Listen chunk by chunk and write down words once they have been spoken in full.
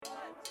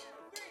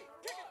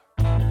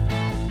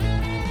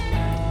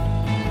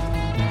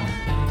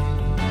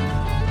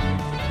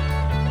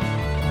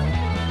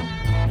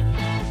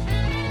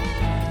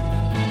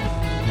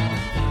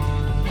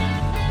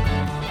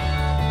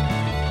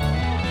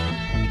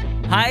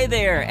Hi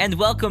there, and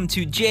welcome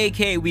to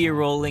JK We Are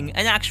Rolling,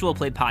 an actual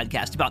play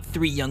podcast about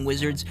three young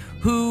wizards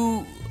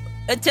who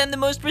attend the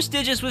most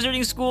prestigious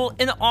wizarding school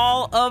in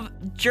all of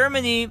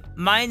Germany.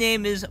 My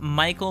name is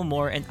Michael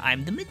Moore, and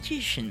I'm the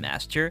Magician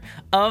Master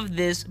of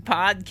this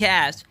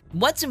podcast.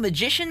 What's a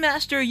Magician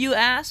Master, you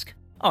ask?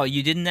 Oh,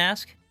 you didn't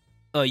ask?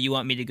 Oh, you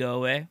want me to go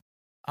away?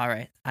 All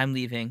right, I'm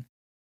leaving.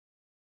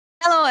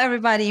 Hello,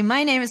 everybody.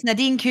 My name is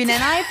Nadine Kuhn,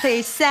 and I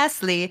play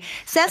Cecily.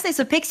 Cecily is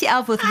a pixie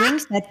elf with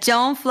wings that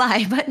don't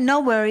fly, but no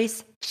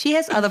worries. She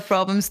has other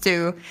problems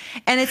too.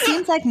 And it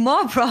seems like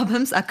more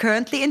problems are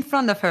currently in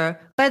front of her.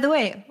 By the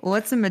way,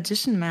 what's a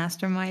magician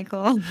master,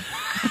 Michael?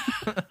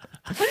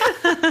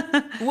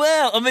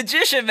 Well, a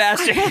Magician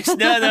Master.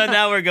 No,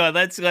 now we're going.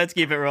 Let's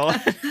keep it rolling.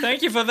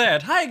 Thank you for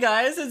that. Hi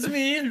guys, it's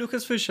me,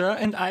 Lucas Fischer,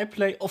 and I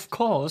play, of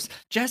course,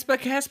 Jasper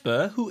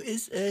Casper, who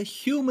is a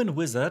human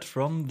wizard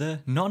from the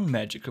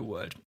non-magical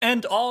world.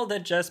 And all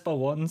that Jasper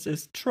wants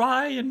is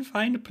try and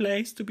find a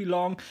place to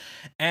belong.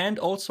 And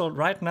also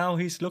right now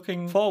he's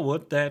looking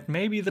forward that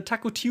maybe the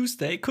Taco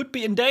Tuesday could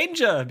be in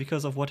danger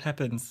because of what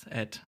happens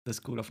at the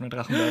School of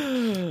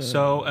Neudrachenberg.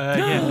 So,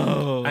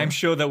 yeah, I'm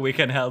sure that we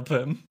can help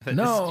him.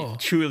 No.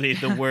 Truly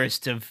the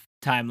worst of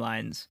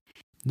timelines.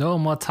 No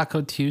more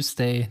Taco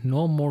Tuesday.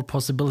 No more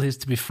possibilities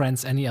to be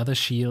friends any other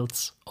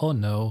shields. Oh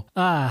no.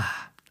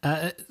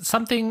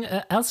 Something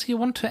else you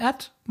want to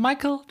add,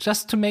 Michael?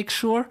 Just to make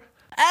sure?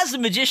 As a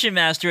Magician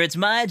Master, it's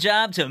my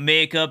job to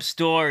make up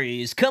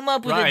stories, come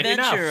up with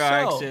adventure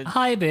arcs.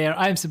 Hi there,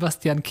 I'm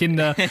Sebastian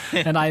Kinder,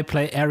 and I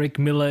play Eric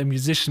Miller, a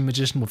magician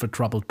with a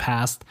troubled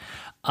past.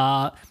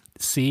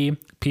 See,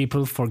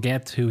 people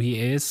forget who he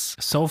is.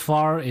 So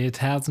far, it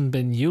hasn't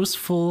been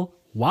useful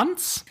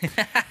once.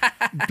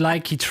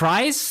 Like, he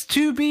tries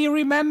to be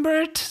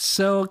remembered,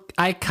 so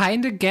I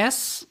kind of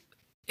guess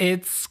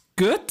it's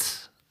good.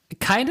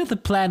 Kind of the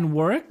plan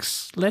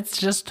works. Let's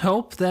just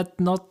hope that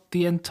not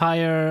the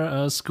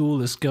entire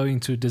school is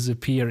going to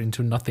disappear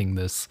into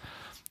nothingness.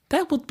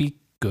 That would be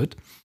good.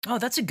 Oh,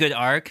 that's a good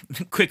arc.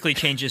 Quickly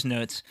changes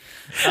notes.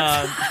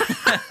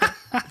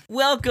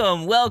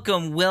 Welcome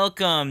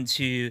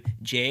to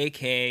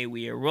JK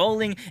We Are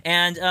Rolling.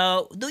 And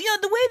the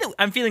way that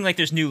I'm feeling like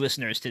there's new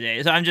listeners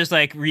today, so I'm just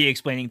like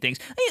re-explaining things.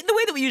 The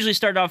way that we usually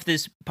start off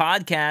this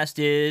podcast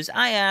is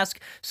I ask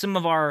some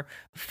of our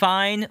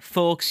fine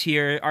folks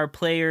here, our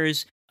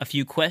players, a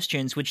few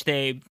questions, which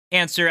they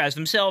answer as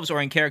themselves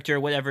or in character,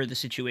 whatever the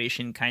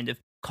situation kind of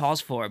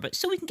calls for, but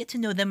so we can get to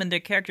know them and their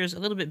characters a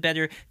little bit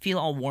better, feel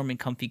all warm and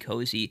comfy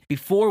cozy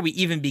before we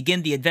even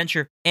begin the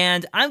adventure.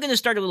 And I'm going to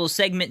start a little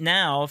segment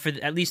now for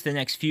at least the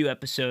next few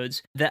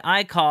episodes that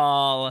I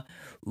call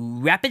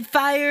rapid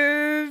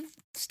fire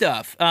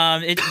stuff.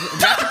 I'm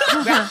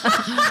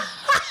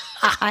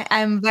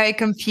very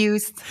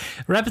confused.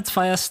 Rapid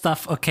fire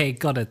stuff. Okay,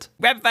 got it.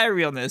 Rapid fire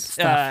realness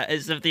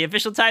is the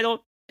official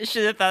title. I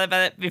should have thought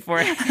about it before.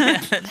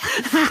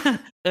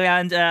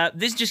 And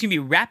this is just going to be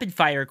rapid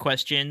fire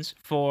questions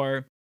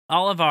for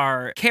all of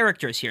our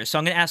characters here. So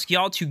I'm going to ask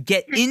y'all to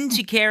get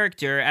into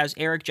character as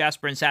Eric,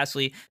 Jasper, and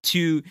Cecily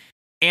to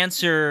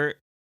answer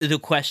the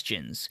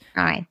questions.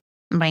 All right,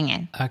 bring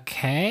it.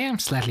 Okay, I'm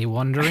slightly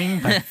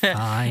wondering, but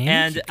fine.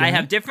 And I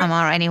have different...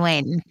 I'm already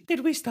waiting. Did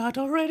we start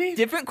already?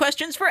 Different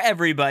questions for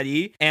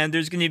everybody, and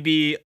there's going to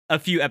be a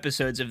few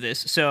episodes of this,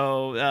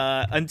 so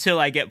until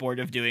I get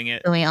bored of doing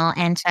it. Do we all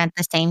answer at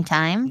the same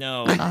time?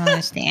 No. I don't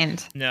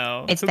understand.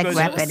 No. It's like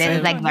rapid.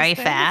 It's like very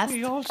fast.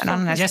 I don't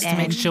understand. Just to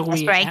make sure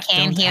we I can't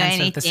don't hear answer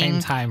anything. at the same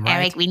time, right?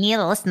 Eric, we need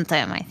to listen to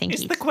him. I think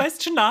Is the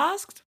question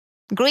asked?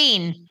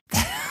 green.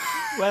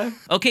 Well,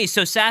 Okay,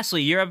 so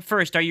Cecily, you're up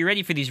first. Are you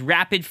ready for these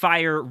rapid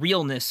fire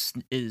realness?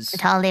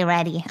 Totally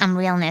ready. I'm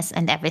realness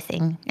and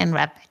everything and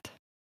rapid.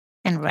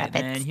 And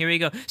rapid. And here we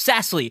go.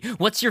 Cecily,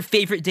 what's your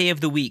favorite day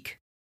of the week?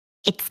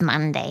 It's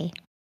Monday.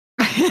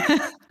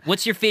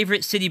 What's your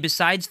favorite city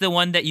besides the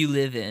one that you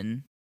live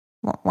in?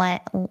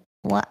 What?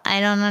 I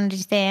don't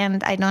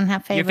understand. I don't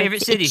have favorite. Your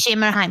favorite city? It's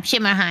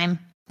Schimmerheim.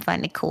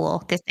 Find it cool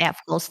because they have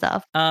cool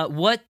stuff.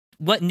 What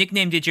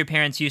nickname did your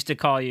parents used to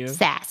call you?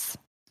 Sass.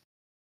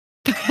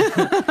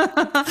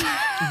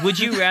 Would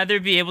you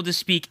rather be able to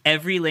speak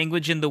every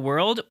language in the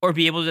world or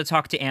be able to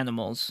talk to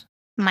animals?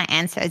 My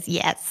answer is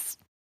yes.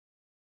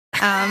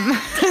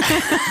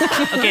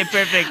 Okay,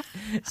 perfect.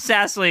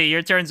 Cecily,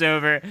 your turn's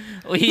over.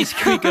 We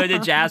go to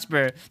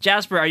Jasper.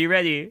 Jasper, are you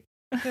ready?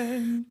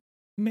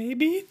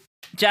 maybe?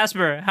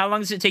 Jasper, how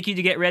long does it take you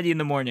to get ready in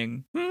the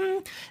morning?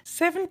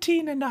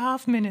 17 and a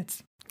half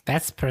minutes.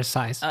 That's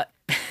precise. On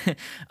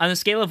a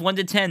scale of 1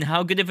 to 10,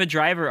 how good of a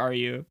driver are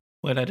you?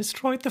 Well, I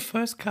destroyed the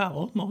first car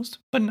almost,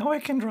 but now I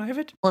can drive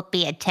it. Would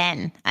be a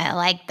 10. I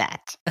like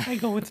that. I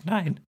go with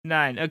 9.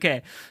 9,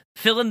 okay.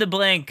 Fill in the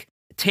blank.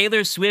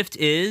 Taylor Swift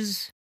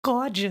is...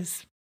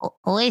 Gorgeous.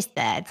 Who is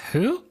that?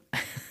 Who?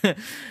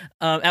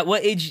 At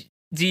what age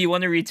do you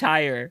want to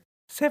retire?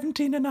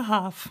 17 and a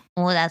half.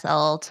 Oh, that's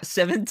old.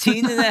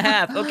 17 and a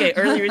half. Okay,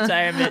 early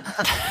retirement.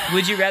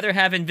 Would you rather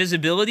have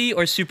invisibility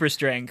or super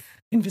strength?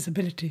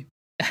 Invisibility.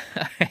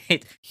 All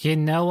right. You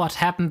know what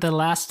happened the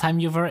last time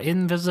you were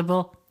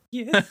invisible?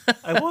 Yes,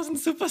 I wasn't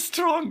super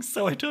strong,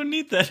 so I don't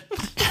need that.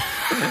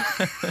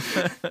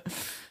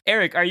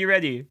 Eric, are you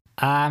ready?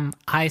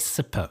 I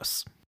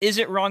suppose. Is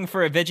it wrong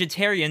for a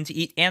vegetarian to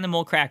eat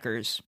animal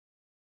crackers?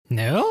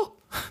 No?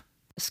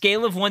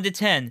 Scale of 1 to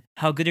 10.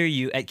 How good are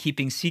you at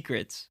keeping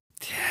secrets?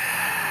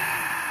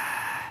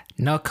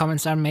 No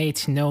comments are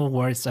made, no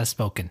words are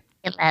spoken.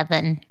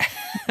 11.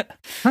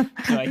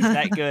 Nice,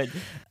 that good.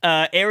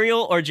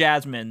 Ariel or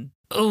Jasmine?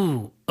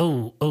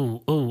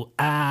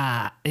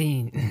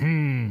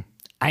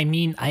 I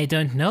mean, I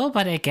don't know,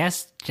 but I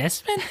guess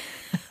Jasmine?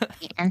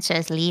 The answer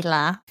is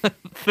Lila.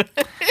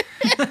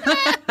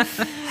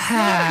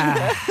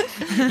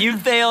 You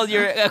failed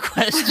your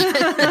question.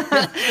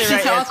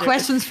 These are all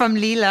questions from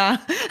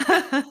Lila.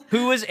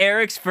 Who was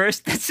Eric's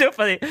first? That's so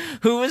funny.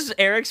 Who was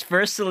Eric's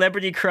first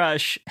celebrity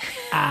crush?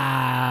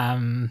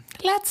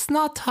 Let's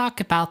not talk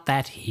about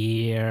that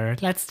here.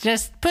 Let's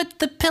just put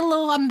the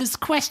pillow on this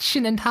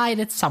question and hide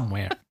it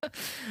somewhere.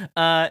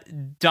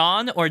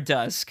 Dawn or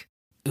dusk?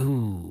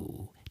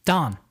 Ooh,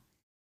 Dawn.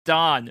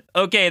 Dawn.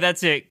 Okay,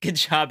 that's it. Good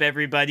job,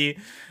 everybody.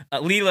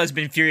 Leela's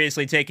been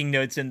furiously taking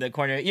notes in the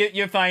corner.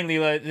 You're fine,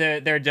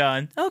 Leela. They're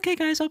done. Okay,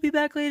 guys, I'll be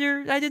back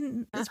later.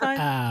 It's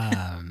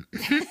fine.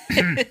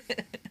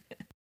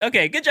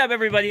 Okay, good job,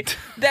 everybody.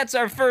 That's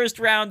our first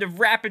round of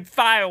rapid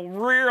fire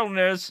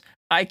realness.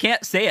 I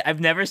can't say it. I've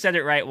never said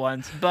it right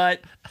once,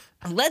 but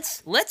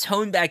let's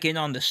hone back in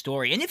on the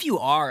story. And if you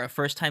are a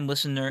first-time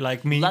listener,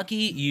 Like me. lucky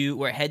you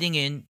were heading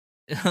in.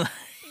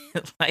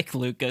 Like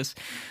Lucas.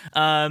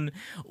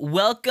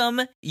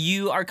 Welcome.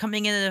 You are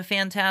coming in at a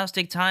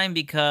fantastic time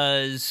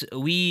because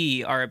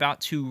we are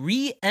about to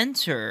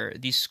re-enter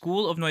the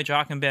School of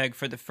Neudrachenberg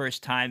for the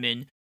first time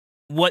in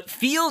what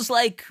feels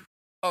like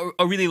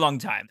a really long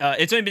time.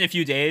 It's only been a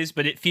few days,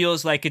 but it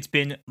feels like it's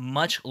been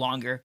much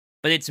longer.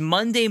 But it's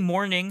Monday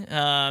morning.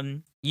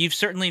 You've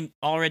certainly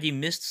already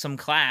missed some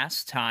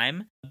class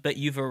time, but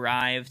you've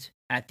arrived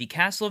at the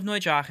Castle of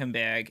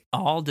Neudrachenberg.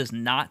 All does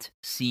not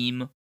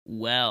seem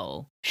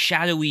well.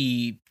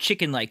 Shadowy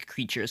chicken-like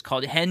creatures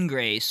called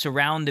hengray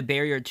surround the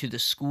barrier to the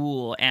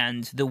school,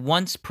 and the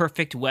once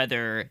perfect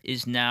weather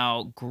is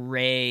now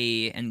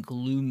gray and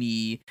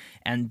gloomy,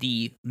 and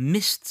the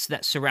mists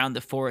that surround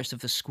the forest of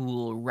the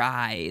school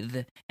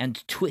writhe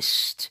and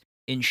twist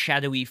in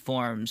shadowy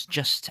forms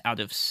just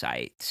out of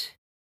sight.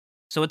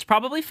 So it's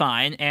probably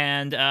fine,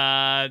 and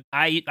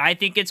I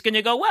think it's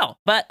gonna go well,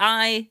 but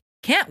I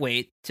can't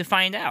wait to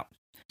find out.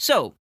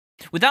 So,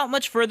 without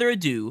much further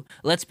ado,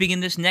 let's begin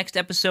this next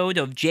episode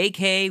of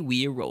JK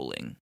We're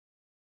Rolling.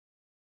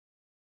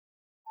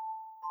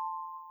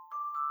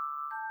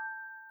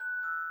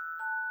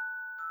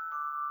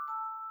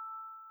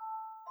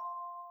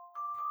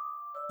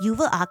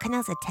 Yuval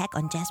Arcanel's attack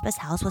on Jasper's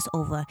house was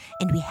over,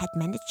 and we had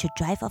managed to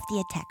drive off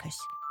the attackers.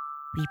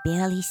 We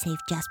barely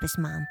saved Jasper's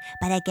mom,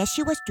 but I guess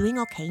she was doing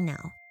okay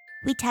now.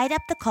 We tied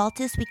up the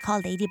cultists we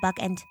call Ladybug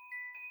and...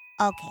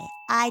 Okay,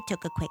 I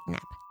took a quick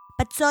nap,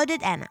 but so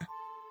did Anna.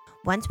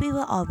 Once we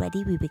were all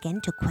ready, we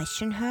began to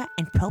question her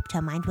and probed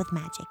her mind with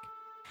magic.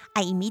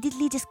 I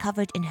immediately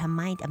discovered in her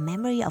mind a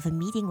memory of a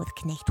meeting with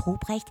Knecht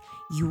Ruprecht,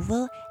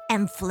 Yuval,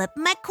 and Flip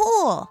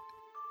McCool.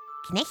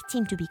 Knecht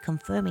seemed to be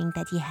confirming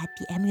that he had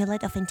the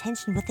amulet of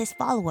intention with his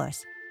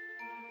followers.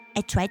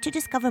 I tried to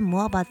discover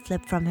more about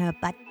Flip from her,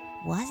 but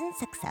wasn't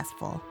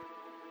successful.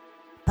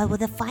 But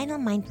with a final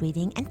mind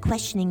reading and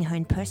questioning her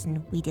in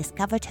person, we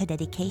discovered her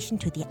dedication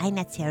to the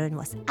Einheitsherren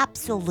was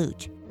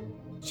absolute.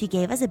 She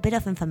gave us a bit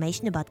of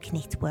information about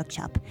Knecht's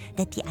workshop,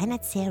 that the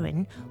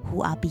Einheitsherren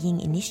who are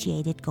being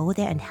initiated go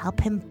there and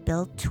help him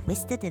build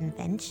twisted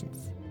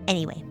inventions.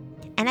 Anyway,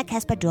 Anna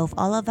Kasper drove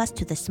all of us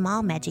to the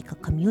small magical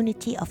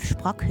community of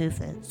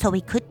Sprockhövel so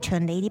we could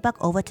turn Ladybug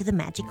over to the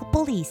magical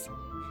police.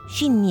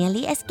 She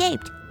nearly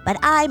escaped, but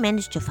I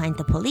managed to find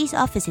the police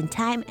office in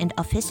time and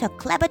Officer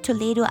Kleber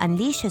Toledo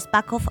unleashed his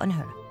Backhof on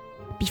her.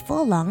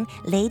 Before long,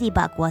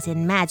 Ladybug was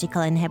in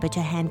magical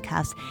inhibitor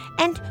handcuffs,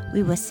 and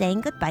we were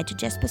saying goodbye to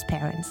Jasper's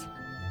parents.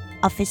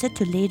 Officer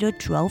Toledo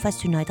drove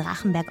us to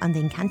Neudrachenberg on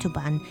the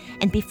Encantobahn,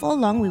 and before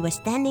long we were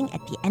standing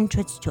at the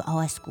entrance to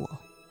our school.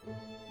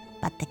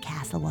 But the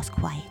castle was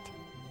quiet.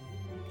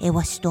 It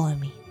was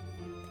stormy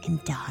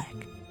and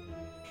dark.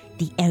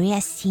 The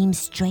area seems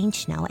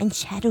strange now, and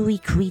shadowy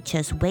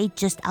creatures wait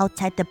just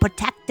outside the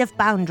protective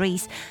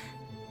boundaries.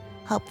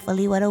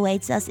 Hopefully what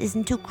awaits us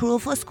isn't too cruel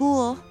for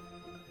school.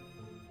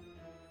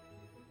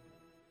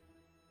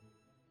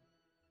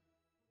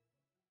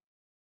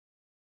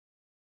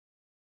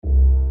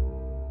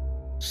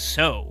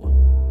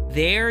 So,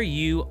 there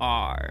you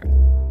are.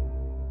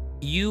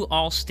 You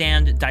all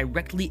stand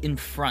directly in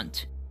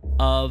front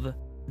of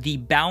the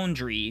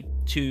boundary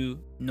to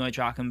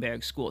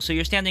Neudrachenberg School. So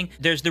you're standing,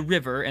 there's the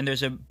river, and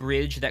there's a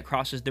bridge that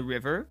crosses the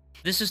river.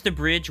 This is the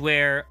bridge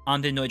where,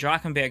 on the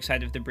Neudrachenberg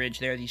side of the bridge,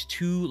 there are these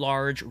two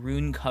large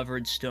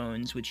rune-covered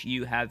stones, which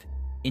you have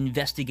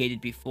investigated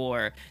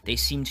before. They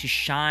seem to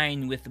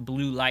shine with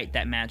blue light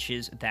that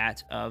matches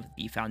that of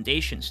the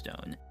foundation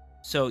stone.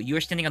 So you're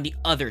standing on the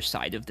other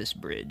side of this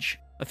bridge.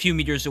 A few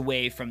meters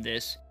away from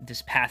this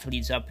path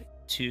leads up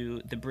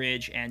to the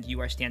bridge, and you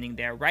are standing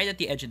there right at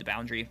the edge of the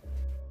boundary.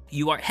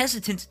 You are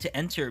hesitant to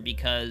enter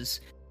because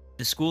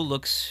the school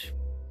looks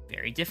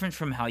very different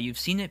from how you've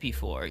seen it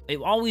before. It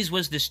always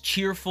was this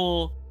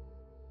cheerful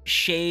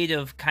shade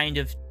of kind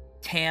of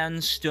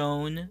tan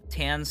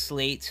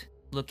slate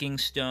looking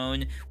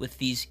stone with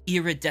these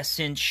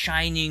iridescent,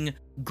 shining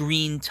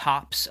green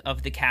tops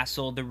of the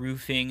castle, the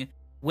roofing.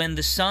 When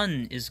the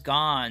sun is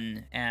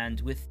gone,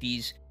 and with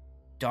these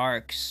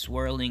dark,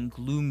 swirling,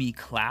 gloomy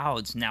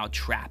clouds now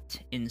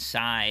trapped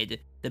inside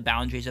the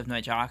boundaries of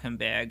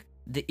Neudrachenberg,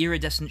 the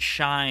iridescent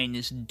shine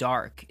is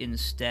dark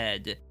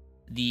instead.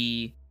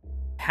 The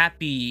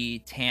happy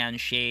tan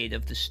shade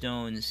of the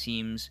stone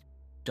seems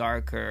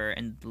darker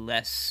and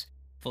less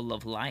full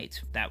of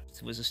light. That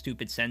was a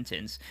stupid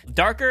sentence.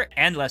 Darker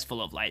and less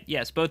full of light.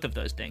 Yes, both of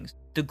those things.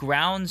 The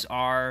grounds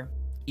are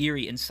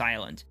eerie and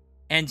silent.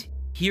 And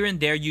here and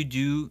there you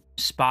do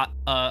spot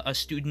a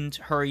student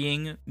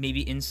hurrying,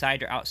 maybe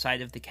inside or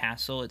outside of the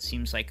castle. It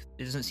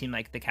doesn't seem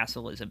like the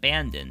castle is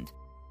abandoned,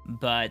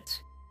 but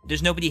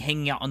there's nobody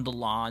hanging out on the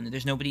lawn.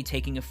 There's nobody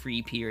taking a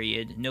free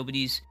period.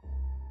 Nobody's,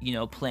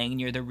 playing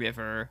near the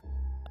river.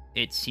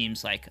 It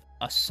seems like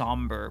a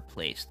somber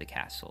place, the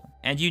castle.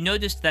 And you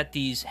noticed that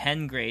these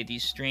hengrey,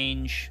 these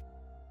strange,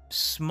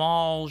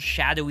 small,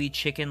 shadowy,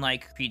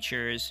 chicken-like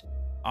creatures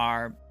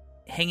are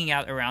hanging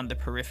out around the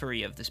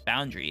periphery of this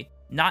boundary,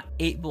 not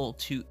able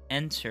to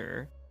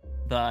enter,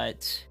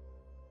 but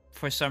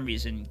for some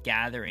reason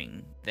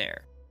gathering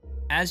there.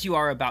 As you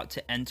are about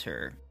to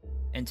enter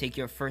and take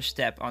your first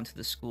step onto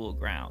the school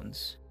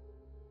grounds,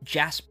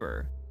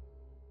 Jasper,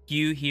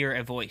 you hear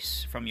a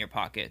voice from your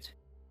pocket.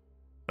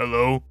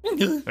 Hello?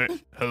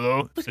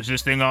 Hello? Is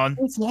this thing on?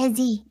 It's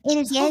Yezzy. It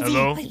is Yezzy.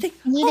 Hello?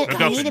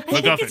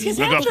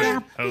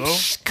 MacGuffin. Hello?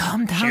 Shh,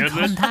 calm down, calm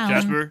Shadless? down.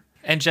 Jasper?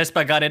 And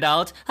Jasper got it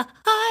out.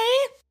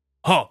 Hi.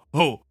 Oh,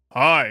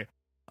 hi.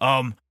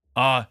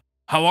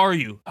 How are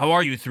you? How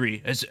are you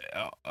three? Is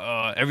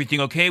everything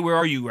okay? Where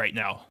are you right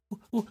now?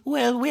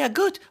 Well, we are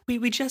good.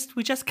 We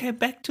just came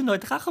back to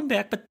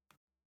Neudrachenberg, but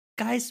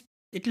guys,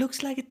 it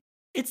looks like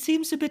it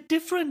seems a bit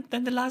different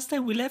than the last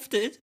time we left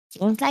it.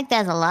 Seems like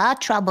there's a lot of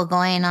trouble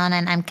going on,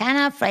 and I'm kind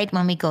of afraid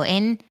when we go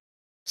in,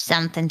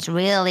 something's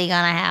really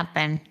gonna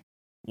happen.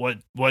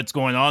 What's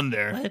going on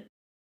there? Well,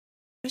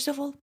 first of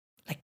all,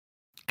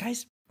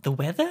 guys, the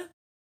weather,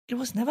 it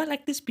was never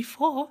like this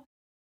before.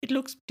 It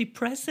looks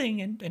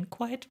depressing and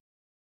quite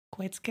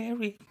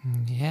scary.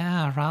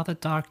 Yeah, rather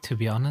dark, to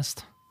be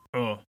honest.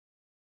 Oh,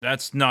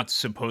 that's not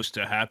supposed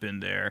to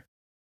happen there.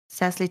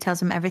 Cecily tells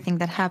him everything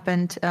that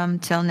happened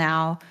till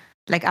now,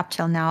 up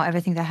till now,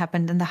 everything that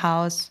happened in the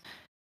house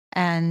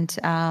and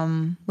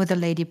with the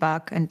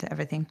ladybug and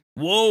everything.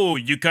 Whoa,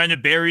 you kind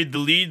of buried the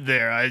lead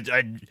there.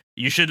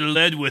 You should have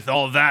led with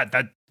all that.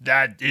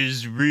 That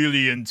is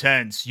really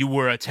intense. You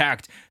were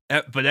attacked,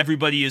 but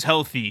everybody is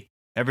healthy.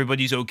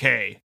 Everybody's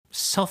okay.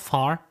 So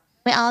far.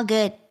 We're all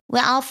good.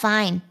 We're all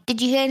fine.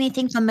 Did you hear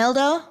anything from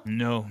Mildo?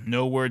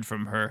 No word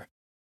from her.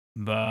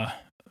 But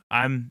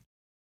I'm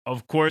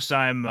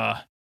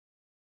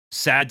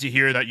sad to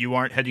hear that you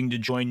aren't heading to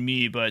join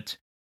me, but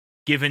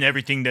given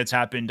everything that's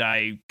happened,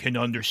 I can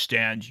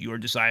understand your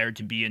desire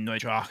to be in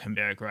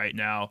Neudrachenberg right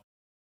now.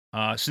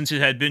 Since it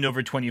had been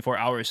over 24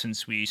 hours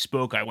since we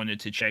spoke, I wanted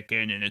to check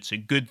in, and it's a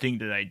good thing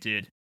that I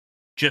did.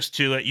 Just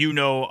to let you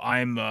know,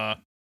 I'm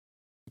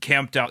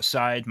camped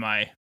outside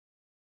my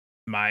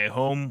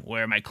home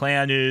where my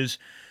clan is,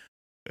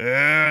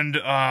 and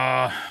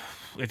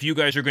if you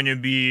guys are going to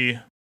be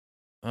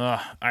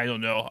I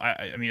don't know.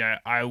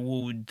 I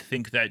would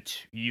think that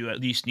you at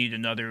least need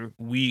another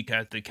week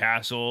at the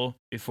castle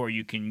before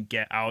you can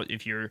get out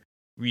if you're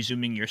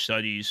resuming your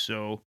studies.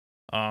 So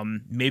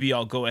maybe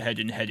I'll go ahead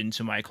and head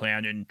into my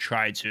clan and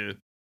try to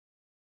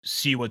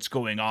see what's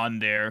going on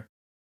there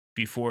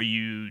before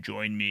you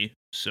join me.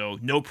 So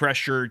no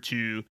pressure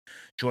to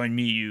join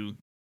me. You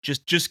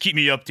just keep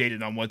me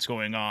updated on what's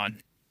going on.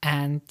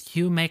 And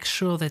you make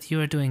sure that you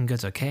are doing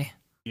good, okay?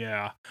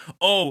 Yeah.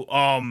 Oh,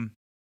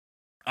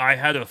 I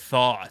had a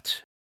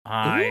thought.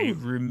 I Ooh.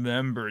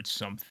 remembered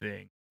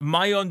something.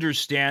 My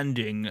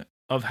understanding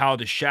of how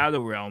the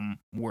Shadow Realm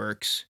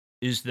works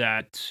is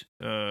that,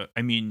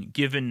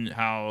 given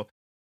how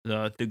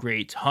the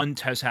Great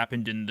Hunt has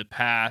happened in the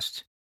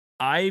past,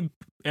 I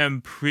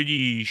am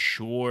pretty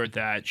sure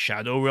that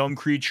Shadow Realm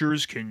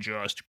creatures can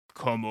just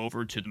come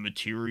over to the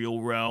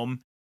Material Realm,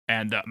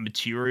 and that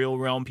Material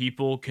Realm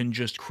people can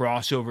just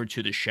cross over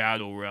to the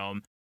Shadow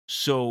Realm.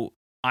 So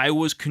I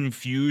was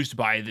confused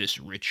by this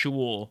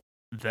ritual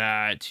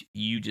that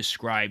you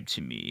described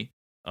to me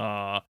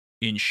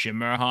in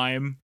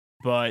Shimmerheim,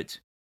 but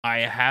I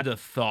had a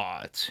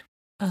thought.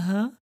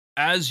 Uh-huh.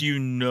 As you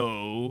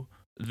know,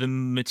 the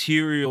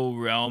Material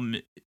Realm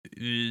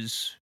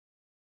is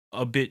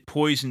a bit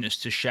poisonous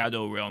to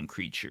Shadow Realm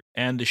creatures,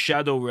 and the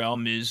Shadow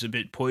Realm is a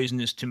bit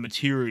poisonous to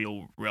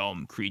Material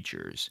Realm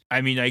creatures.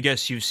 I mean, I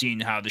guess you've seen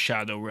how the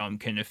Shadow Realm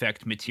can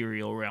affect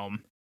Material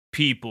Realm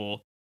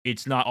people.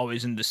 It's not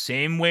always in the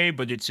same way,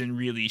 but it's in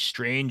really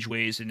strange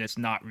ways, and it's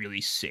not really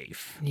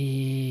safe.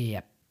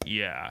 Yep.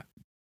 Yeah.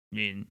 I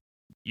mean,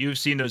 You've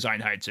seen those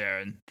Einheits,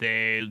 Aaron.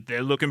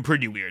 They're looking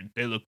pretty weird.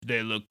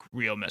 They look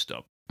real messed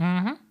up.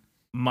 Mm-hmm.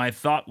 My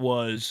thought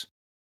was,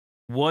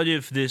 what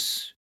if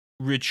this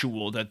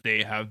ritual that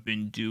they have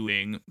been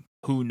doing,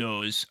 who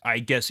knows, I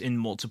guess in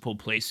multiple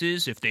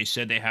places, if they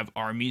said they have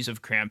armies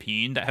of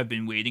Crampine that have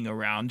been waiting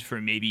around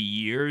for maybe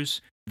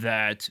years,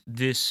 that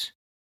this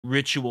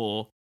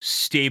ritual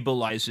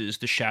stabilizes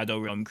the Shadow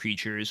Realm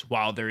creatures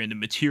while they're in the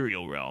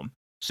material realm.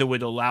 So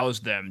it allows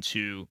them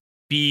to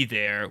be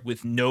there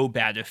with no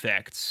bad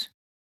effects.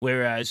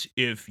 Whereas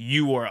if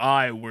you or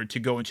I were to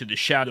go into the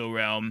Shadow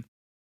Realm,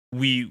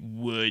 we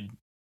would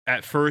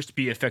at first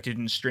be affected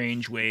in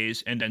strange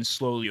ways and then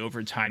slowly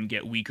over time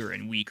get weaker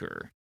and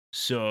weaker.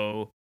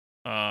 So,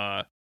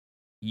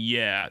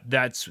 yeah,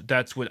 that's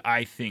what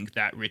I think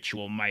that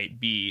ritual might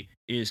be,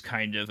 is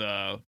kind of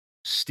a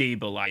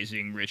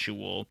stabilizing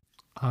ritual.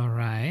 All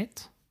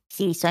right.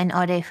 See, so in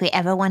order, if we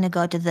ever want to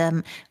go to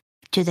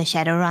the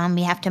Shadow Realm,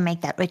 we have to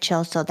make that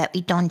ritual so that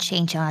we don't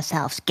change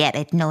ourselves. Get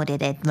it?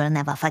 Noted it. We'll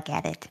never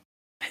forget it.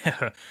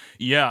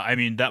 Yeah, I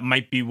mean, that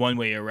might be one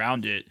way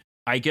around it.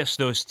 I guess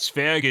those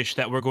Zwergish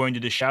that were going to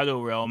the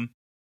Shadow Realm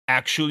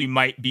actually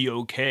might be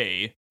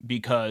okay,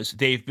 because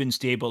they've been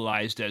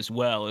stabilized as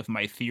well, if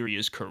my theory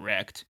is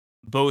correct.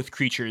 Both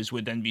creatures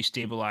would then be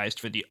stabilized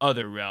for the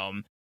other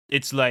realm.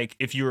 It's like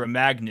if you're a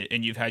magnet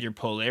and you've had your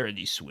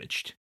polarity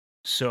switched.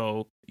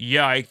 So,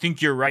 yeah, I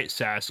think you're right,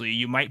 Sassly.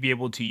 You might be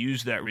able to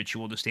use that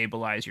ritual to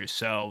stabilize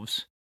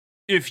yourselves.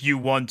 If you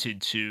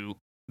wanted to.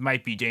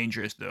 Might be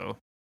dangerous, though.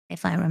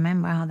 If I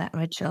remember how that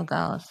ritual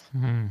goes.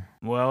 Hmm.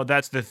 Well,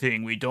 that's the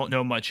thing. We don't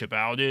know much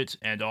about it,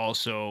 and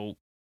also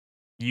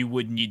you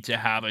would need to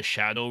have a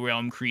Shadow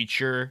Realm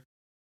creature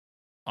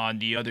on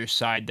the other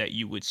side that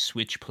you would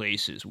switch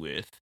places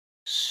with.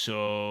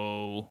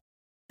 So,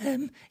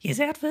 Is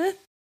that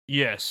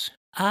yes.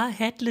 Are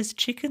headless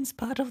chickens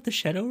part of the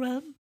Shadow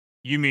Realm?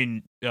 You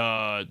mean, you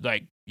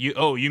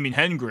mean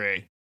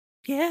Hengray?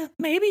 Yeah,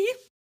 maybe.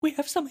 We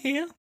have some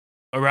here.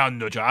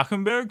 Around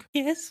Nojakenberg?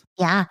 Yes.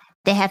 Yeah,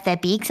 they have their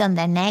beaks on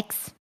their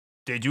necks.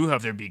 They do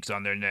have their beaks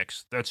on their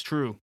necks. That's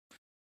true.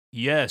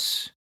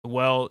 Yes.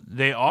 Well,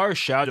 they are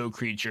shadow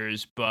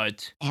creatures,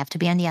 but They have to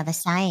be on the other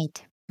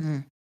side.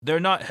 they're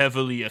not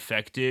heavily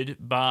affected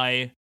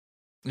by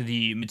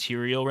the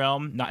material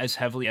realm, not as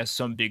heavily as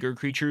some bigger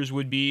creatures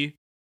would be.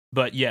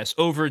 But yes,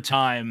 over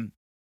time,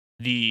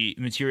 the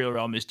material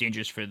realm is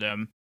dangerous for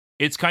them.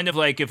 It's kind of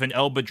like if an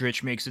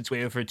Eldritch makes its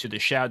way over to the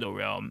Shadow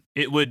Realm,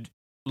 it would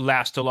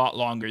last a lot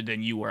longer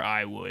than you or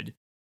I would.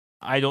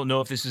 I don't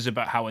know if this is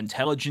about how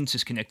intelligence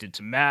is connected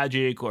to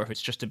magic or if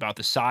it's just about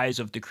the size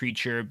of the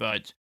creature,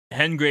 but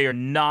Hengray are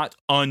not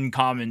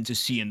uncommon to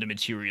see in the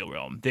material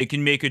realm. They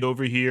can make it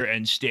over here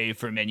and stay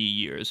for many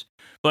years.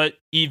 But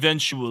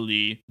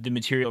eventually, the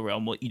material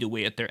realm will eat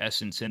away at their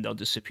essence and they'll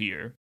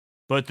disappear.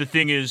 But the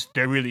thing is,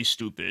 they're really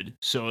stupid,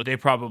 so they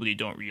probably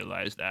don't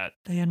realize that.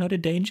 They are not a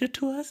danger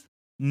to us?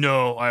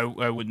 No,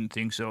 I wouldn't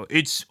think so.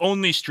 It's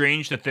only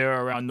strange that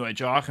they're around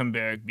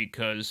Neudrachenberg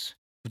because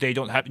they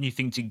don't have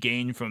anything to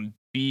gain from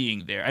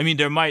being there. I mean,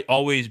 there might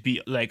always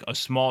be like a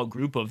small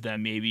group of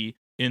them maybe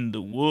in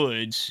the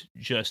woods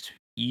just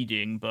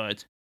eating,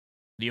 but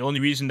the only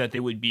reason that they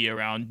would be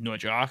around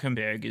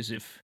Neudrachenberg is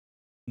if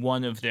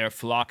one of their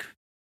flock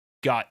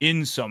got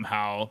in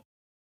somehow,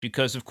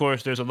 because of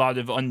course there's a lot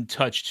of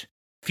untouched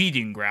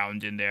feeding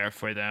ground in there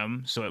for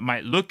them, so it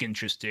might look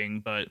interesting,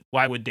 but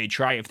why would they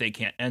try if they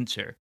can't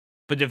enter?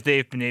 But if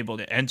they've been able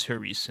to enter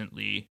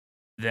recently,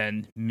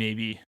 then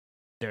maybe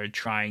they're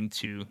trying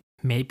to.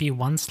 Maybe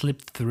one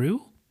slipped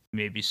through?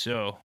 Maybe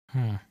so.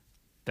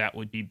 That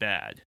would be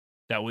bad.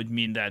 That would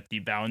mean that the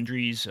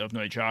boundaries of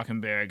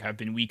Neudrachenberg have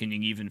been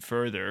weakening even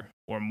further,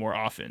 or more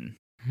often.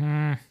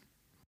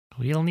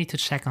 We'll need to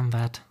check on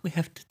that. We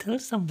have to tell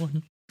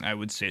someone. I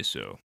would say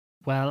so.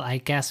 Well, I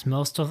guess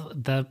most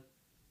of the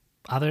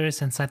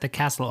others inside the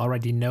castle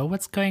already know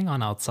what's going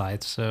on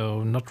outside,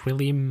 so not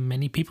really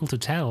many people to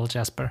tell,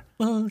 Jasper.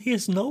 Well,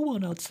 here's no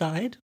one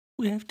outside.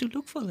 We have to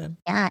look for them.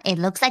 Yeah, it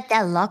looks like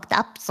they're locked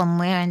up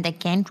somewhere and they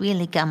can't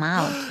really come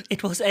out.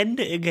 It was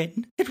Ende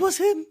again. It was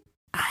him.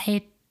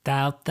 I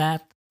doubt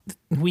that.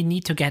 We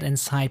need to get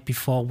inside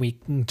before we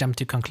jump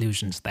to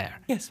conclusions there.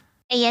 Yes.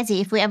 Hey,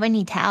 Yezi, if we ever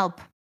need help,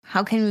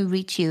 how can we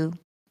reach you?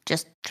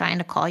 Just trying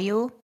to call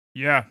you?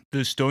 Yeah,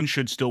 the stone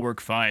should still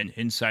work fine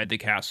inside the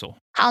castle.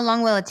 How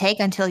long will it take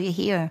until you're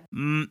here?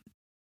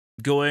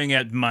 Going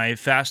at my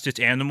fastest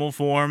animal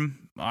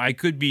form, I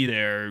could be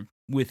there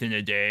within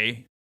a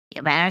day.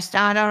 You better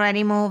start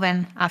already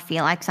moving. I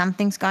feel like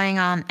something's going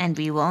on and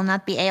we will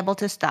not be able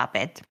to stop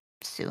it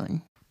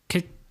soon.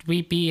 Could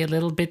we be a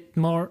little bit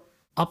more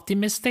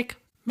optimistic?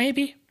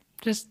 Maybe?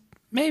 Just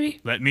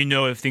maybe? Let me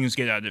know if things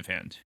get out of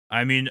hand.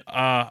 I mean,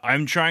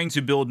 I'm trying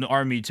to build an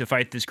army to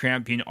fight this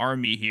Crampine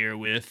army here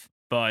with,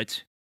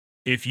 but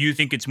if you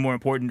think it's more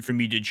important for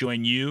me to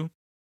join you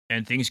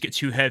and things get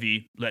too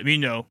heavy, let me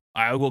know.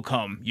 I will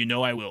come. You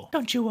know I will.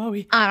 Don't you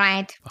worry. All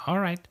right. All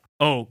right.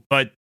 Oh,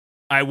 but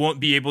I won't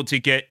be able to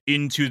get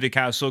into the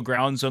castle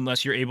grounds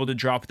unless you're able to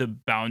drop the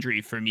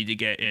boundary for me to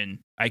get in.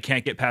 I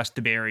can't get past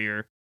the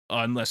barrier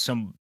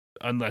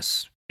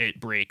unless it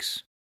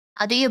breaks.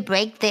 How do you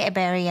break the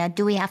barrier?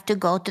 Do we have to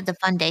go to the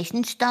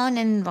foundation stone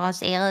in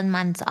Ross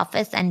Ehrenmann's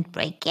office and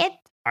break it?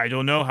 I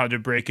don't know how to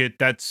break it.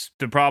 That's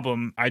the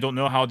problem. I don't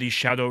know how these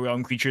Shadow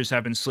Realm creatures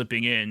have been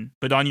slipping in.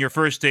 But on your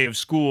first day of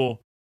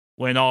school,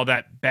 when all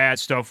that bad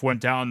stuff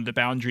went down, the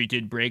boundary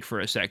did break for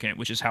a second,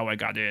 which is how I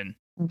got in.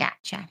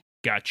 Gotcha.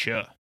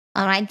 Gotcha.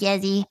 All right,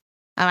 Jesse.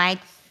 All right.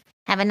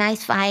 Have a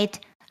nice fight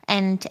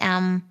and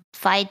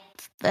fight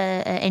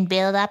and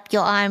build up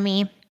your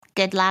army.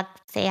 Good luck.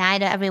 Say hi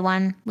to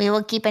everyone. We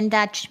will keep in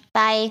touch.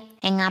 Bye.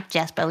 Hang up,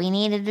 Jasper. We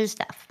need to do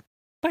stuff.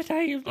 But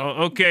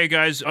Okay,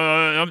 guys.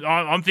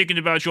 I'm thinking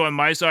about you on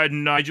my side,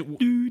 and I just...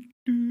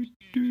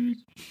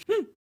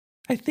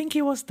 I think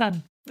he was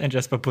done. And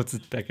Jasper puts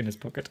it back in his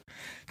pocket.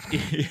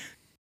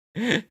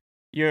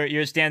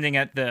 You're standing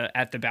at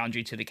the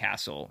boundary to the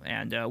castle,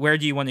 and where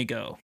do you want to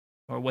go,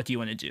 or what do you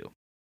want to do?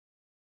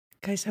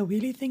 Guys, I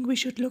really think we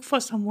should look for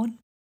someone.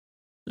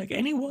 Like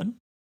anyone.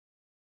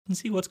 And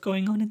see what's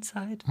going on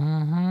inside.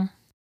 Mm-hmm.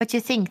 What do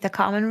you think? The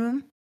common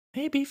room?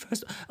 Maybe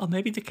first, or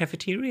maybe the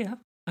cafeteria.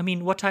 I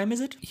mean, what time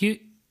is it?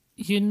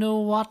 You know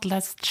what?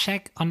 Let's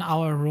check on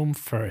our room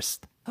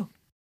first. Oh,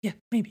 yeah,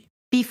 maybe.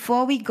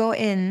 Before we go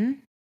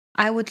in,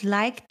 I would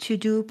like to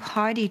do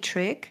party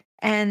trick.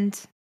 And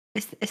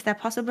is that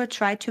possible?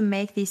 Try to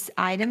make these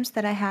items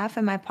that I have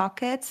in my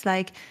pockets,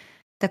 like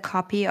the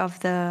copy of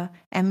the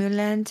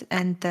amulet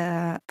and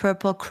the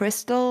purple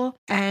crystal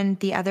and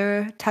the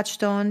other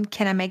touchstone.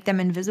 Can I make them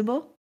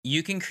invisible?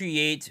 You can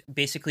create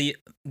basically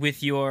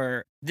with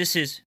your...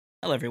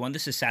 Hello, everyone.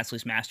 This is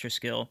Satsley's master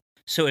skill.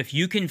 So if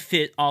you can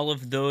fit all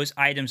of those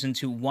items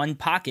into one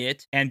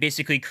pocket and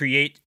basically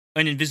create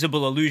an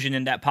invisible illusion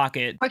in that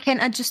pocket... Or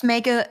can I just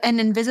make an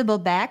invisible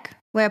bag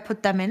where I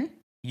put them in?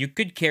 You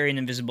could carry an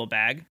invisible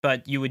bag,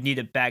 but you would need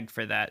a bag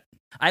for that.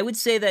 I would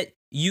say that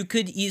you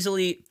could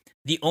easily...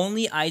 The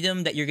only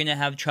item that you're going to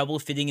have trouble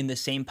fitting in the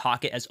same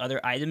pocket as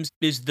other items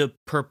is the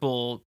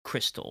purple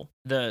crystal,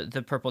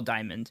 the purple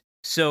diamond.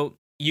 So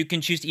you can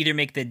choose to either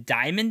make the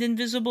diamond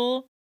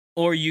invisible,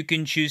 or you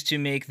can choose to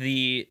make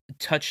the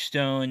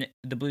touchstone,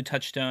 the blue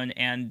touchstone,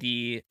 and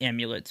the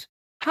amulet.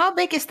 How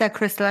big is that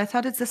crystal? I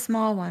thought it's a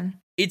small one.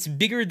 It's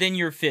bigger than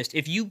your fist.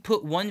 If you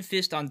put one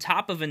fist on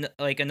top of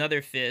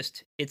another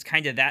fist, it's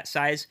kind of that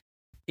size.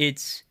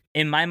 It's,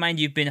 in my mind,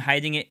 you've been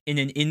hiding it in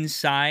an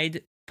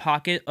inside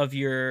pocket of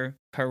your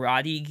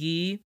karate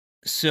gi.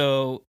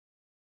 So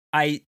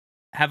I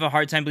have a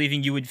hard time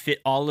believing you would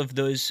fit all of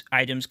those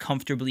items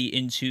comfortably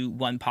into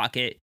one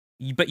pocket.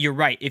 But you're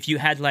right. If you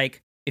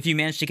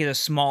managed to get a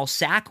small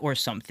sack or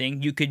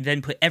something, you could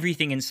then put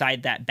everything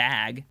inside that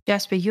bag.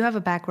 Jasper, you have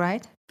a bag,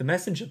 right? The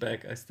messenger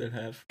bag I still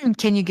have.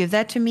 Can you give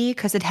that to me?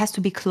 Because it has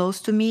to be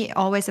close to me,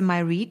 always in my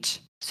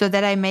reach, so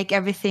that I make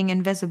everything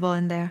invisible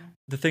in there.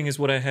 The thing is,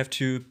 what I have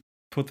to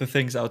put the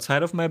things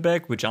outside of my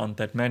bag, which aren't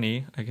that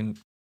many. I can,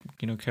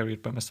 carry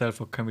it by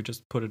myself, or can we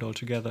just put it all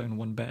together in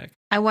one bag?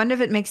 I wonder if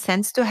it makes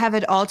sense to have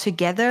it all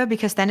together,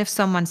 because then if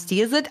someone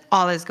steals it,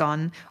 all is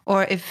gone.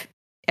 Or if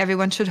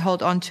everyone should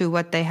hold on to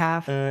what they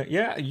have.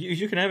 Yeah,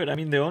 you can have it. I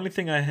mean, the only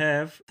thing I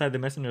have inside the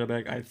messenger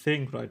bag, I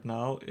think, right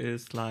now,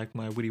 is like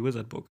my Witty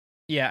Wizard book.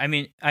 Yeah, I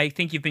mean, I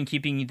think you've been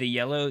keeping the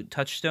yellow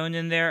touchstone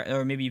in there,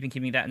 or maybe you've been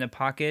keeping that in a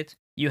pocket.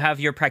 You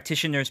have your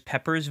practitioner's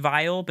peppers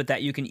vial, but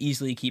that you can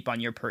easily keep on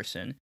your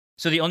person.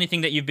 So the only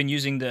thing that you've been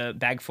using the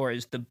bag for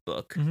is the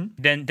book.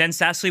 Mm-hmm. Then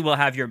Sasley will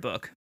have your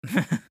book.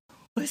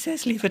 Well,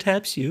 Cecily, if it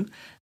helps you,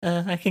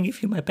 I can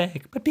give you my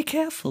bag. But be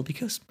careful,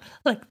 because,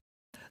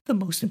 the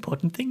most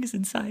important thing is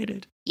inside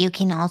it. You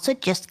can also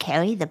just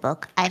carry the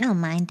book. I don't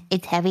mind.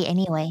 It's heavy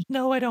anyway.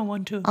 No, I don't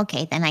want to.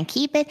 Okay, then I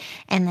keep it,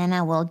 and then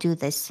I will do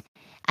this.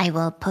 I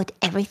will put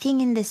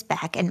everything in this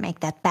bag and make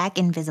that bag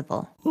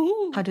invisible.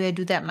 Ooh. How do I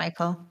do that,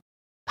 Michael?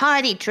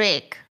 Party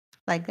trick.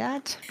 Like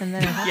that? And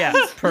then Yeah,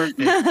 perfect.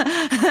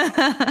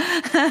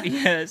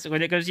 Yes,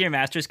 when it goes to your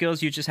master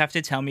skills, you just have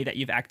to tell me that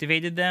you've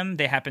activated them.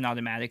 They happen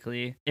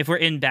automatically. If we're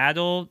in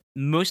battle,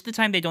 most of the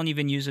time they don't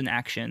even use an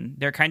action.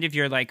 They're kind of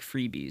your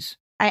freebies.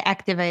 I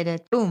activate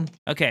it. Boom.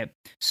 Okay,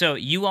 so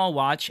you all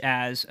watch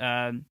as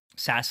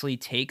Sasley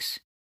takes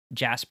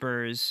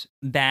Jasper's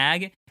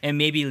bag, and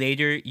maybe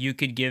later you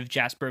could give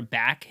Jasper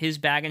back his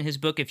bag and his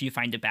book if you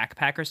find a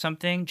backpack or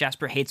something.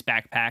 Jasper hates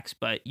backpacks,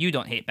 but you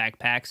don't hate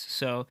backpacks,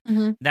 so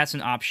that's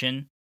an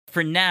option.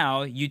 For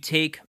now, you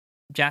take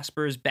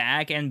Jasper's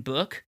bag and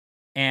book,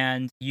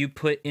 and you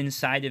put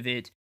inside of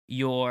it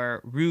your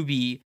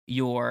ruby,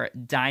 your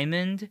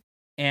diamond,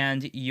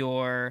 and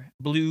your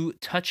blue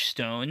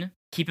touchstone.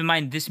 Keep in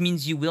mind, this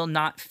means you will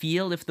not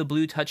feel if the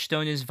blue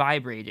touchstone is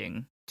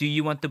vibrating. Do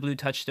you want the blue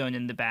touchstone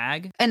in the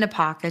bag? In the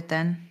pocket,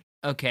 then.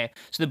 Okay,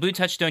 so the blue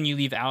touchstone you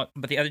leave out,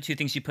 but the other two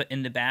things you put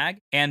in the bag.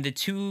 And the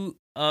two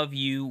of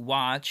you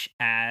watch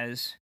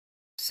as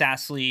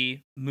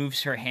Sasley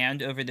moves her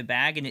hand over the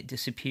bag and it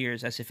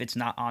disappears as if it's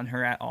not on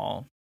her at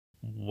all.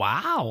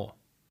 Wow.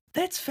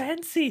 That's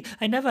fancy.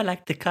 I never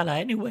liked the color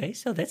anyway,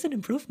 so that's an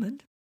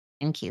improvement.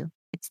 Thank you.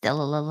 It's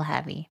still a little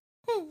heavy.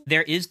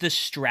 There is the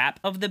strap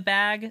of the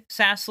bag,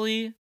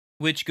 Sasley,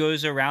 which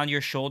goes around your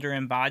shoulder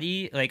and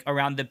body, like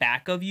around the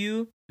back of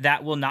you,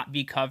 that will not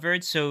be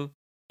covered. So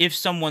if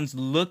someone's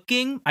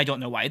looking, I don't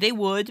know why they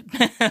would.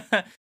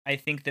 I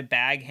think the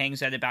bag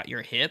hangs at about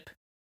your hip.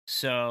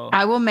 So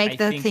I will make I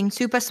the think- thing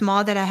super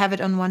small that I have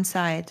it on one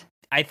side.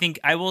 I think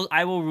I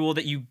will rule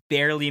that you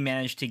barely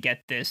managed to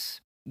get this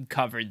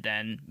covered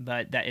then,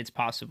 but that it's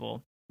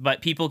possible.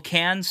 But people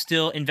can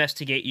still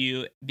investigate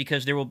you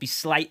because there will be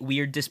slight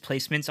weird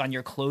displacements on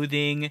your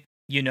clothing.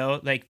 You know,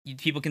 like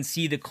people can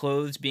see the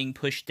clothes being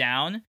pushed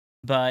down,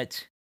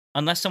 but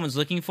unless someone's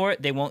looking for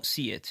it, they won't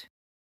see it.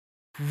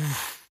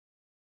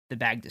 The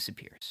bag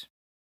disappears.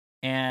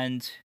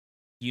 And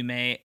you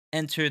may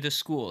enter the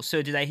school.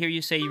 So did I hear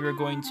you say you were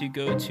going to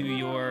go to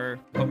your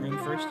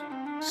homeroom first?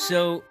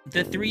 So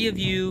the three of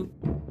you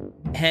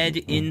head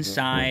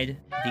inside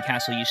the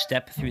castle. You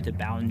step through the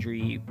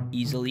boundary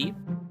easily.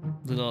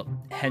 Little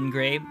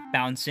hengray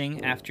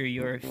bouncing after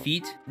your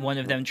feet. One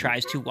of them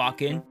tries to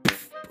walk in.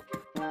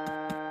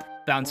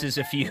 Bounces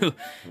a few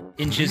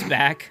inches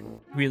back.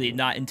 Really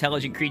not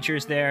intelligent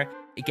creatures there.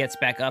 It gets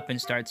back up and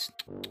starts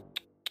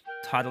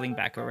toddling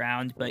back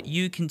around. But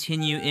you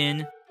continue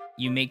in.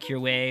 You make your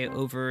way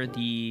over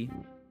the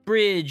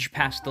bridge,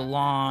 past the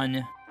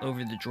lawn,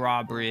 over the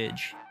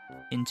drawbridge,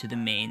 into the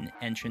main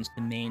entrance,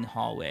 the main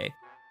hallway.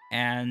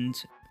 And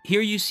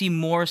here you see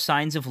more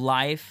signs of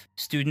life,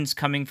 students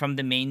coming from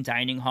the main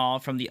dining hall,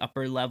 from the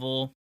upper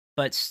level,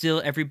 but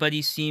still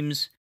everybody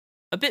seems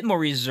a bit more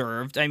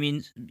reserved. I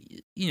mean,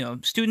 you know,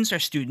 students are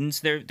students.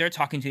 They're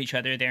talking to each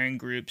other. They're in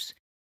groups.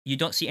 You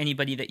don't see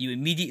anybody that you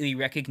immediately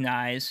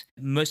recognize.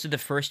 Most of the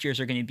first years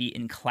are going to be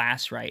in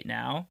class right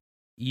now.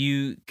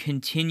 You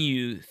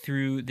continue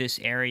through this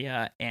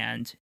area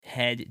and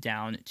head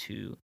down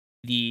to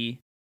the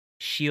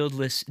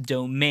Shieldless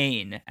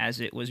Domain, as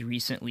it was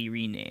recently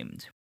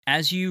renamed.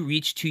 As you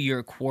reach to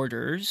your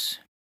quarters,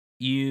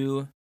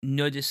 you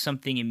notice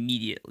something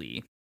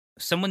immediately.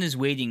 Someone is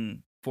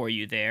waiting for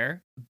you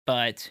there,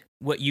 but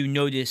what you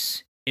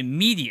notice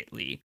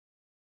immediately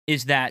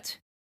is that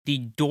the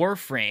door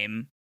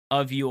frame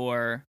of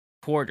your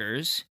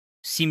quarters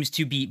seems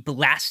to be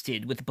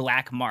blasted with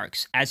black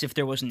marks, as if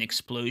there was an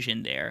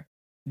explosion there.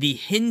 The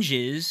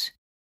hinges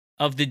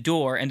of the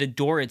door and the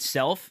door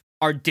itself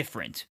are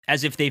different,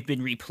 as if they've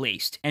been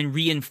replaced and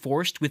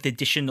reinforced with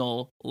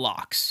additional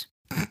locks.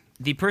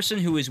 The person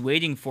who is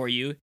waiting for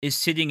you is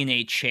sitting in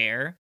a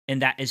chair,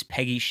 and that is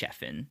Peggy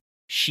Sheffin.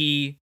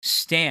 She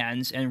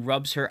stands and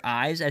rubs her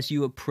eyes as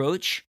you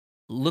approach,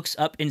 looks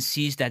up and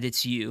sees that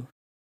it's you.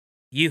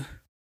 You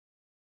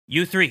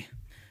three,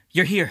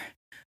 you're here.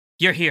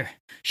 You're here.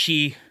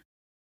 She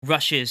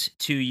rushes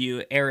to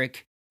you.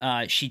 Eric,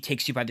 she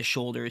takes you by the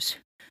shoulders.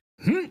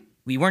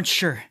 We weren't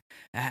sure.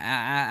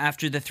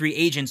 After the 3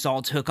 agents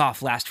all took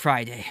off last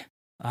Friday.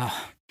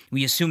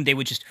 We assumed they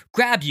would just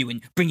grab you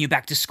and bring you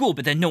back to school,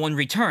 but then no one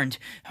returned.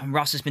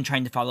 Ross has been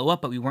trying to follow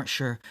up, but we weren't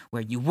sure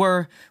where you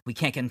were. We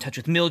can't get in touch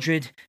with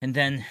Mildred. And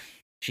then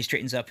she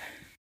straightens up.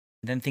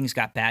 Then things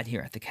got bad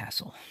here at the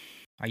castle.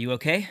 Are you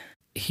okay?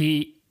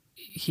 He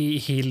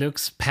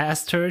looks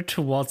past her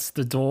towards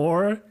the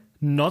door,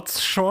 nods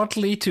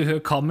shortly to her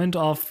comment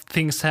of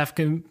things have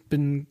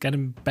been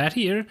getting bad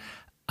here.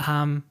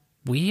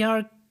 We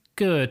are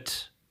good.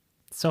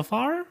 So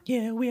far?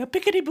 Yeah, we are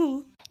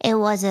pickety-boo. It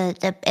was a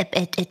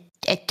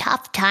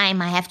tough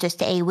time, I have to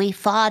say. We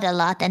fought a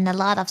lot and a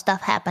lot of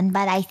stuff happened,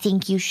 but I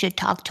think you should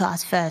talk to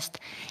us first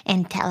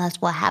and tell us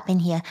what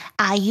happened here.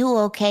 Are you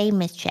okay,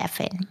 Miss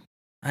Sheffin?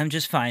 I'm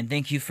just fine.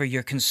 Thank you for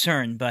your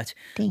concern, but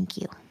Thank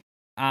you.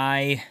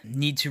 I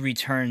need to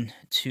return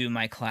to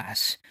my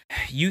class.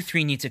 You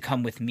 3 need to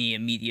come with me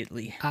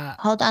immediately.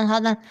 Hold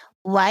on.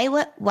 Why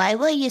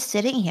were you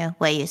sitting here?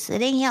 Were you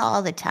sitting here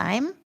all the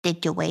time?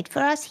 Did you wait for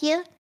us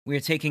here? We're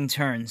taking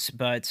turns,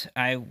 but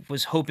I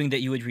was hoping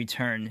that you would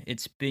return.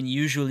 It's been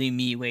usually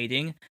me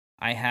waiting.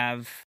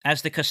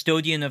 As the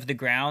custodian of the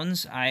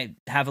grounds, I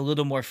have a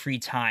little more free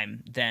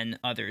time than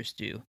others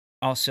do.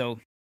 Also,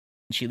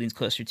 she leans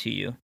closer to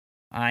you.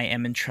 I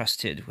am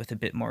entrusted with a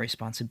bit more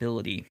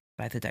responsibility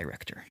by the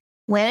director.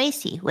 Where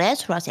is he?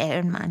 Where's Ross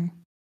Ehrenmann?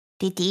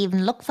 Did he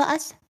even look for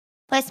us?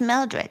 Where's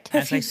Mildred?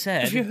 As I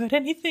said... Have you heard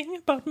anything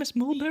about Miss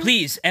Mulder?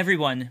 Please,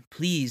 everyone,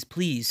 please.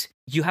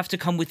 You have to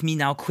come with me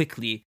now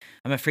quickly.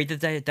 I'm afraid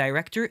that the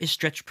director is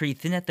stretched pretty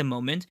thin at the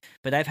moment,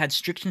 but I've had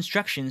strict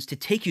instructions to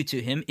take you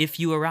to him if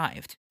you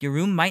arrived. Your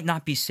room might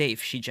not be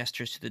safe, she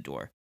gestures to the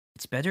door.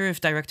 It's better if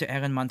Director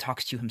Ehrenmann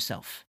talks to you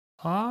himself.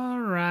 All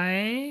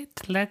right,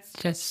 let's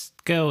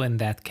just go in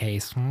that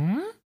case.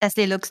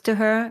 Leslie looks to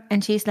her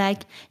and she's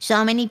like,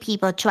 So many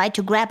people tried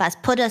to grab us,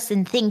 put us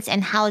in things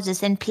and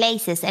houses and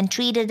places and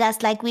treated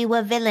us like we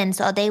were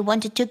villains or they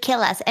wanted to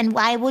kill us. And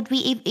why would we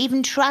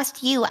even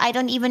trust you? I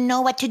don't even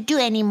know what to do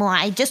anymore.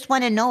 I just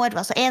want to know what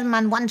Ross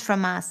Ehrenmann wants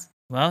from us.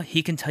 Well,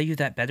 he can tell you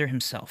that better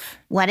himself.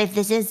 What if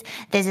this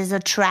is a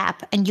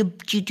trap and you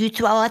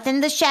throw us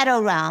in the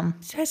shadow realm?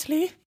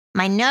 Cecily,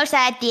 My nerves are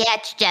at the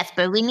edge,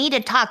 Jasper. We need to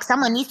talk.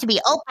 Someone needs to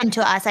be open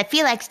to us. I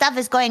feel like stuff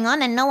is going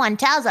on and no one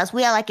tells us.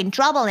 We are like in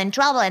trouble,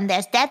 and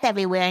there's death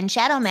everywhere and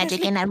shadow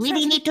magic, and I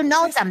really need to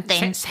know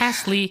something.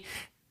 Sassly,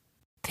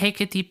 take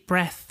a deep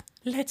breath.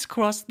 Let's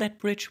cross that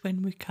bridge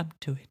when we come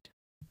to it.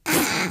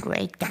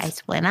 Great,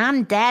 guys. When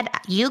I'm dead,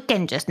 you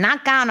can just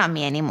not count on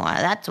me anymore.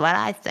 That's what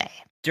I say.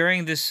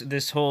 During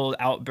this whole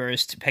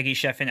outburst, Peggy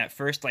Sheffin at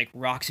first like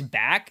rocks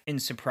back in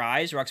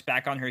surprise, rocks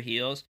back on her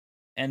heels,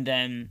 and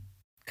then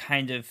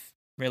kind of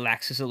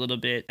relaxes a little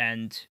bit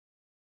and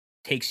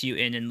takes you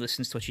in and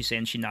listens to what you say,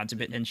 and she nods a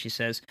bit and she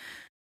says,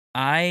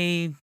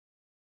 I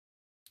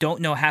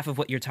don't know half of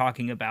what you're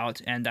talking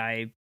about, and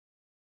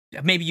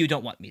maybe you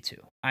don't want me to.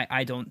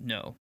 I don't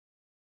know.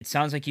 It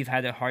sounds like you've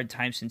had a hard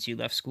time since you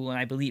left school, and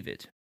I believe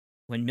it.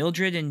 When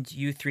Mildred and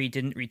you three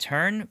didn't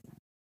return,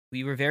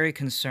 we were very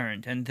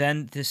concerned. And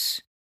then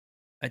this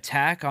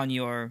attack on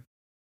your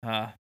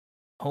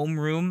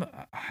homeroom,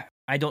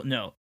 I don't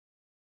know.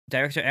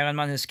 Director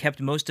Ehrenmann has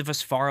kept most of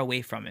us far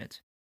away from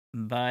it.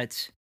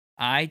 But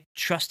I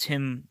trust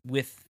him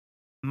with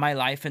my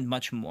life and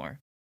much more.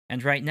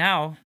 And right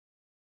now,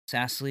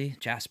 Sassly,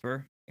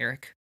 Jasper,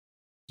 Eric,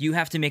 you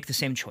have to make the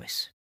same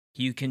choice.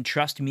 You can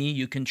trust me,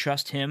 you can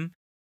trust him,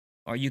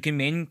 or you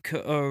can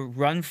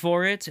run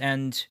for it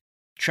and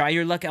try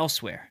your luck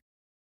elsewhere.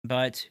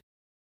 But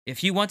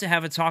if you want to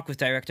have a talk with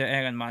Director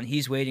Ehrenmann,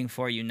 he's waiting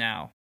for you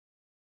now.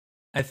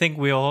 I think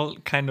we all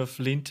kind of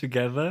lean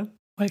together.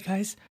 Well,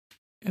 guys,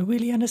 I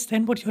really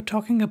understand what you're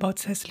talking about,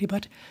 Cecily,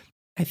 but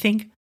I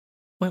think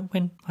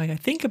when I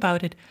think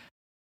about it,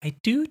 I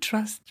do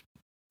trust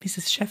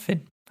Mrs.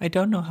 Sheffin. I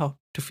don't know how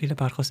to feel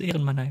about Ross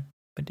Ehrenmann,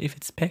 but if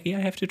it's Peggy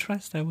I have to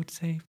trust, I would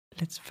say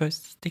let's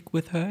first stick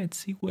with her and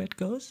see where it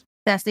goes.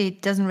 Sassy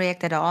doesn't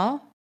react at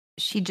all.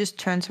 She just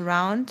turns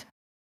around,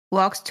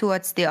 walks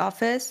towards the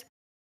office,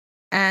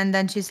 and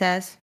then she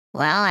says,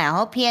 well, I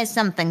hope he has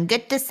something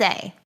good to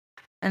say.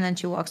 And then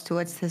she walks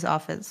towards his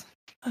office.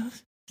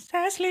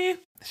 Cecily!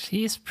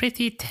 She's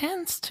pretty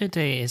tense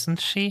today,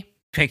 isn't she?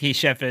 Peggy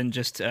Sheffin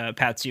just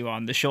pats you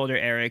on the shoulder,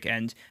 Eric,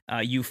 and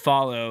you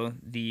follow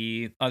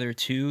the other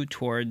two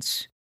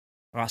towards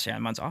Ross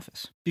Ehrenmann's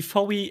office.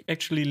 Before we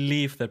actually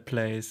leave that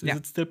place, Yeah.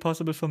 is it still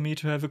possible for me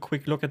to have a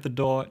quick look at the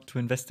door to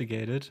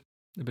investigate it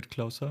a bit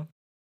closer?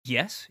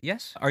 Yes.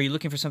 Are you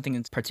looking for something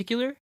in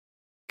particular?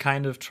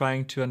 Kind of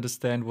trying to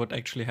understand what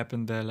actually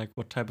happened there, like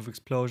what type of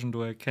explosion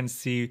do I can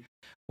see?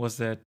 Was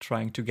that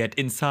trying to get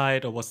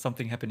inside or was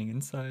something happening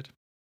inside?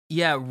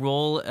 Yeah,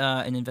 roll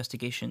an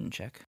investigation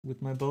check.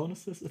 With my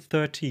bonuses, a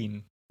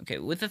 13. Okay,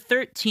 with a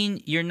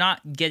 13, you're not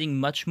getting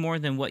much more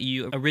than what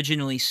you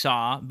originally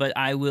saw, but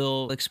I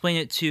will explain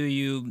it to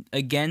you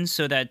again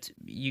so that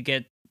you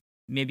get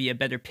maybe a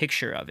better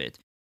picture of it.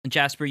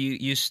 Jasper,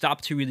 you stop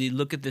to really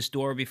look at this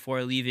door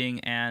before leaving,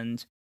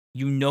 and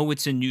you know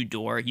it's a new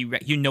door.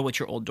 You know what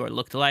your old door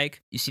looked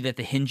like. You see that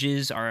the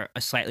hinges are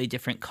a slightly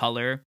different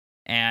color,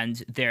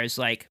 and there's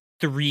like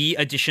 3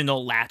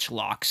 additional latch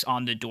locks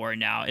on the door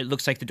now. It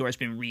looks like the door has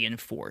been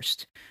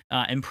reinforced,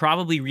 and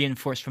probably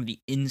reinforced from the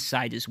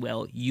inside as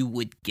well, you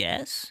would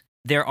guess.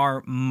 There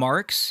are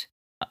marks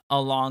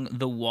along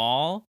the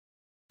wall.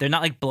 They're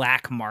not like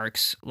black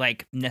marks,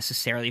 like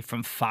necessarily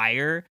from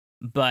fire,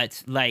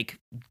 but like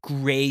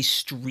gray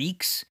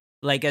streaks,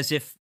 like as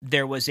if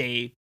there was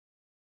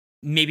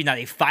maybe not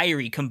a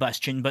fiery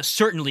combustion, but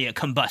certainly a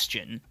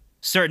combustion.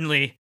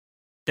 Certainly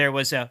there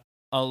was a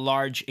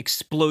large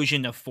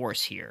explosion of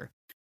force here.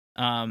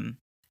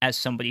 As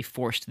somebody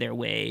forced their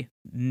way,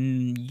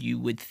 you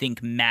would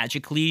think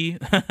magically,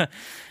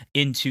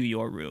 into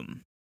your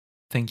room.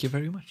 Thank you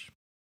very much.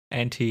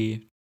 And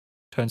he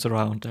turns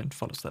around and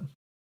follows them.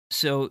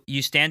 So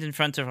you stand in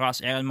front of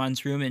Ross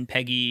Ehrenmann's room, and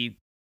Peggy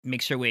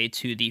makes her way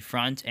to the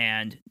front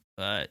and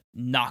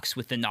knocks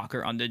with the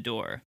knocker on the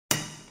door.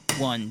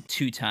 1,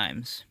 2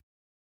 times.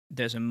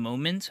 There's a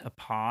moment, a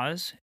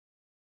pause,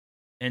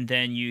 and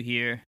then you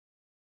hear,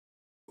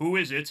 Who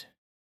is it?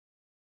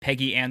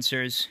 Peggy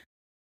answers,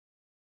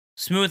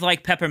 smooth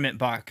like peppermint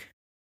bark.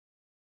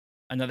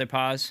 Another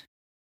pause.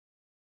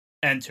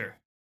 Enter.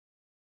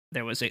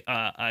 There was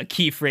a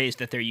key phrase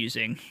that they're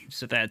using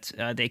so that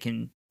they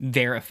can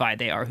verify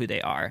they are who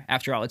they are.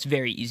 After all, it's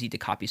very easy to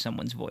copy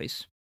someone's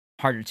voice.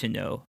 Harder to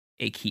know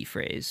a key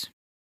phrase.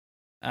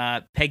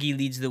 Peggy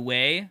leads the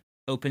way,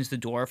 opens the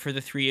door for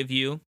the 3 of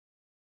you,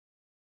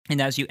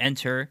 and as you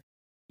enter,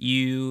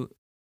 you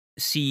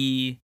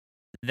see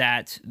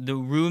that the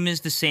room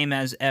is the same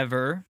as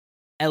ever.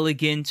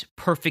 Elegant,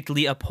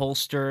 perfectly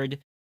upholstered,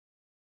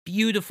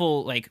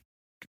 beautiful like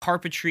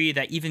carpentry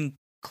that even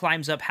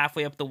climbs up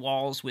halfway up the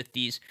walls with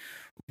these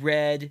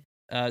red,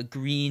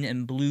 green,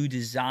 and blue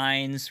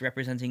designs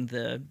representing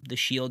the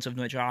shields of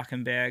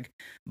Neudrachenberg.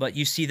 But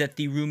you see that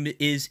the room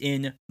is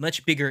in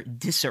much bigger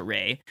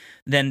disarray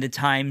than the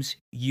times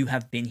you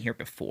have been here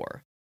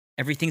before.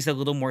 Everything's a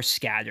little more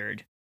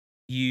scattered.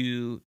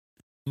 You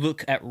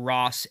look at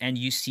Ross and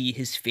you see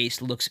his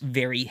face looks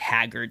very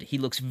haggard. He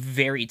looks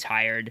very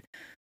tired.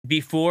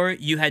 Before,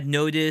 you had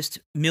noticed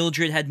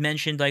Mildred had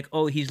mentioned like,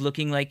 oh, he's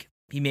looking like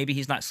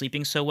he's not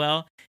sleeping so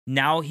well.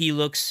 Now he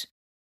looks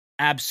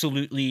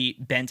absolutely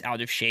bent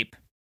out of shape.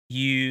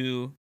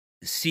 You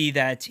see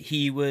that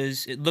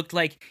it looked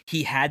like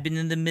he had been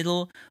in the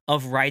middle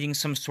of writing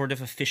some sort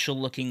of official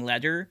looking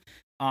letter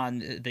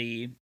on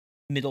the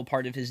middle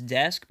part of his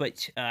desk,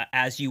 but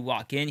as you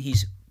walk in,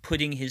 he's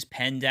putting his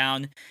pen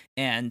down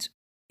and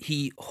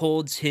he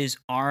holds his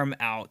arm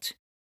out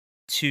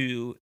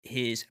to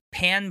his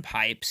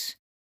panpipes,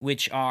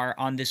 which are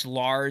on this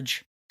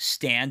large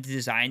stand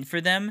designed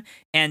for them,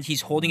 and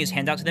he's holding his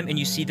hand out to them, and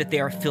you see that they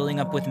are filling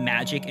up with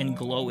magic and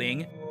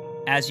glowing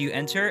as you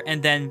enter,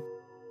 and then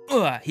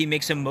he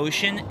makes a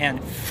motion,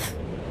 and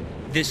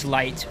this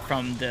light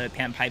from the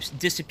panpipes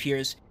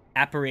disappears,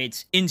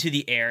 apparates into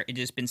the air. It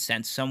has been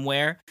sent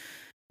somewhere.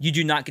 You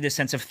do not get a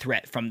sense of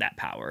threat from that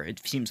power.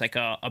 It seems like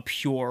a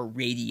pure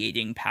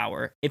radiating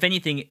power. If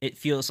anything, it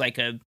feels like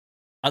a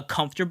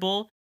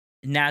comfortable,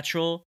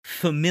 natural,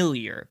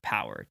 familiar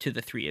power to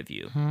the three of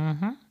you.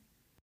 Mm-hmm.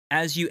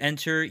 As you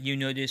enter, you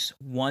notice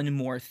one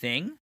more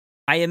thing.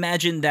 I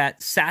imagine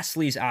that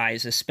Sasley's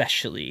eyes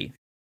especially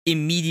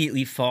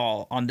immediately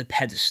fall on the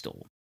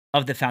pedestal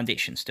of the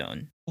foundation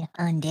stone, The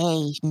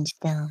foundation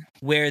stone.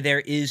 where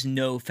there is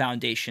no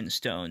foundation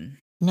stone.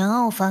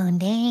 No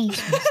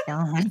foundation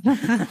stone.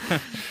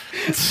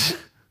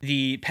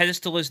 The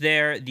pedestal is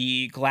there,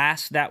 the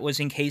glass that was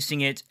encasing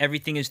it,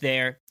 everything is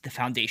there. The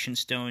foundation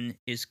stone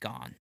is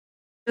gone.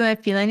 Do I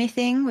feel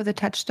anything with a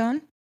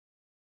touchstone?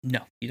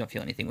 No, you don't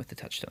feel anything with the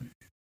touchstone.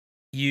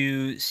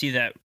 You see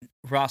that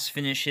Ross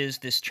finishes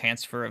this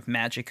transfer of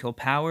magical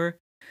power,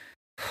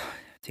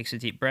 takes a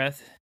deep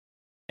breath,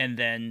 and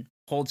then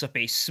holds up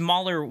a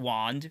smaller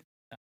wand,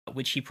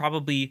 which he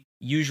probably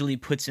usually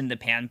puts in the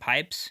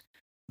panpipes,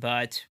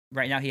 but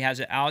right now he has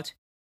it out,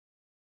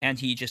 and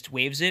he just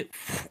waves it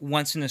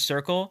once in a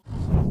circle.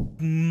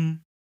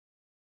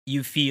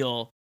 You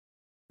feel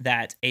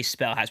that a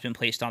spell has been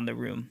placed on the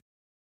room,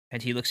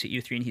 and he looks at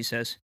you three and he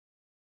says,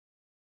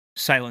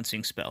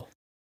 "Silencing spell.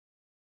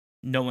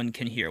 No one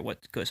can hear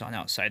what goes on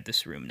outside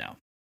this room now.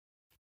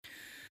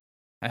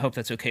 I hope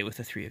that's okay with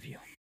the three of you.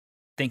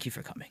 Thank you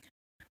for coming."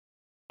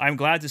 I'm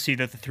glad to see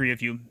that the three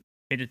of you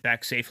made it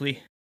back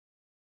safely.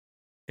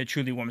 It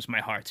truly warms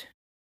my heart.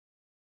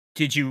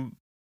 Did you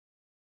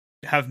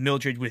have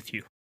Mildred with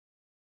you?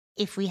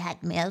 If we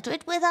had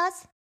Mildred with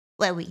us,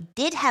 well, we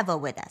did have her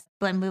with us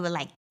when we were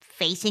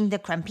facing the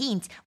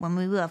Crampines, when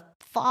we were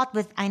fought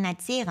with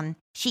Einheitssehren.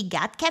 She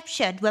got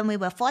captured when we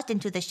were forced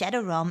into the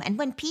Shadow Realm, and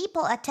when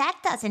people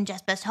attacked us in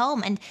Jasper's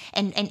home,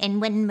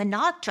 and when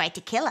Monarch tried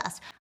to kill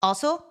us.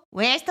 Also,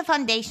 where's the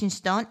foundation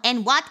stone,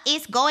 and what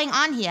is going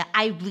on here?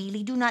 I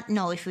really do not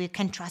know if we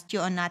can trust you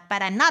or not,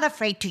 but I'm not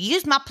afraid to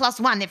use my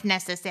 +1 if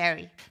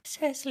necessary.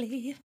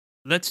 Cecily.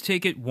 Let's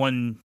take it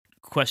one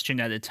question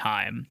at a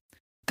time.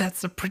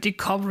 That's a pretty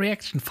calm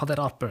reaction for that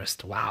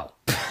outburst. Wow.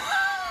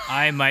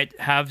 I might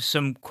have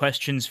some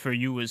questions for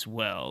you as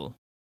well.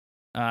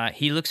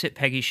 He looks at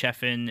Peggy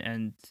Sheffin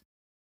and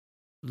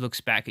looks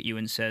back at you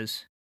and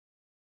says,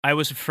 I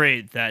was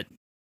afraid that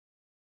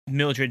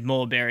Mildred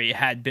Mulberry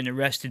had been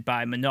arrested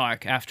by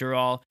Monarch. After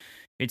all,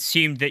 it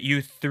seemed that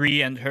you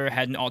three and her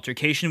had an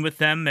altercation with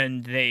them,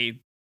 and they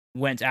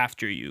went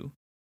after you.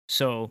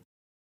 So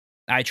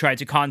I tried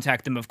to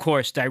contact them, of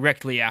course,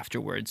 directly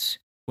afterwards,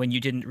 when you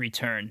didn't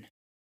return,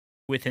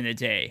 within a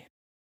day.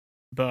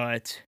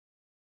 But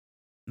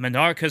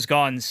Monarch has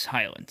gone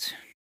silent.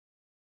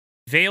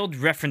 Veiled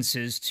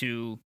references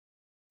to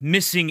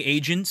missing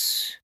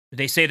agents.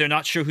 They say they're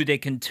not sure who they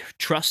can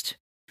trust.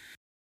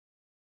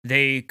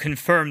 They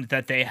confirmed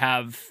that they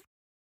have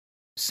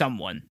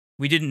someone.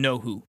 We didn't know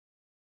who.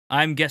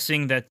 I'm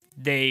guessing that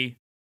they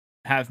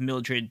have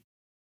Mildred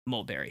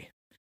Mulberry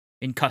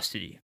in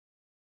custody.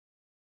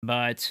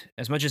 But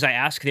as much as I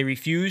ask, they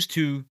refuse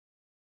to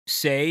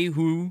say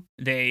who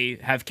they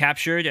have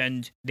captured,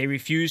 and they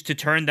refuse to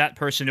turn that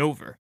person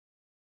over.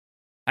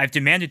 I've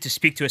demanded to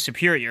speak to a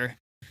superior,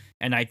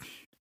 and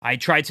I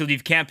tried to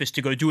leave campus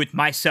to go do it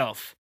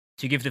myself,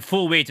 to give the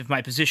full weight of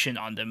my position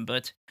on them,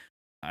 but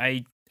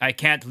I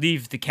can't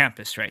leave the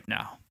campus right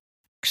now.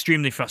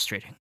 Extremely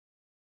frustrating.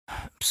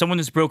 Someone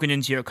has broken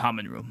into your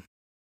common room.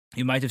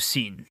 You might have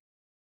seen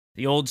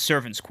the old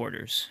servants'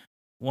 quarters.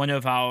 One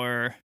of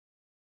our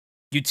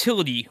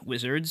utility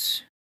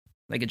wizards,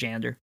 like a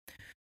janitor,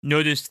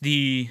 noticed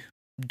the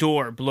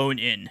door blown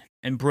in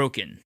and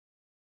broken.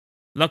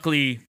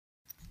 Luckily,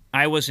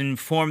 I was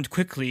informed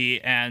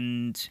quickly,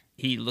 and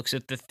he looks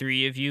at the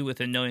three of you with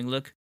a knowing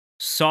look,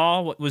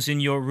 saw what was in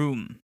your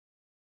room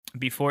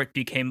before it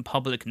became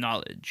public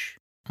knowledge.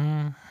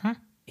 Mm-hmm.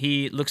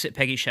 He looks at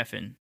Peggy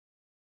Sheffin.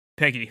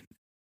 Peggy,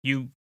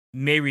 you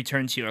may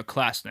return to your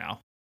class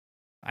now.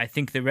 I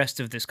think the rest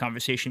of this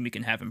conversation we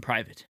can have in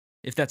private,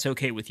 if that's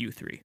okay with you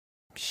three.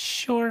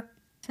 Sure.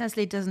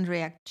 Cecily doesn't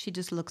react. She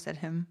just looks at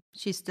him.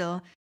 She's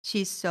so,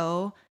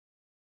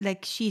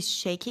 she's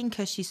shaking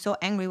because she's so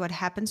angry what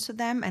happens to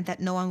them and that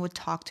no one would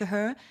talk to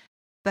her.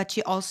 But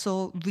she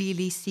also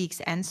really seeks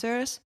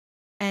answers.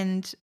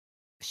 And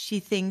she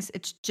thinks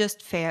it's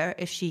just fair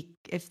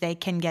if they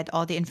can get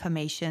all the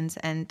informations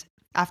and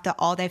after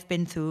all they've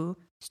been through,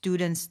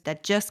 students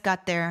that just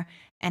got there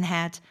and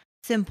had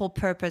simple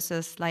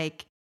purposes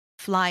like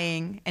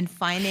flying and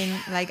finding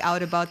like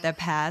out about their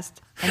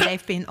past, and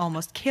they've been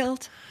almost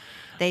killed.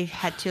 They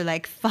had to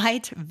like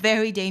fight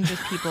very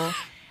dangerous people,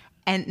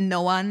 and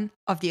no one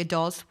of the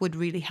adults would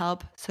really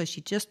help. So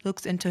she just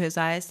looks into his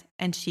eyes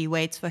and she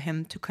waits for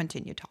him to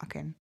continue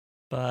talking.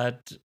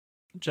 But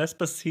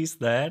Jasper sees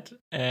that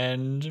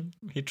and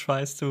he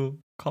tries to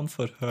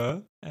comfort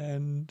her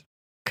and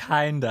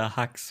kinda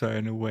hugs her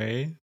in a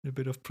way, a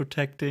bit of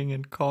protecting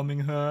and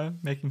calming her,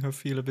 making her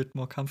feel a bit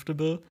more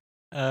comfortable.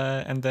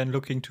 And then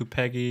looking to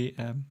Peggy,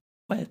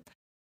 well,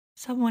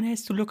 someone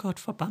has to look out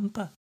for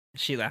Bumper.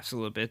 She laughs a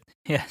little bit.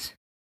 Yes,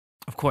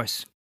 of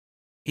course.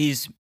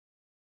 He's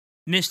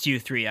missed you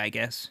three, I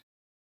guess.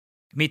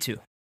 Me too.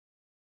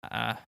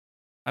 I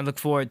look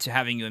forward to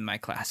having you in my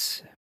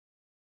class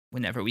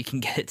whenever we can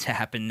get it to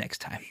happen next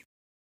time.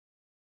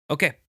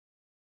 Okay.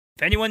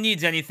 If anyone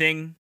needs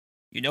anything,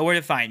 you know where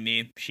to find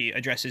me. She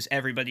addresses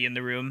everybody in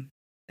the room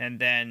and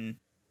then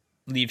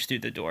leaves through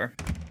the door.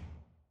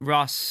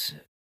 Ross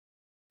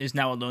is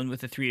now alone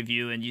with the three of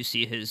you, and you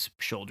see his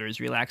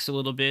shoulders relax a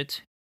little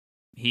bit.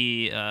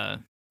 He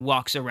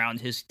walks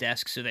around his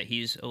desk so that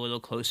he's a little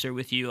closer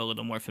with you, a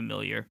little more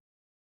familiar.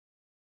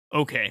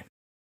 Okay.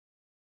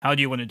 How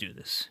do you want to do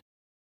this?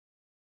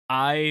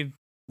 I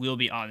will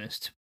be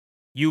honest.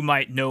 You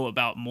might know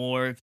about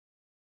more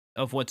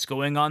of what's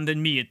going on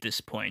than me at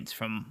this point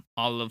from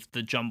all of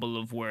the jumble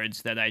of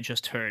words that I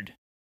just heard.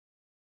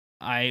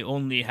 I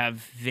only have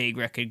vague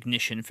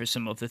recognition for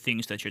some of the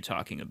things that you're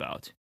talking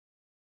about.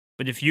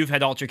 But if you've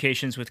had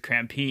altercations with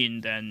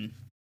Crampine, then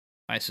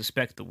I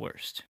suspect the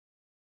worst.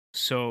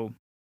 So,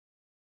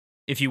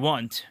 if you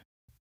want,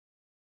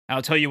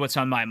 I'll tell you what's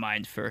on my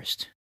mind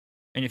first.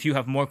 And if you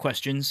have more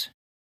questions,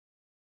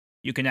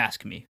 you can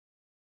ask me.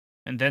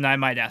 And then I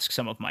might ask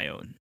some of my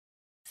own.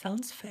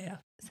 Sounds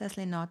fair.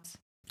 Cecily nods.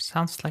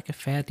 Sounds like a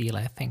fair deal,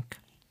 I think.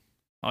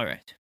 All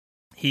right.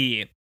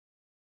 He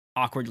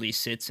awkwardly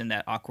sits in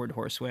that awkward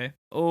horseway.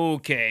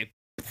 Okay.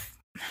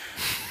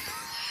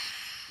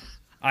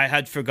 I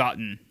had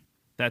forgotten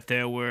that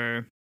there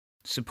were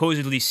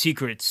supposedly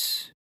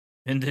secrets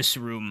in this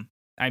room.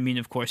 I mean,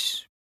 of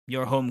course,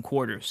 your home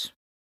quarters.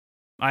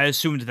 I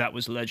assumed that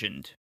was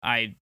legend.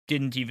 I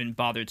didn't even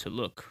bother to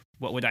look.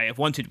 What would I have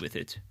wanted with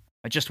it?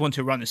 I just want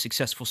to run a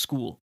successful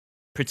school,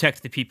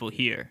 protect the people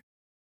here.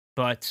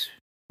 But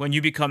when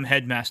you become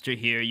headmaster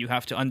here, you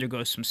have to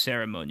undergo some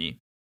ceremony.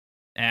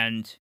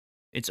 And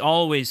it's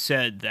always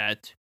said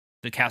that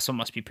the castle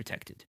must be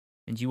protected.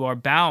 And you are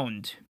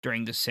bound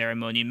during the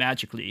ceremony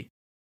magically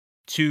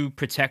to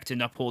protect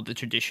and uphold the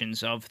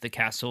traditions of the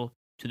castle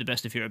to the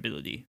best of your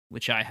ability,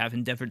 which I have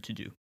endeavored to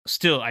do.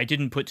 Still, I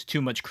didn't put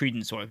too much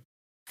credence or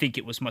think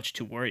it was much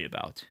to worry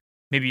about.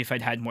 Maybe if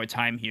I'd had more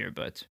time here,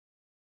 but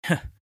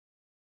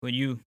when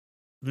you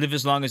live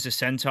as long as a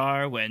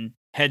centaur, when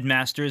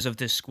headmasters of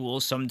this school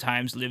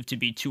sometimes live to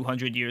be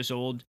 200 years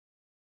old,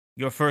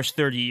 your first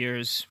 30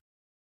 years,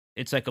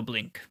 it's like a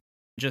blink.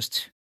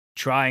 Just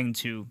trying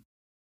to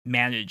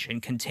manage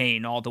and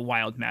contain all the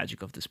wild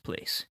magic of this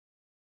place,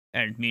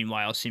 and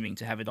meanwhile seeming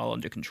to have it all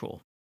under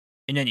control.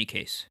 In any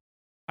case,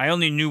 I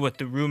only knew what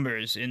the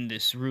rumors in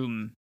this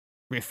room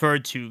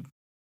referred to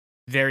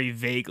very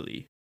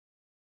vaguely.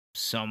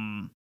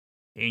 Some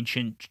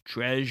ancient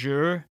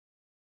treasure,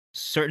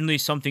 certainly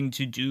something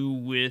to do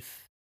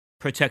with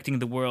protecting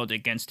the world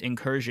against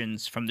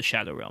incursions from the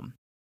Shadow Realm.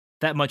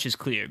 That much is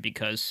clear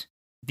because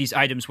these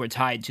items were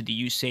tied to the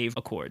You Save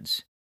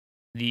Accords.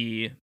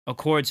 The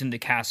Accords in the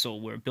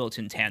castle were built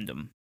in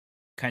tandem,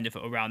 kind of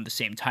around the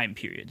same time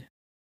period.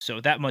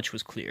 So that much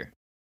was clear.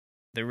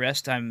 The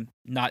rest I'm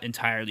not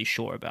entirely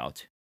sure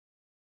about.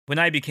 When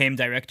I became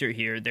director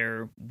here,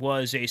 there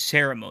was a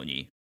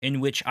ceremony in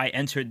which I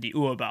entered the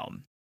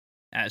Urbaum,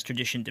 as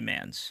tradition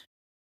demands.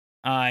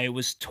 I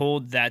was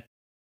told that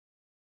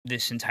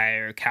this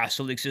entire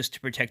castle exists to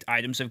protect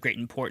items of great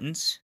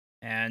importance,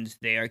 and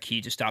they are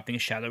key to stopping a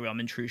Shadow Realm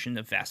intrusion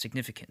of vast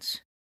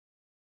significance.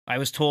 I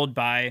was told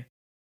by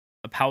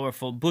a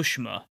powerful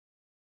Bushma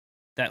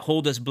that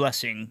Holda's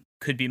blessing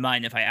could be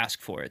mine if I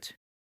asked for it.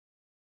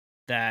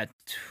 That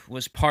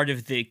was part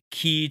of the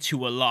key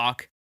to a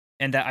lock,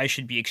 and that I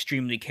should be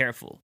extremely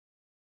careful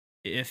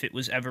if it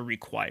was ever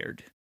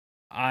required.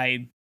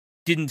 I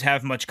didn't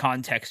have much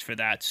context for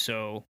that,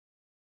 so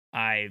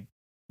I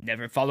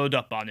never followed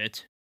up on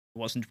it.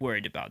 Wasn't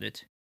worried about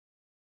it.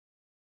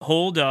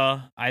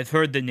 Holda, I've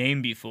heard the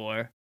name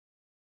before.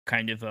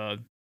 Kind of a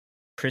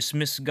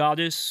Christmas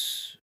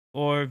goddess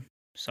or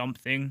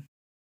something.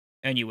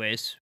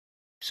 Anyways,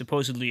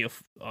 supposedly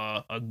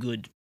a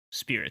good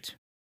spirit.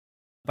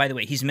 By the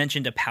way, he's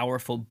mentioned a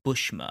powerful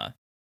Bushma.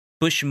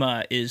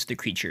 Bushma is the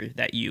creature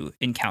that you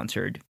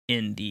encountered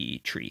in the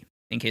tree,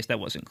 in case that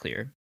wasn't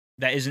clear.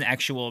 That is an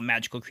actual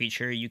magical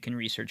creature. You can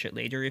research it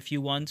later if you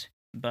want,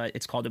 but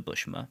it's called a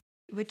Bushma.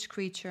 Which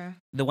creature?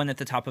 The one at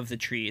the top of the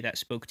tree that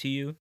spoke to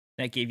you,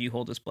 that gave you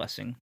Holda's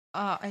blessing.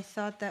 I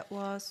thought that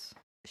was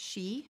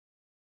she.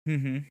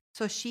 Mm-hmm.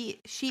 So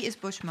she is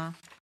Bushma.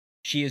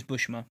 She is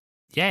Bushma.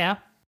 Yeah.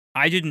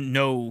 I didn't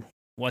know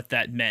what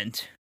that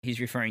meant. He's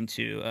referring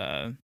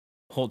to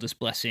Holda's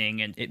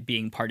blessing and it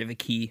being part of a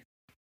key.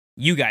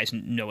 You guys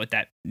know what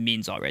that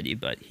means already,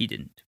 but he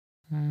didn't.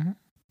 Mm-hmm.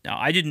 Now,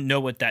 I didn't know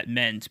what that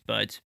meant,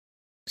 but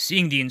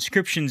seeing the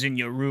inscriptions in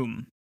your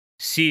room,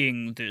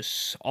 seeing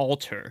this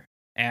altar,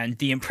 and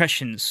the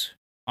impressions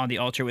on the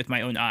altar with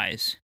my own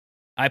eyes,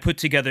 I put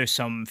together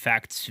some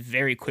facts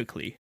very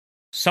quickly.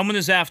 Someone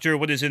is after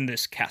what is in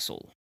this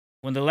castle.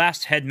 When the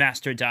last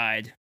headmaster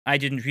died, I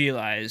didn't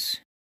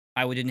realize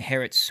I would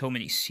inherit so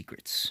many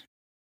secrets.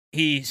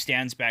 He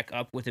stands back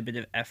up with a bit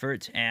of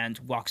effort and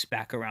walks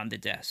back around the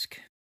desk.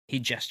 He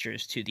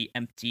gestures to the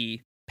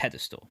empty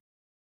pedestal.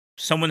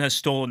 Someone has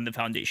stolen the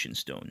foundation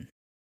stone.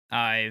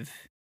 I've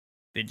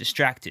been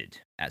distracted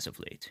as of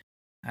late.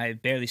 I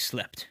barely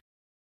slept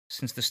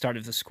since the start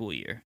of the school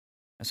year,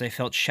 as I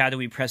felt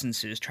shadowy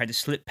presences try to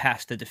slip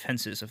past the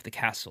defenses of the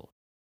castle.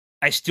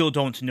 I still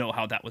don't know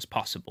how that was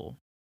possible,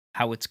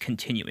 how it's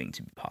continuing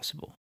to be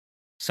possible.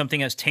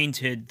 Something has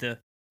tainted the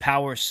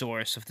power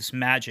source of this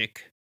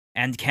magic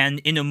and can,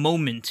 in a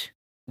moment,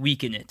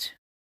 weaken it.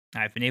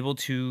 I've been able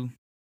to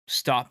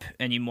stop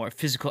any more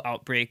physical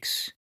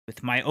outbreaks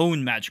with my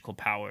own magical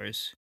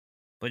powers,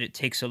 but it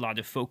takes a lot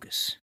of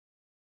focus.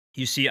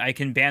 You see, I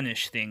can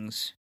banish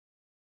things,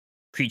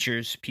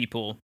 creatures,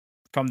 people,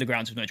 from the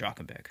grounds of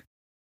Neudrakenberg,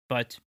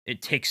 but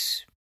it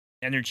takes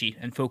energy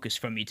and focus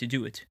from me to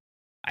do it.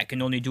 I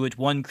can only do it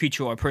one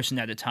creature or person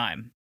at a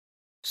time.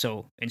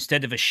 So,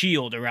 instead of a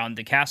shield around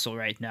the castle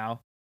right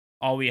now,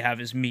 all we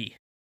have is me,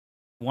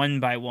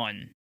 one by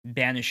one,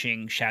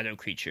 banishing shadow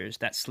creatures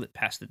that slip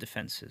past the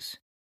defenses.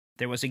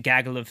 There was a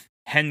gaggle of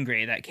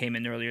hengrey that came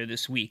in earlier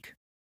this week.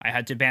 I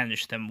had to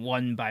banish them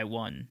one by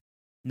one.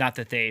 Not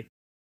that they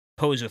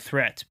pose a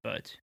threat,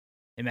 but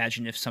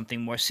imagine if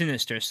something more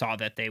sinister saw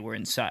that they were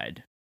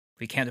inside.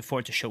 We can't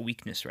afford to show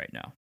weakness right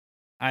now.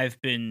 I've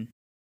been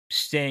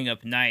staying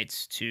up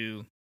nights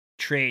to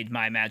trade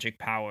my magic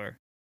power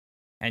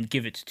and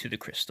give it to the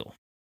crystal.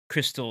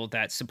 Crystal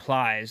that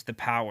supplies the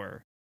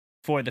power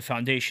for the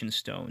foundation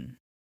stone.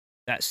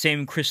 That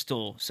same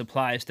crystal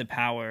supplies the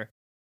power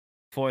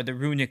for the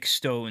runic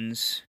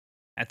stones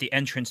at the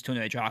entrance to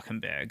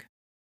Neudrakenberg,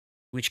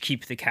 which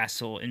keep the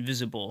castle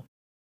invisible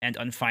and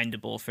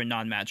unfindable for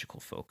non-magical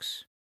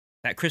folks.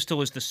 That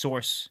crystal is the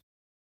source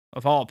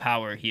of all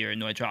power here in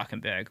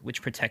Neudrakenberg,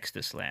 which protects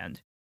this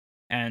land,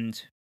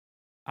 and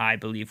I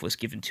believe was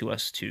given to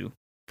us to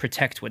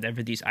protect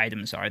whatever these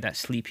items are that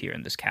sleep here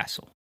in this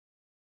castle.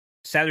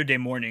 Saturday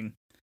morning,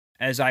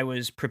 as I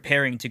was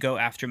preparing to go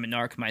after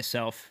Monarch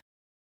myself,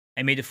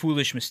 I made a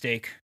foolish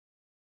mistake.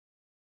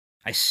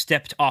 I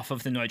stepped off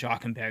of the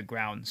Neudrakenberg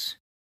grounds,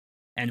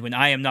 and when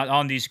I am not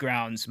on these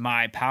grounds,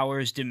 my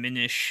powers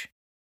diminish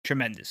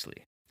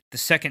tremendously. The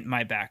second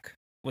my back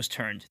was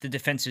turned, the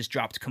defenses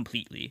dropped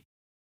completely.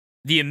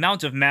 The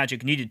amount of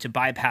magic needed to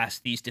bypass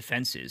these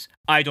defenses,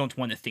 I don't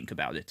want to think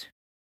about it.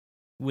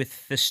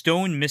 With the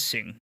stone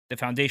missing, the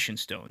foundation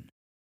stone,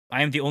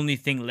 I am the only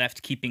thing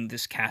left keeping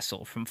this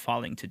castle from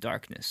falling to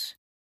darkness.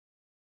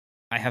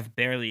 I have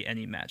barely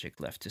any magic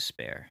left to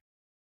spare.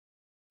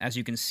 As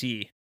you can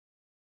see,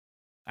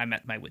 I'm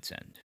at my wit's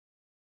end.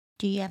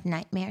 Do you have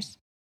nightmares?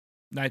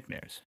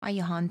 Nightmares. Are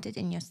you haunted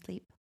in your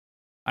sleep?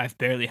 I've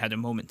barely had a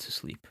moment to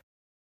sleep.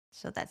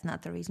 So that's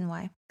not the reason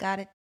why. Got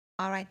it.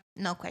 All right.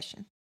 No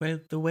question. Well,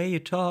 the way you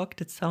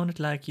talked, it sounded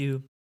like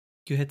you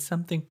had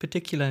something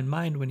particular in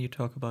mind when you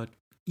talk about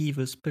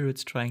evil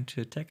spirits trying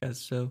to attack us.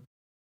 So,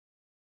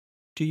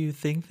 do you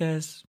think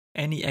there's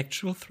any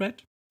actual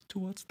threat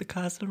towards the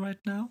castle right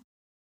now?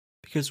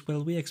 Because,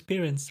 well, we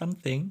experienced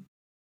something.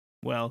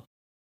 Well,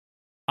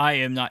 I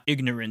am not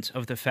ignorant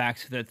of the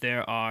fact that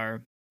there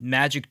are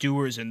magic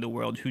doers in the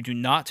world who do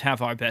not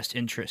have our best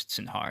interests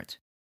in heart.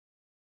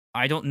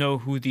 I don't know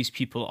who these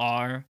people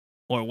are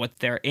or what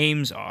their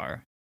aims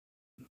are,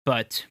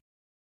 but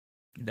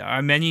there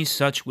are many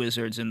such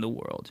wizards in the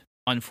world,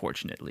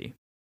 unfortunately.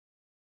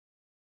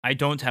 I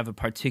don't have a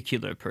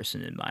particular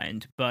person in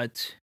mind,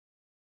 but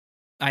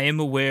I am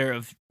aware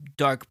of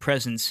dark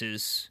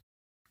presences,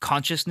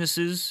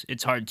 consciousnesses,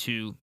 it's hard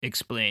to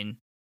explain,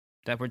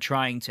 that were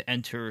trying to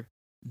enter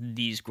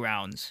these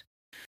grounds.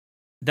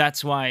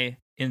 That's why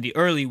in the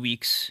early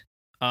weeks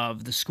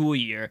of the school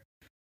year,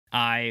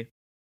 I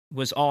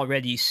was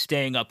already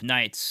staying up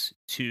nights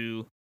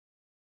to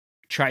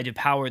try to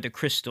power the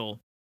crystal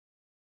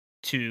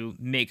to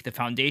make the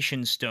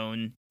foundation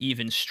stone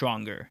even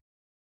stronger,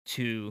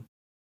 to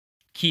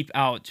keep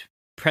out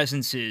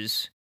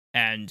presences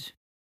and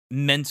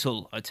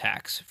mental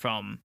attacks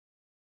from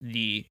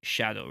the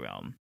Shadow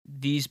Realm.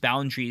 These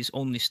boundaries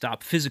only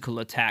stop physical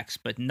attacks,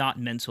 but not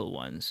mental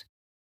ones.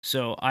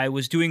 So I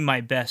was doing my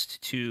best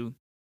to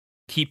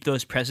keep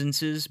those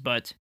presences,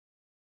 but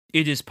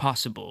it is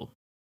possible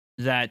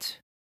that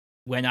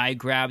when I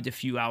grabbed a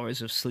few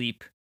hours of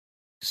sleep,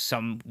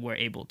 some were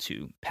able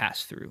to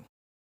pass through.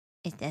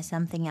 Is there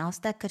something else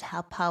that could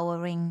help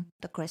powering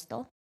the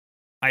crystal?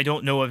 I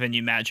don't know of any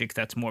magic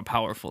that's more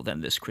powerful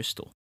than this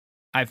crystal.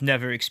 I've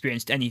never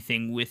experienced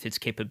anything with its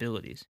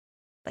capabilities.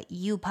 But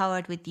you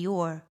powered with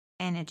your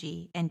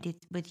energy and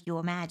with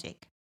your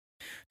magic?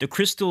 The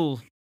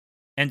crystal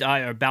and I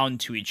are bound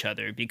to each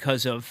other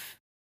because of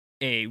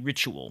a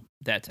ritual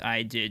that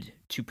I did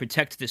to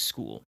protect this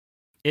school.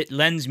 It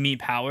lends me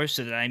power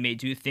so that I may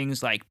do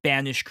things like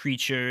banish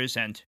creatures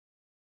and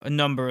a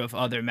number of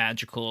other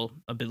magical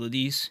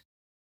abilities.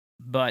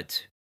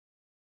 But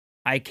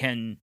I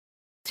can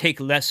take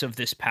less of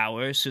this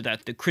power so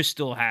that the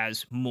crystal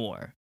has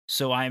more.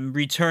 So I'm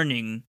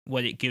returning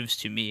what it gives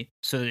to me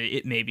so that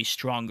it may be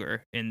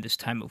stronger in this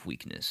time of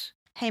weakness.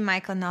 Hey,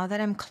 Michael, now that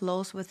I'm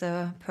close with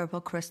the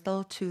purple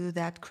crystal to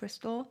that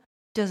crystal,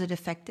 does it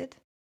affect it?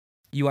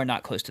 You are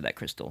not close to that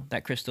crystal.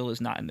 That crystal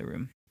is not in the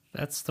room.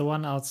 That's the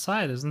one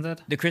outside, isn't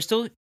it? The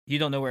crystal, you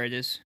don't know where it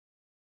is.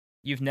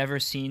 You've never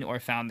seen or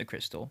found the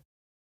crystal.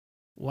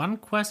 One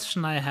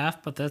question I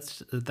have, but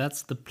that's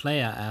the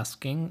player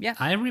asking. Yeah.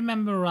 I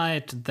remember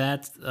right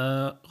that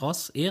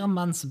Ross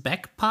Ehrmann's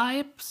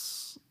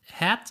bagpipes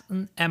had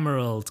an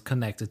emerald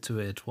connected to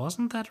it.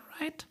 Wasn't that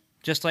right?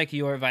 Just like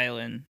your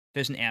violin,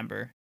 there's an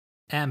amber.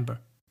 Amber.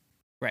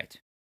 Right.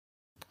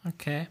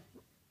 Okay.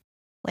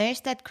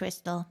 Where's that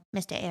crystal,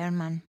 Mr.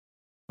 Ehrman?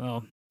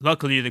 Well,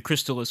 luckily the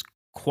crystal is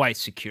quite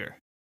secure.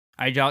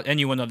 I doubt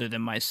anyone other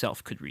than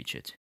myself could reach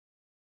it.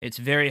 It's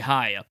very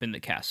high up in the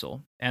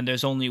castle, and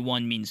there's only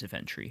one means of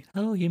entry.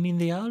 Oh, you mean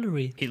the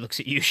owlery? He looks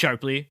at you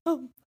sharply.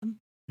 Oh,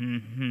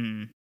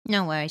 Mm-hmm.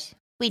 No worries.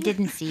 We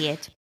didn't see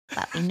it,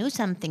 but we knew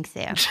something's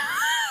there.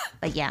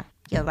 But yeah,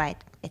 you're right.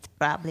 It's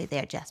probably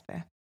there,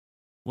 Jasper.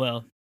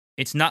 Well,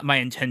 it's not my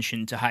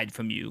intention to hide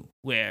from you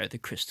where the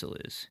crystal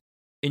is.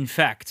 In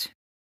fact,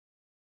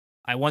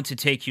 I want to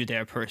take you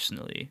there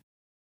personally.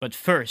 But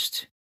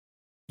first,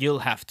 you'll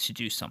have to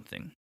do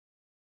something.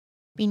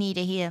 We need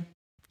to hear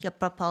your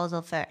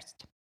proposal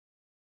first.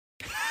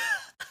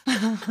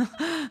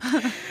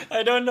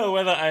 I don't know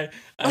whether I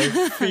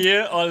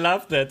fear or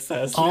love that,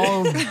 Cecily.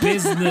 All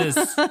business.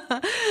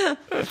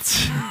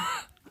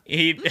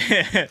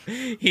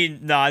 He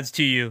nods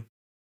to you.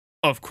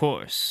 Of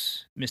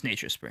course, Miss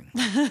Nature Spring.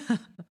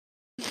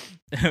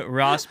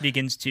 Ross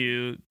begins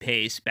to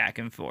pace back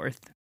and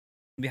forth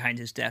behind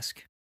his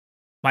desk.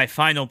 My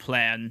final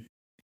plan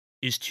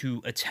is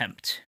to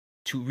attempt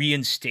to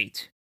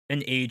reinstate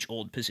an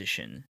age-old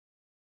position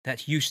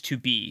that used to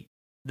be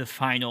the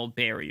final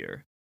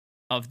barrier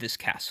of this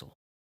castle.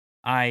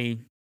 I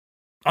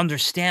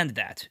understand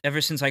that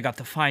ever since I got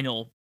the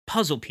final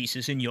puzzle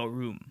pieces in your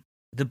room.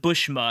 The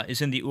Bushma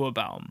is in the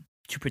Urbaum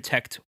to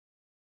protect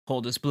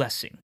Holda's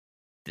blessing.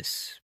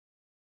 This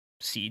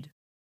seed.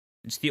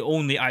 It's the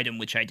only item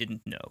which I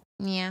didn't know.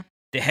 Yeah,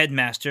 The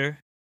headmaster,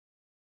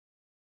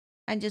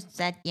 I just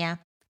said, yeah,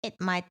 it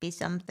might be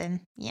something.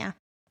 Yeah,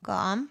 go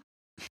on.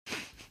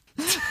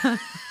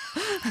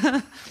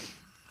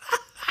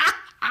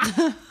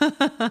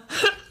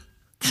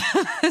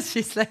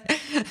 she's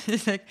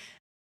like,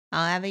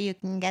 However you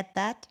can get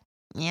that.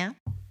 Yeah.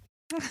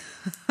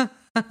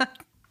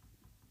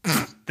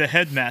 the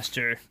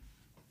headmaster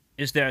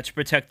is there to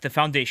protect the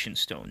foundation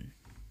stone.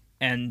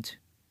 And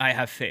I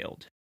have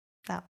failed.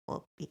 That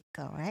will be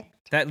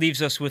correct. That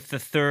leaves us with the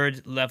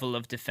third level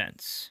of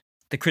defense.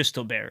 The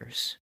crystal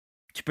bearers.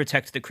 To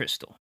protect the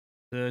crystal.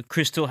 The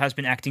crystal has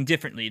been acting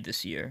differently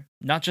this year.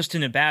 Not just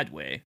in a bad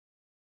way.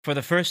 For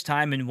the first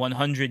time in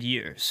 100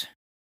 years.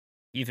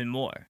 Even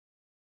more.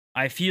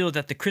 I feel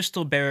that the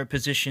crystal bearer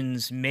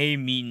positions may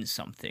mean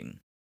something.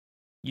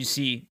 You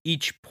see,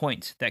 each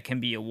point that can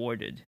be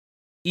awarded,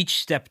 each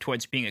step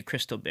towards being a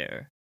crystal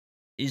bearer,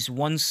 is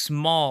one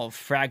small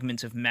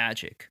fragment of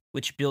magic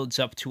which builds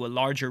up to a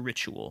larger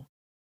ritual,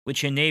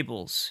 which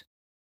enables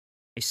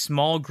a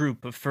small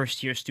group of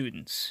first-year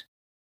students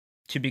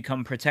to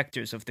become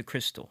protectors of the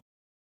crystal.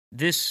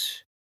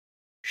 This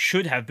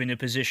should have been a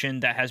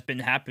position that has been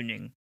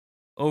happening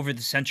over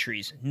the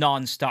centuries,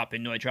 non-stop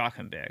in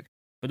Neudrachenberg.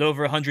 But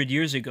over 100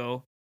 years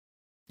ago,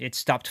 it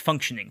stopped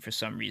functioning for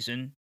some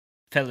reason,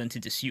 fell into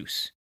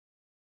disuse.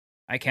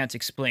 I can't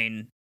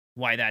explain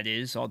why that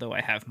is, although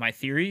I have my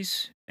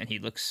theories, and he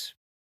looks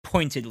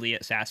pointedly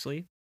at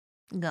Sassly.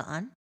 Go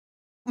on.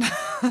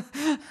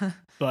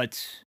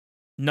 But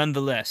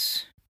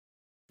nonetheless,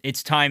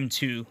 it's time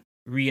to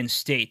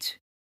reinstate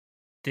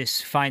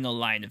this final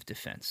line of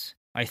defense.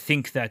 I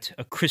think that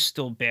a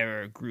crystal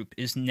bearer group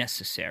is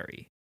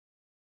necessary.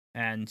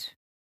 And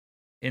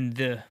in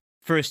the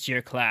first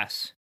year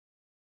class,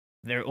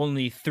 there are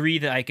only 3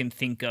 that I can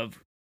think of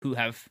who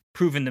have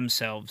proven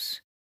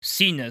themselves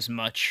seen as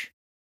much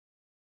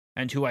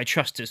and who I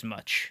trust as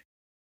much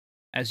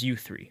as you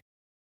 3.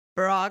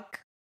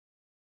 Brock,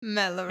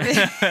 Mallory.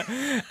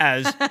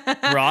 As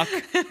Brock,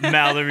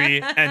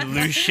 Mallory, and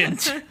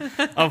Lucient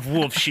of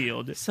Wolf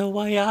Shield. So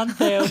why aren't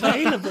they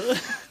available?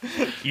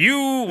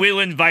 You will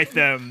invite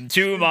them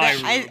to my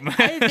room.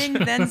 I think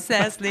then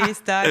Cecily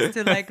starts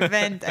to like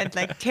vent and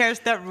like tears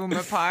that room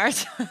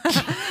apart.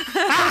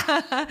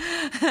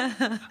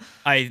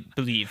 I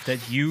believe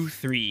that you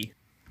 3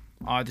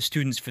 are the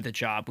students for the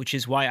job, which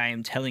is why I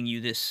am telling you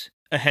this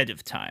ahead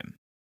of time.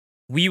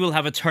 We will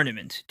have a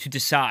tournament to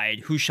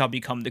decide who shall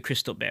become the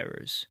crystal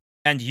bearers,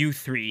 and you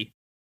 3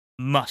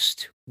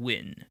 must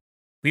win.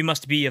 We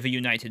must be of a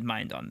united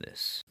mind on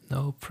this.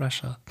 No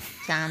pressure.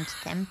 Sounds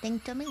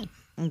tempting to me.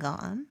 Go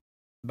on.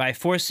 By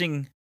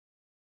forcing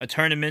a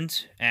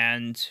tournament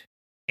and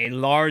a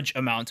large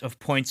amount of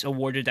points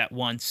awarded at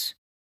once,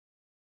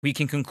 we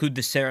can conclude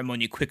the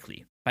ceremony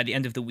quickly by the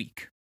end of the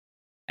week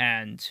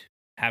and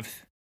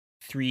have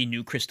 3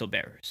 new crystal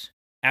bearers.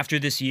 After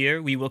this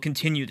year, we will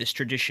continue this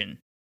tradition.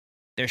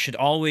 There should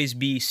always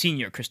be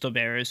senior crystal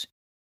bearers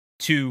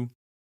to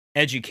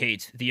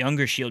educate the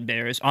younger shield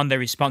bearers on their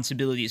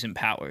responsibilities and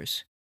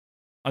powers.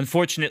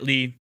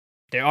 Unfortunately,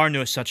 there are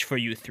no such for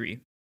you 3.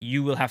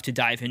 You will have to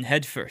dive in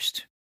head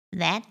first.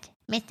 That,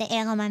 Mr.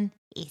 Ehrman,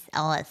 is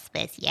our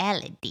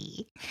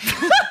specialty.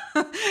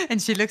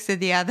 And she looks at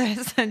the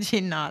others and she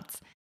nods.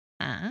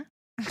 Huh?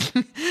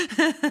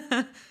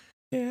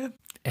 Yeah.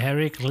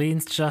 Eric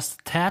leans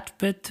just a tad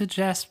bit to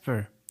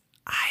Jasper.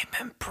 I'm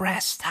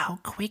impressed how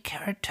quick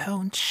her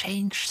tone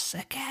changes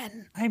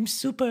again. I'm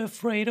super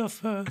afraid of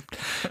her.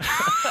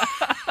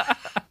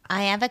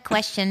 I have a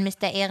question,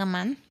 Mr.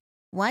 Ehrman.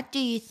 What do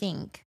you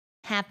think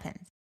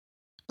happens?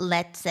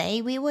 Let's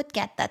say we would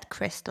get that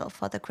crystal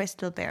for the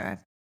crystal bearer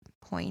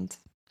point.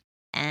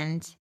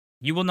 And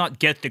You will not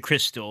get the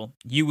crystal.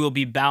 You will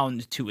be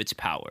bound to its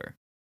power.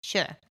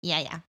 sure,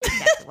 yeah,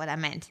 that's what I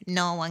meant.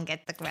 No one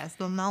gets the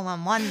crystal. No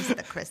one wants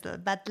the crystal.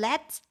 But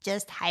let's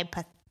just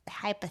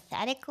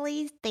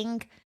hypothetically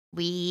think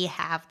we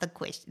have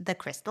the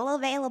crystal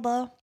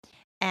available.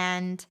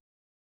 And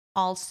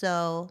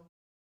also,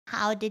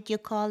 how did you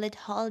call it?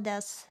 Hold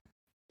us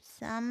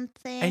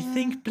something? I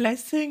think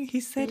blessing.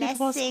 He said it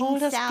was Blessing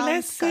Holder's sounds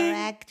blessing.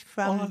 correct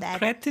Or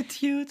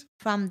gratitude.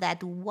 from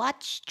that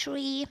watch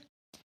tree.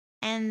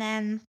 And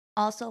then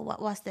also,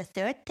 what was the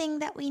third thing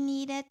that we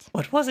needed?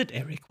 What was it,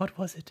 Eric? What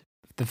was it?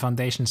 The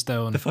foundation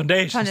stone. The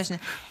foundation. Foundation.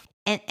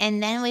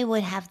 And then we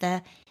would have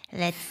the,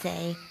 let's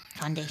say,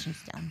 foundation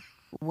stone.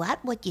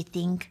 What would you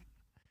think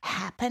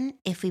happen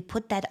if we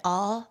put that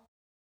all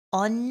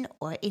on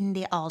or in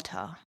the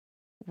altar?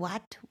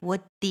 What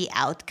would the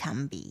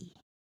outcome be?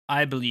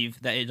 I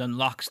believe that it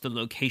unlocks the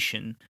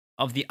location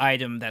of the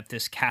item that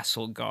this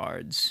castle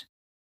guards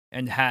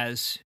and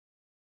has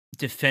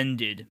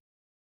defended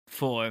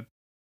for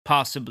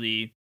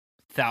possibly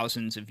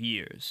thousands of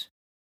years.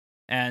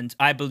 And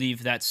I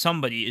believe that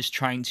somebody is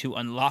trying to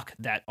unlock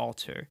that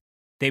altar.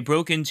 They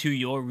broke into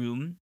your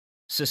room,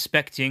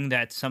 suspecting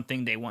that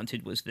something they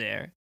wanted was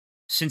there.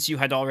 Since you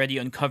had already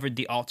uncovered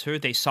the altar,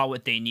 they saw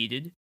what they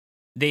needed.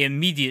 They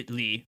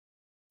immediately,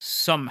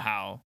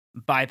 somehow,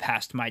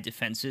 bypassed my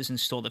defenses and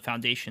stole the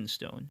foundation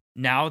stone.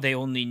 Now they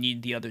only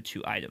need the other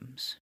 2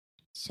 items.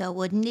 So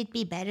wouldn't it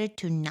be better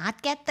to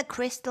not get the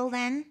crystal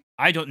then?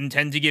 I don't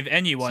intend to give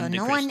anyone So the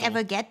no crystal. one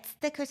ever gets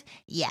the crystal?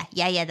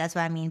 Yeah, that's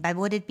what I mean. But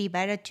would it be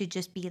better to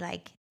just be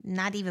like,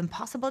 not even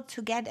possible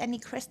to get any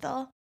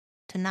crystal?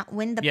 To not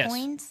win the Yes.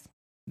 points?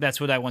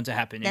 That's what I want to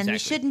happen. Then exactly. we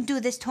shouldn't do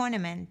this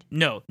tournament.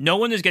 No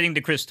one is getting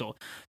the crystal.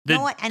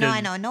 I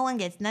know. No one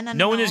gets.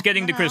 No one is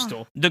getting the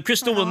crystal. The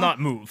crystal will No. not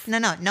move. No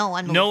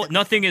one moves No, the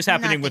nothing crystal. is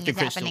happening with Nothing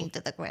the is crystal. happening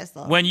to the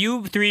crystal. When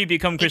you 3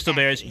 become crystal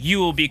bears, Exactly. you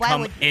will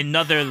become would we?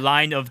 another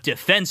line of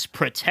defense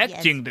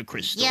protecting the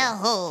crystal.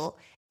 Yahoo!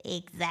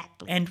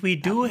 Exactly. And we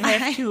do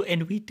have to,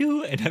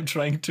 and I'm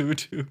trying to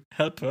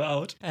help her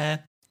out.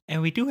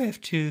 And we do have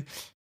to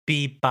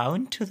be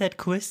bound to that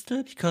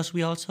crystal because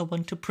we also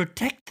want to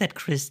protect that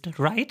crystal,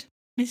 right,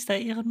 Mr.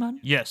 Ehrenmann?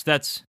 Yes,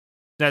 that's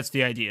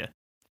the idea.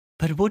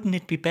 But wouldn't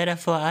it be better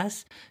for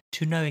us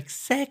to know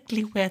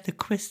exactly where the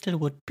crystal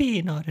would be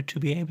in order to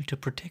be able to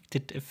protect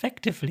it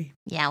effectively?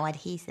 Yeah, what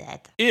he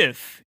said.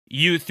 If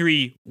you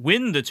 3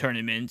 win the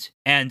tournament,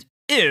 and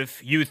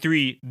if you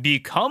 3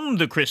 become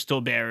the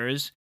crystal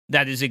bearers,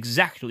 that is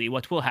exactly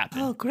what will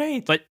happen. Oh,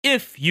 great. But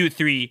if you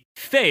 3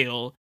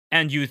 fail,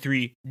 and you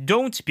 3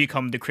 don't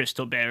become the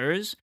crystal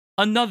bearers,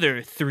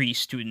 another 3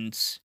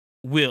 students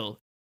will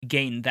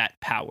gain that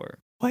power.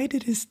 Why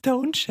did his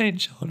tone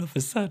change all of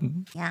a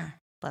sudden? Yeah,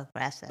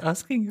 progressive.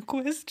 Asking a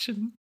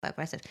question.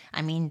 Progressive.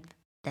 I mean,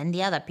 then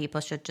the other people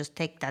should just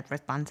take that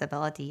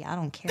responsibility. I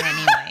don't care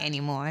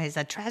anymore. It's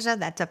a treasure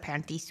that's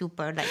apparently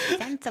super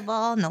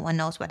sensible. No one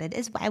knows what it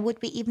is. Why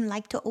would we even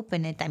like to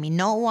open it? I mean,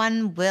 no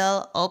one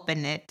will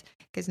open it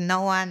because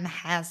no one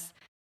has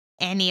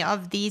any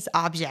of these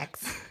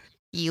objects.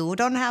 You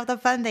don't have the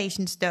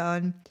foundation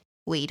stone.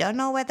 We don't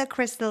know where the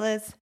crystal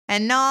is.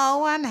 And no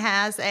one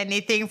has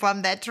anything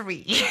from that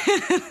tree.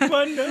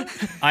 Wonder.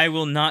 I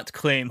will not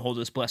claim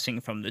Holda's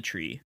blessing from the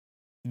tree,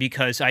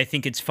 because I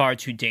think it's far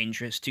too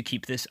dangerous to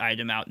keep this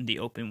item out in the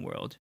open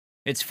world.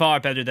 It's far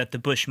better that the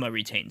Bushma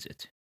retains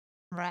it.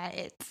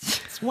 Right.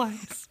 It's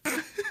wise.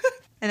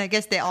 And I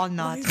guess they all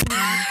nod.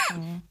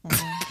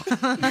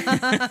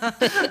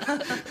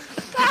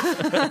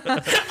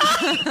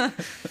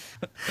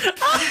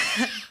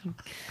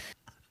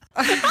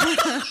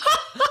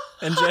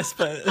 And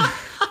Jasper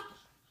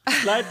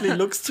slightly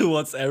looks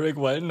towards Eric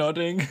while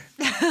nodding.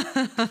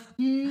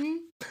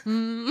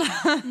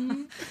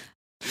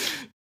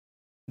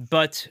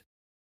 But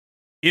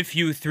if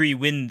you 3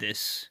 win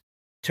this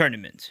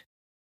tournament,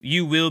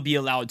 you will be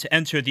allowed to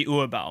enter the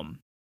Urbaum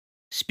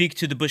speak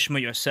to the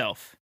Bushma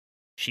yourself.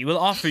 She will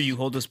offer you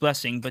Holda's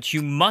blessing, but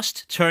you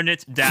must turn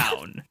it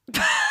down.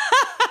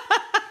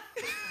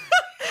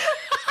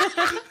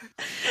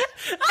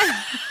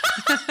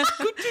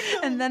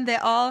 And then they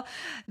all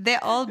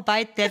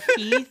bite their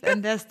teeth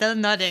and they're still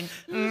nodding.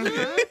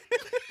 Mm-hmm.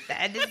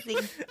 That is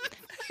the...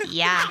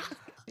 Yeah.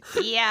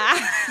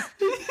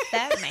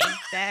 That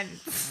makes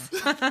sense.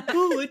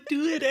 Who would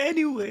do it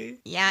anyway?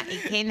 Yeah,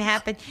 it can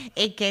happen.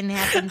 It can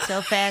happen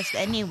so fast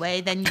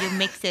anyway. Then you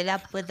mix it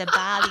up with the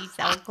barley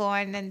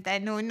corn, and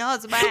then who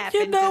knows what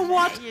happens. You know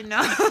what?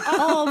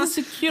 All the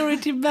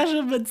security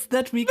measurements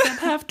that we can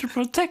have to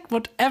protect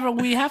whatever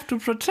we have to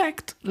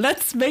protect.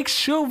 Let's make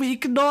sure we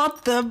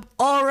ignored them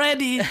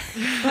already.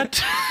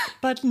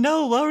 But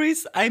no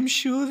worries. I'm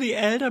sure the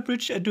Elder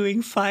Bridge are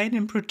doing fine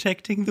in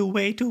protecting the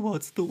way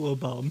towards the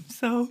Urbaum.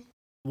 So,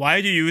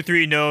 why do you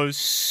three know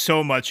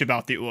so much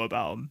about the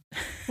Urbaum?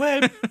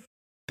 well,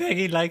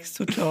 Peggy likes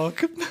to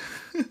talk.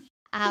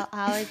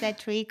 How is that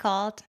tree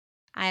called?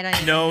 I don't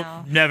even No,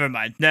 know. never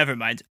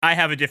mind. I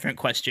have a different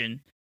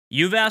question.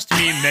 You've asked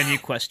me many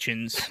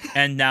questions,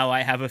 and now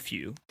I have a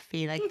few. I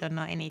feel like I don't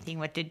know anything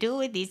what to do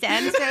with these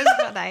answers,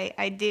 but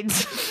I did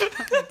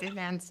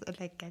answer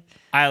like that.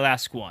 I'll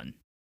ask one.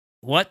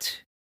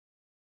 What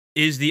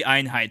is the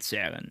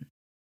Einheitsherren?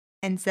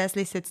 And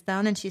Cecily sits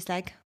down and she's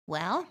like,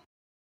 Well,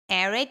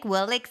 Eric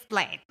will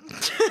explain.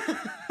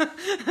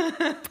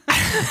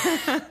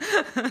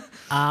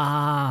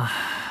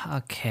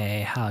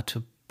 Okay, how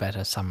to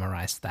better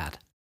summarize that?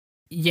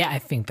 Yeah, I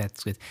think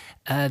that's good.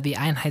 The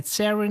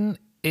Einheitsherren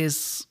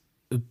is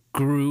a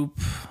group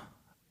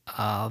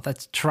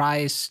that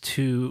tries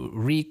to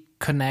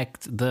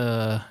reconnect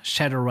the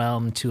Shadow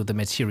Realm to the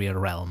Material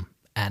Realm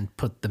and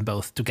put them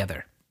both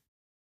together.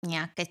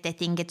 Yeah, because they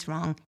think it's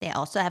wrong. They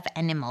also have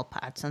animal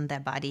parts on their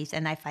bodies,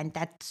 and I find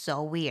that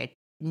so weird.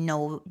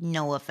 No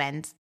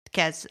offense,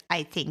 because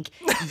I think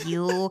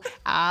you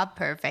are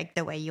perfect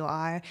the way you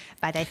are,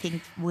 but I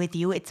think with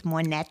you it's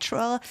more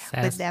natural.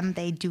 With them,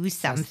 they do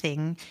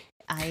something.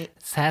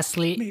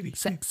 Cecily, Maybe.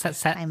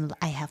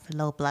 I have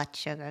low blood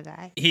sugar,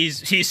 guy.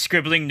 He's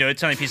scribbling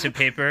notes on a piece of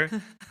paper,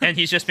 and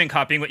he's just been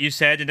copying what you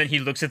said, and then he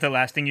looks at the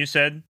last thing you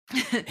said.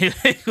 He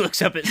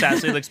looks up at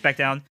Sassy, looks back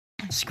down,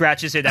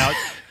 scratches it out.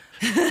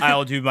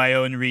 I'll do my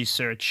own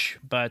research,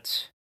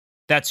 but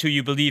that's who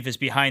you believe is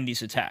behind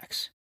these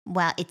attacks.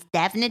 Well, it's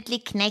definitely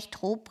Knecht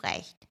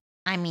Ruprecht.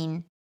 I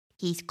mean,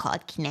 he's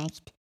called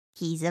Knecht.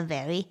 He's a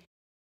very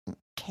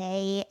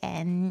Knecht.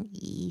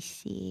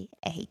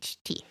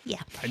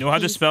 Yeah. I know how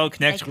to He's spell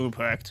Knecht like-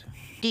 Ruprecht.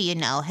 Do you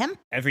know him?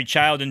 Every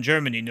child in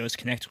Germany knows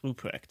Knecht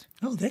Ruprecht.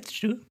 Oh, that's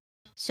true.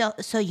 So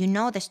you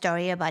know the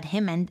story about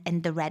him and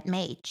the Red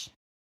Mage?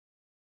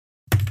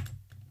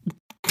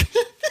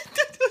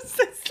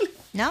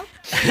 No?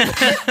 we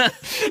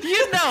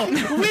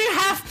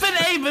have been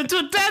able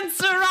to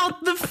dance around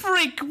the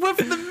freak with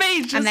the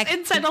mages I'm like-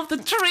 inside of the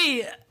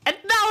tree. And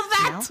now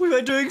that... We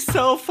were doing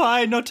so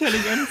fine, not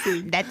telling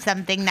anything. That's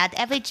something not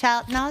every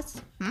child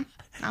knows. No?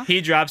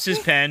 He drops his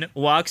pen,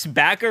 walks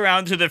back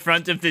around to the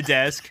front of the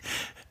desk,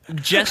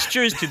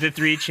 gestures to the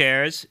 3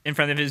 chairs in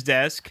front of his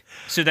desk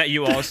so that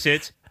you all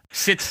sits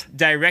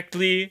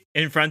directly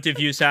in front of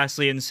you,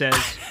 Sassly, and says,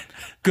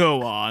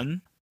 "Go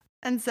on."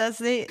 and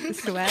Cecily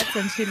sweats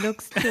and she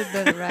looks to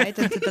the right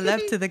and to the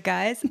left to the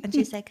guys and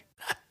she's like,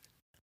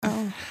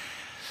 Oh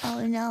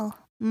no,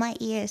 my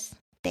ears.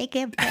 They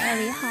get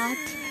very hot.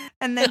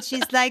 and then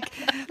she's like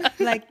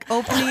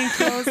opening and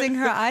closing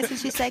her eyes and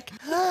she's like,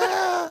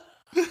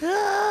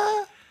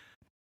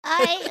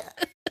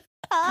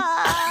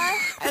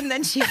 and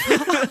then she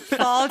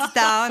falls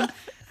down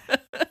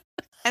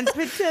and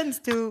pretends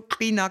to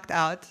be knocked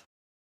out.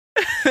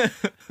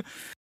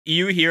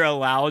 You hear a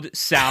loud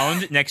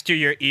sound next to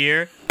your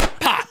ear.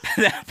 Pop!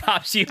 That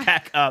pops you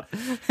back up.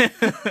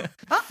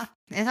 Oh,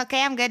 it's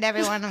okay. I'm good,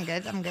 everyone.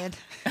 I'm good.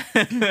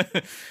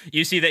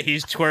 You see that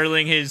he's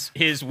twirling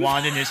his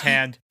wand in his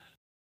hand.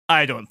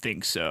 I don't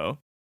think so.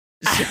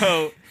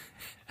 So,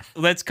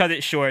 let's cut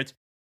it short.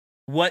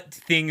 What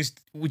things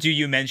do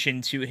you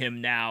mention to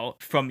him now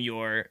from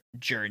your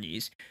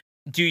journeys?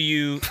 Do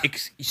you...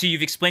 so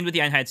you've explained what the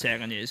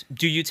Einheitsherren is.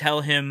 Do you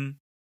tell him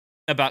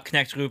about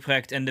Knecht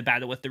Ruprecht and the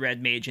battle with the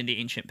Red Mage in the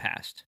ancient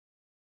past?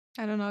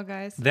 I don't know,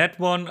 guys. That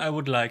one I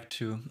would like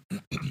to.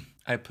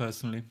 I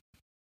personally.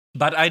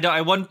 But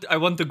I want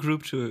the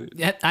group to.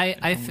 Yeah,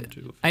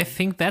 I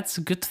think that's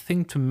a good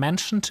thing to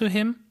mention to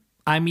him.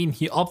 I mean,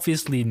 he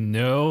obviously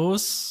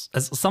knows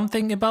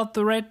something about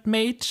the Red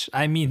Mage.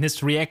 I mean,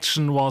 his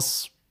reaction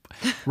was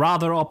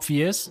rather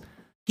obvious.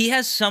 He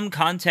has some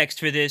context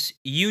for this.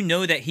 You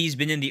know that he's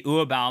been in the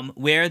Urbaum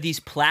where these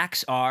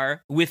plaques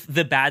are with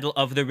the battle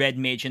of the Red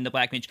Mage and the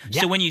Black Mage.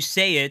 Yeah. So when you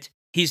say it,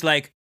 he's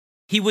like,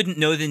 he wouldn't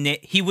know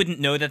he wouldn't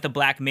know that the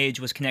Black Mage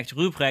was Knecht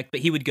Ruprecht,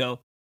 but he would go,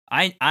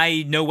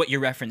 I know what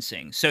you're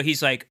referencing. So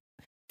he's like,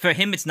 for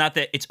him, it's not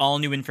that it's all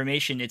new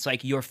information. It's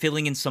like you're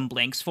filling in some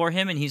blanks for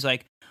him, and he's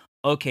like,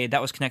 okay,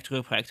 that was Knecht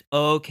Ruprecht.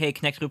 Okay,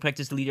 Knecht Ruprecht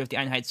is the leader of the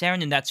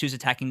Einheitsherren, and that's who's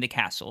attacking the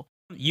castle.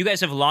 You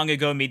guys have long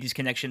ago made these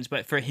connections,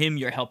 but for him,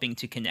 you're helping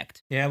to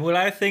connect. Yeah, well,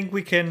 I think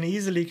we can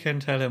easily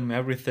tell him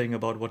everything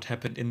about what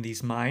happened in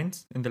these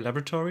mines in the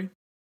laboratory.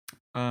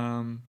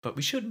 But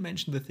we shouldn't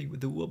mention the thing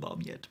with the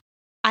Urbaum yet.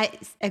 I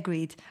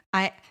agreed.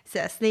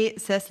 Cecily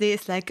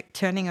is like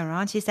turning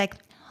around. She's like,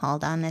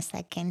 hold on a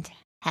second.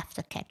 Have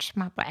to catch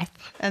my breath.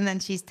 And then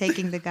she's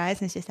taking the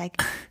guys and she's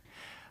like,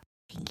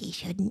 Think he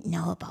shouldn't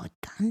know about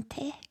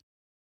Dante?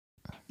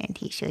 And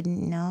he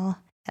shouldn't know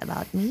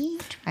about me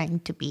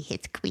trying to be his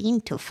queen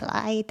to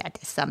fly. That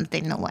is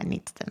something no one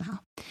needs to know.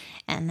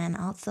 And then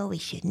also we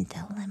shouldn't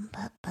tell him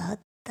about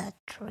the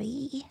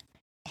tree.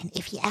 And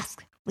if he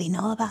asks, we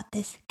know about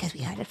this because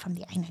we heard it from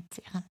the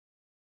Einheitsherren.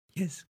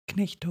 Yes,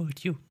 Knecht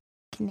told you.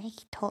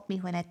 Knecht told me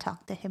when I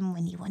talked to him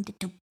when he wanted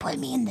to pull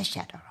me in the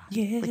shadow run.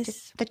 Yes. Which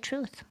is the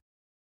truth.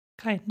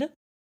 Kinda.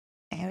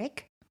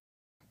 Eric?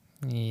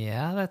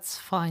 Yeah, that's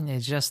fine. I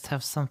just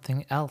have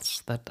something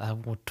else that I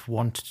would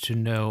want to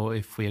know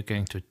if we are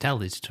going to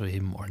tell it to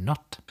him or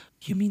not.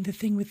 You mean the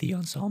thing with the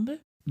ensemble?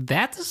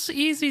 That is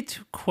easy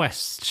to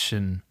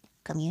question.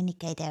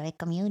 Communicate, Eric,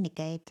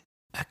 communicate.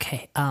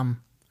 Okay,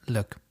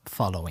 look,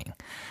 following.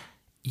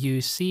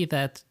 You see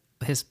that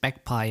his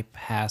bagpipe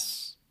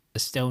has a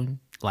stone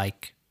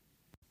like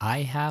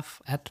I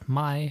have at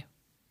my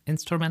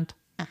instrument?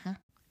 Uh-huh.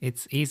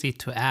 It's easy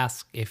to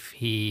ask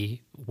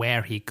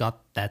where he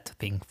got that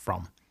thing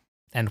from.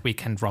 And we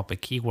can drop a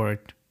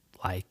keyword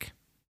like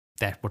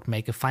that would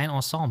make a fine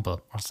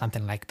ensemble or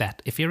something like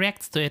that. If he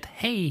reacts to it,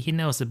 hey, he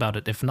knows about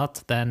it. If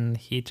not, then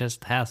he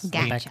just has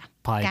Gotcha. a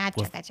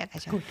bagpipe.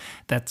 Gotcha.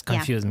 That's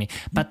confused me.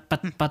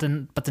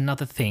 But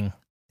another thing.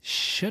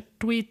 Should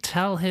we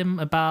tell him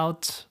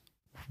about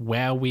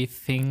where we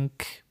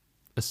think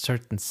a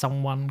certain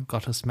someone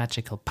got his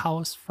magical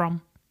powers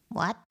from?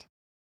 What?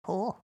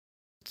 Who?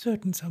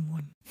 Certain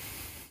someone.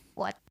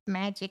 What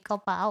magical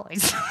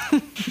powers?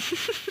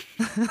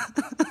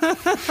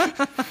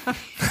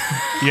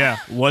 Yeah,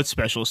 what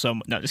special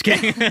someone? No, just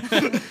kidding.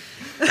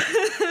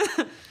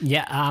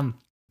 Yeah,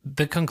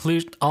 the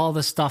conclusion, all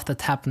the stuff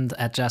that happened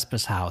at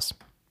Jasper's house,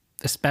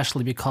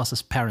 especially because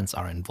his parents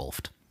are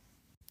involved,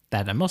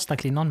 that are most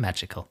likely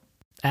non-magical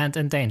and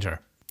in danger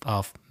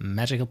of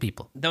magical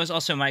people. That was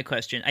also my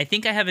question. I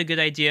think I have a good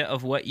idea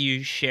of what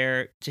you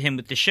share to him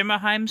with the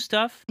Shimmerheim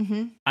stuff.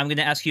 mm-hmm. I'm going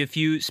to ask you a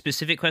few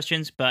specific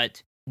questions,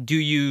 but do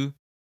you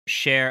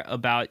share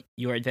about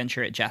your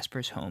adventure at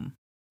Jasper's home?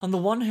 On the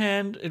one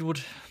hand, it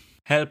would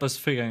help us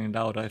figuring it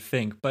out, I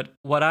think. But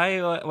what I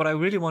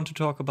really want to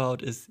talk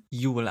about is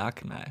Yuval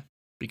Arcanai,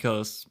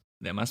 because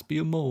there must be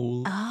a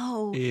mole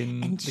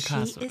in and the she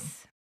castle.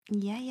 is...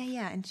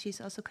 Yeah. And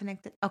she's also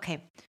connected.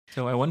 Okay.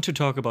 So I want to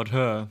talk about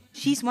her.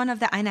 She's one of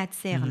the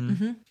Einheitsherren. Mhm.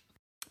 Mm-hmm.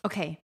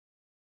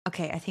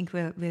 Okay, I think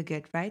we're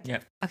good, right? Yeah.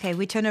 Okay,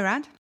 we turn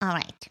around. All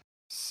right.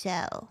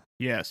 So,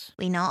 Yes.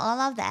 we know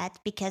all of that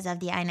because of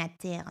the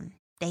Einheitsherren.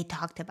 They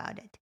talked about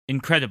it.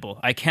 Incredible.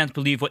 I can't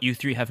believe what you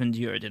three have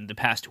endured in the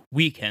past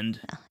weekend.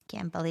 Oh,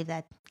 can't believe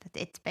that.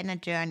 It's been a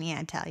journey,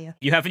 I tell you.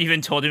 You haven't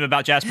even told him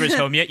about Jasper's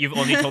home yet. You've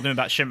only told him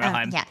about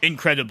Shimmerheim. Yeah.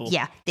 Incredible.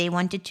 Yeah, they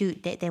wanted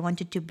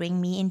to bring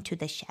me into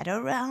the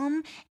shadow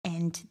realm,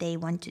 and they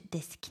wanted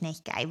this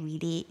Knecht guy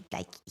really,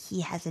 like,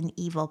 he has an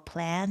evil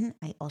plan.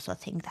 I also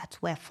think that's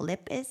where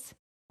Flip is,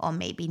 or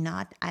maybe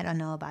not. I don't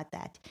know about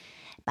that.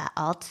 But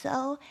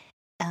also,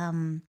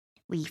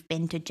 we've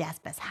been to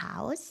Jasper's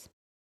house,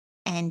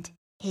 and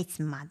his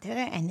mother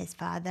and his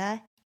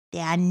father, they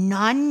are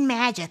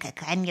non-magical,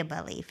 can you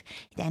believe?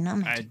 They're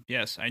non-magical.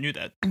 Yes, I knew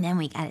that. And then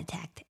we got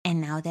attacked.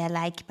 And now they're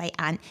like by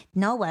Aunt,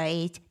 no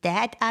worries. They're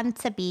at Aunt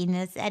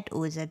Sabina's at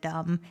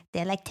Usedom.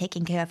 They're like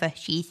taking care of her.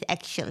 She's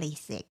actually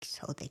sick,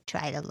 so they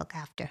try to look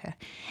after her.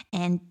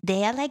 And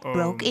they're like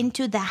broke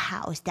into the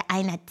house, the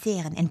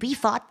Einheitsherren, and we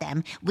fought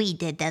them. We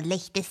did the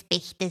Lichtes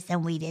Bichtes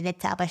and we did a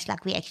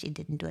Zauberschlag. We actually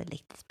didn't do a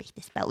Lichtes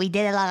Bichtes, but we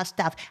did a lot of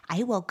stuff.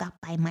 I woke up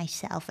by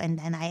myself and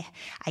then I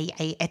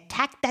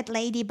attacked that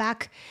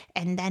ladybug,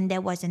 and then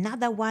there was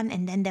another one,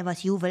 and then there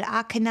was Yuval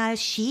Arcanal.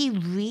 She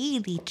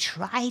really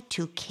tried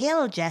to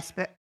kill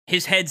Jasper.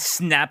 His head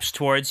snaps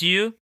towards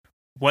you.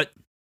 What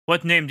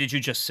name did you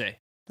just say?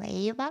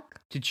 Ladybug?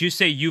 Did you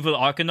say Yuval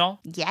Arcanal?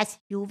 Yes,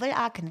 Yuval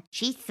Arcanal.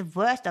 She's the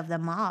worst of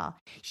them all.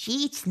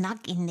 She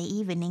snuck in the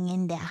evening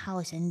in their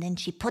house, and then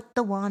she put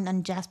the wand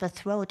on Jasper's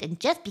throat, and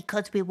just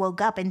because we woke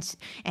up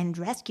and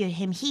rescued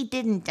him, he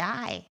didn't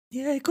die.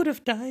 Yeah, he could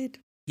have died.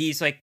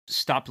 He's like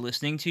stopped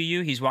listening to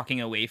you. He's walking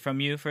away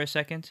from you for a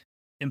second.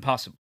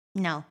 Impossible.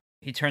 No,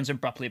 He turns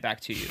abruptly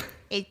back to you.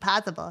 it's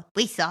possible.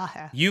 We saw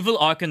her. Yuval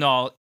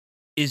Arcanal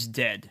is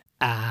dead.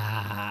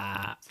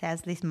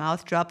 Cecily's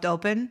mouth dropped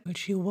open. But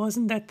she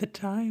wasn't at the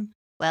time.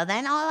 Well,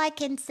 then all I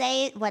can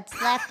say, what's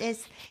left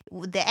is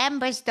the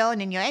amber stone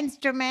in your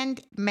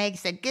instrument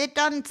makes a good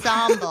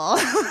ensemble.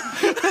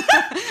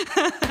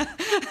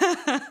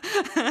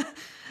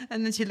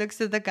 And then she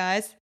looks at the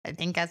guys. I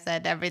think I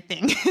said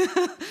everything.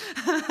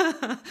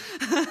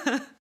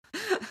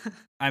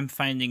 I'm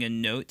finding a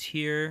note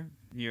here.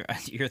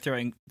 You're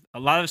throwing a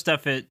lot of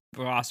stuff at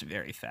Ross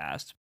very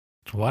fast.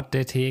 What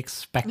did he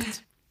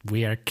expect?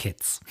 We are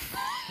kids.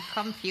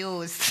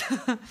 Confused.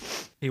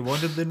 He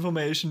wanted the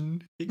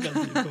information. He got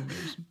the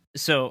information.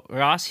 So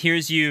Ross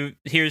hears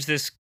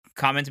this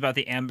comment about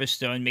the amber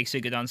stone, makes a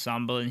good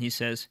ensemble, and he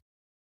says,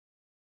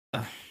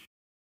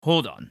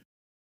 hold on.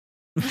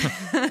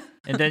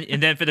 and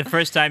then for the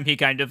first time he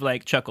kind of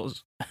like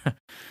chuckles.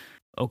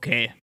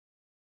 Okay.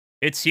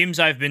 It seems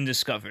I've been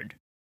discovered.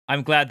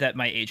 I'm glad that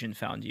my agent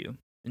found you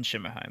in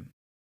Shimmerheim.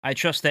 I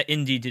trust that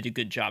Indy did a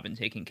good job in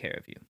taking care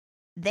of you.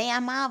 They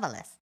are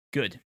marvelous.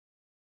 Good.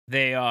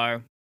 They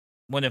are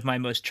one of my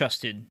most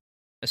trusted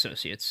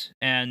associates,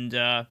 and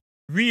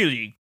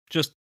really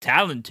just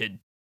talented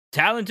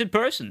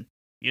person,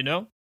 you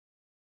know?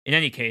 In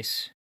any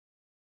case,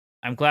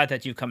 I'm glad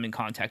that you've come in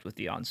contact with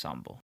the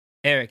ensemble.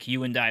 Eric,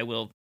 you and I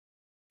will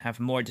have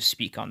more to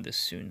speak on this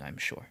soon, I'm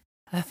sure.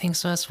 I think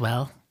so as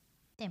well.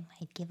 They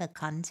might give a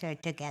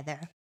concert together.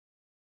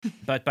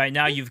 But by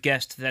now you've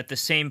guessed that the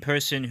same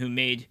person who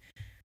made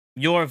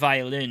your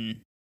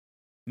violin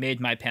made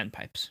my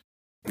panpipes.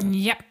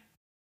 Yep.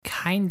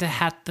 Kinda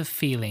had the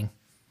feeling.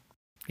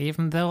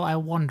 Even though I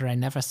wonder I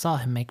never saw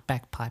him make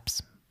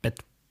bagpipes. But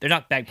They're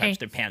not bagpipes,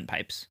 Hey. they're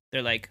panpipes.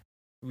 They're like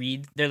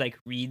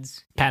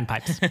reeds.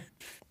 panpipes.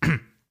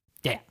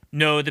 Yeah.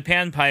 No, the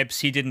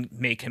panpipes he didn't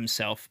make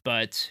himself,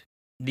 but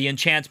the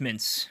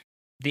enchantments,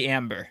 the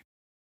amber,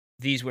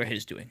 these were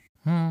his doing.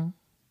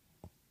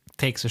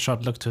 Takes a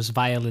short look to his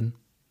violin.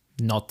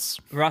 Nods.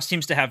 Ross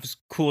seems to have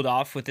cooled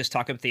off with this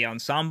talk of the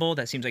ensemble.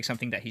 That seems like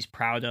something that he's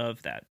proud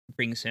of, that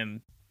brings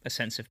him a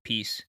sense of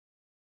peace.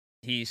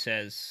 He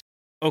says,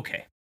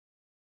 okay,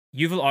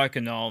 Yuval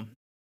Arcanol,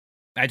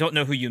 I don't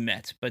know who you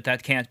met, but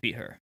that can't be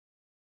her.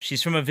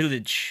 She's from a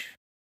village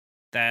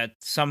that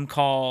some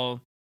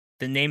call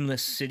the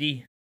Nameless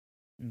City,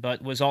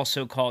 but was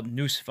also called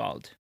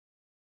Nuswald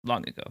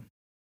long ago.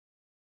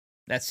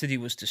 That city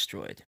was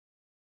destroyed.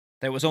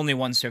 There was only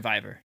one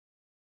survivor,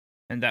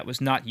 and that was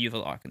not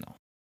Yuval Arcanol.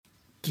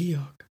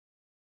 Georg.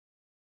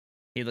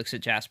 He looks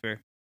at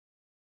Jasper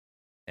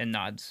and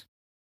nods.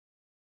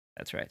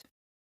 That's right.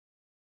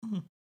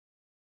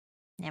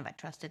 Never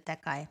trusted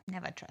that guy.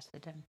 Never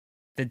trusted him.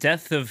 The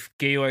death of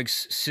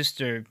Georg's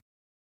sister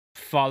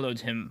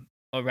followed him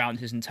around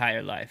his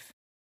entire life.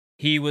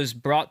 He was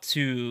brought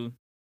to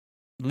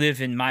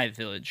live in my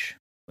village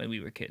when we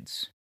were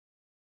kids.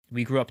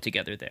 We grew up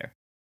together there.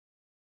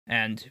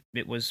 And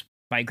it was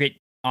my great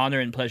honor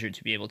and pleasure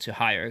to be able to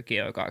hire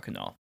Georg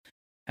Arcanol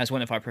as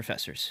one of our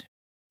professors.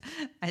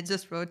 I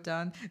just wrote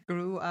down,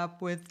 grew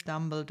up with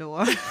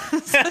Dumbledore.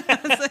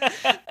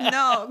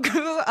 No,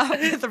 grew up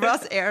with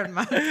Ross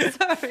Ehrenman.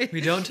 Sorry.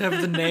 We don't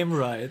have the name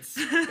rights.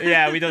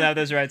 Yeah, we don't have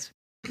those rights.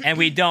 And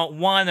we don't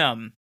want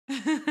them.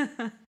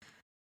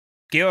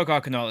 Georg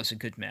Arcanol is a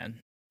good man.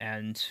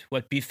 And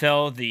what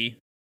befell the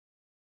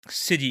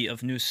city of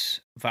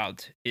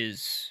Nuswald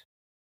is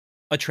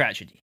a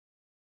tragedy.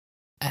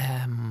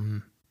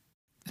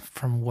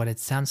 From what it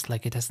sounds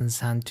like, it doesn't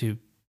sound too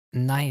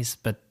nice,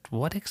 but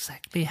what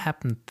exactly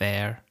happened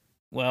there?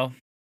 Well,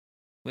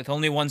 with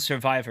only one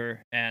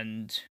survivor,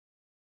 and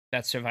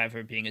that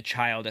survivor being a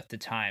child at the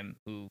time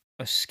who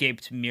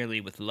escaped merely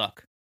with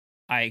luck,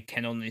 I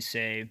can only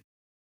say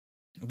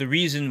the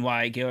reason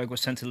why Georg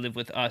was sent to live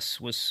with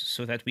us was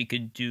so that we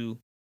could do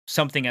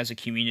something as a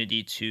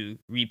community to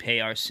repay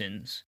our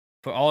sins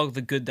for all of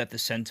the good that the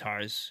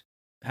centaurs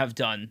have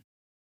done.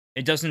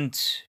 It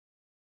doesn't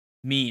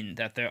mean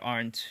that there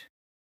aren't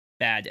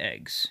bad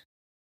eggs.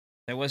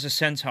 There was a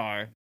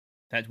centaur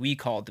that we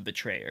called the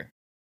Betrayer.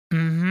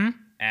 Mm-hmm.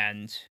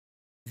 And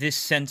this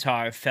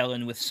centaur fell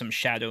in with some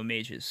shadow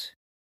mages.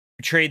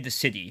 Betrayed the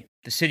city.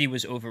 The city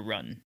was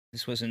overrun.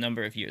 This was a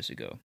number of years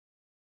ago.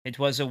 It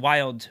was a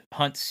wild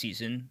hunt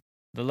season,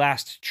 the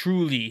last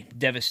truly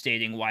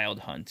devastating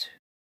wild hunt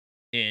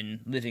in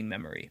living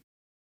memory.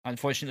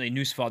 Unfortunately,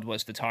 Nuswald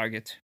was the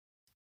target,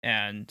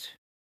 and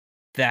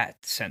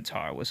that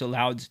centaur was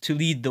allowed to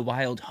lead the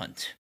wild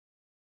hunt.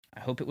 I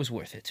hope it was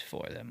worth it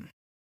for them.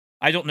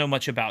 I don't know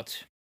much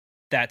about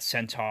that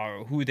centaur,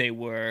 or who they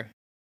were,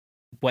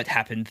 what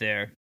happened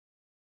there.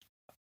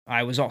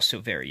 I was also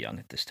very young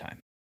at this time,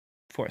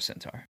 for a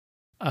centaur.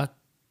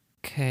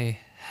 Okay,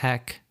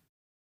 heck.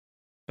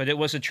 But it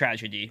was a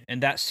tragedy,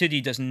 and that city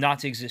does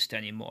not exist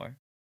anymore.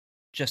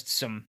 Just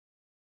some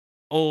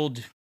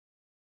old,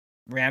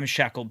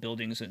 ramshackle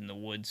buildings in the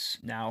woods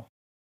now.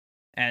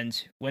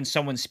 And when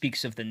someone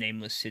speaks of the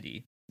Nameless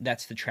City,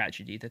 that's the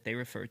tragedy that they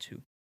refer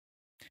to.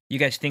 You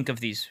guys think of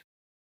these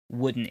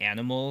wooden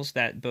animals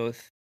that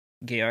both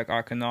Georg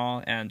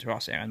Arcanol and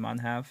Ross Ehrenmann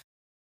have?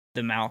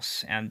 The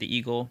mouse and the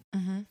eagle.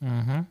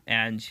 Mm-hmm.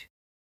 And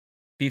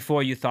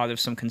before you thought of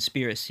some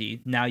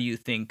conspiracy, now you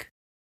think,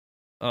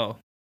 oh,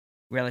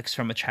 relics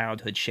from a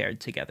childhood shared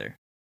together.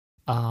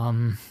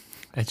 I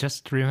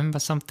just remember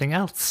something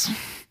else.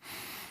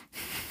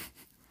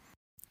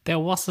 There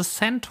was a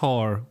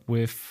centaur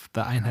with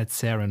the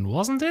Einheitsherren,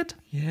 wasn't it?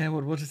 Yeah,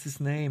 what is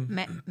his name?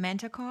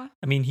 Manticore?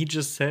 I mean, he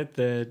just said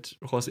that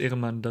Ross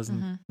Ehrenmann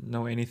doesn't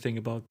know anything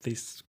about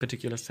this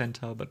particular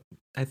centaur, but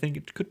I think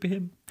it could be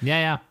him.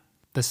 Yeah.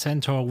 The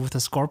centaur with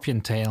the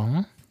scorpion tail,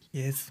 huh?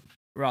 Yes.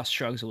 Ross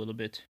shrugs a little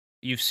bit.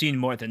 You've seen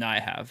more than I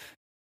have.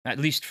 At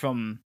least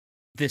from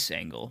this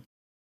angle.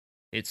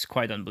 It's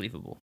quite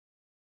unbelievable.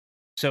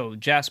 So,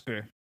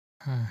 Jasper,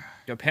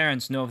 your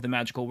parents know of the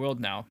magical world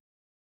now.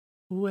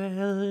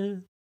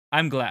 Well,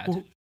 I'm glad.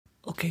 oh,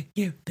 okay,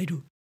 yeah, they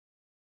do.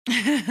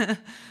 Yep,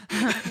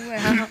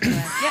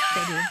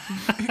 they do.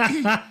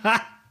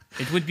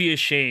 It would be a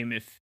shame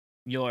if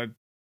your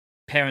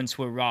parents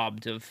were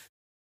robbed of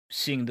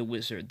seeing the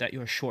wizard that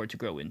you're sure to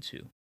grow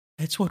into.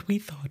 That's what we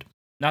thought.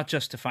 Not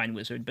just a fine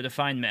wizard, but a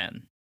fine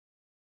man.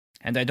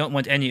 And I don't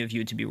want any of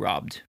you to be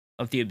robbed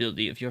of the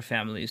ability of your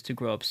families to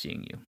grow up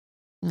seeing you.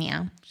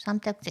 Yeah,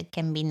 sometimes it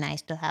can be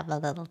nice to have a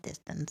little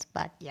distance,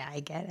 but yeah, I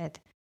get it.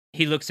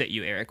 He looks at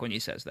you, Eric, when he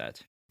says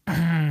that.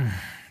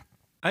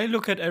 I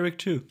look at Eric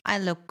too. I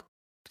look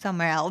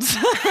somewhere else.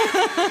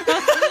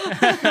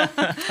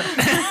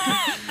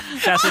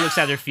 Sassy looks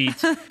at her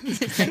feet.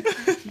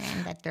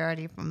 Man, got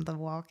dirty from the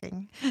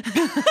walking.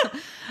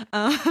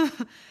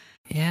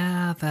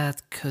 Yeah,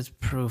 that could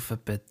prove a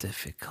bit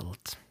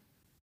difficult.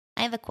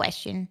 I have a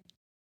question.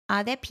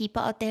 Are there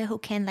people out there who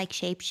can like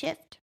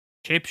shapeshift?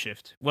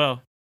 Shapeshift.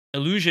 Well,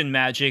 illusion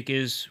magic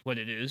is what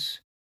it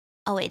is.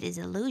 Oh, it is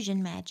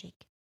illusion magic.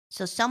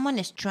 So someone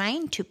is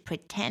trying to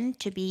pretend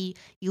to be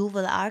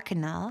Yuval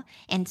Arcanal,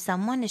 and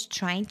someone is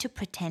trying to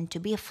pretend to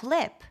be a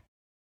Flip.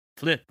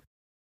 Flip.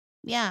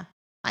 Yeah,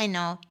 I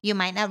know. You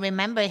might not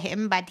remember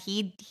him, but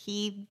he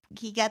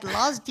got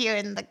lost here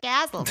in the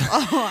castle for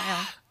a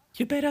while.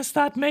 You better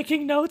start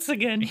making notes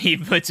again. He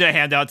puts a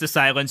hand out to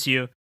silence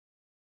you.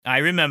 I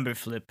remember,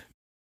 Flip.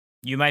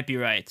 You might be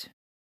right.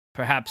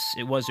 Perhaps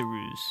it was a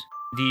ruse.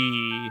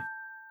 The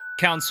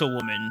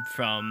councilwoman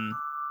from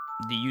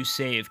the You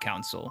Save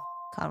Council.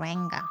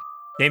 Karanga.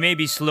 They may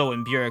be slow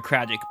and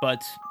bureaucratic,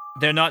 but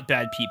they're not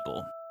bad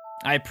people.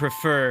 I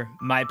prefer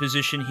my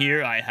position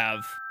here. I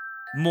have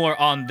more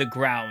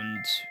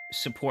on-the-ground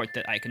support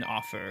that I can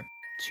offer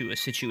to a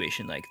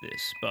situation like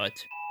this. But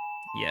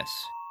yes,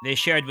 they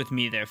shared with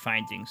me their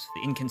findings,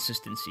 the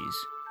inconsistencies.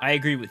 I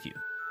agree with you.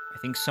 I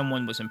think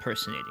someone was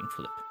impersonating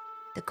Flip.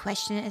 The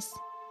question is,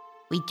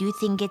 we do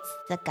think it's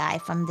the guy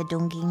from the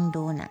Dunkin'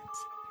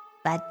 Donuts.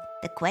 But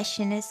the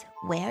question is,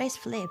 where is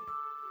Flip?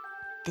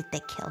 Did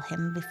they kill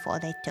him before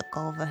they took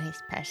over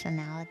his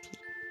personality?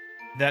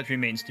 That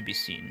remains to be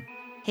seen.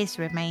 His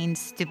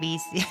remains to be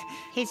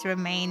his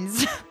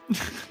remains.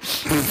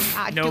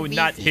 No,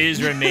 not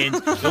his remains.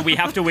 Well, we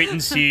have to wait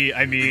and see.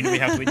 We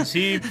have to wait and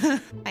see.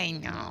 I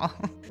know.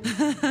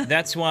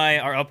 That's why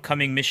our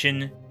upcoming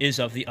mission is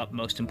of the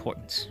utmost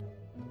importance.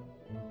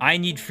 I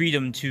need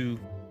freedom to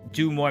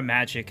do more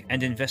magic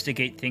and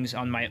investigate things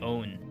on my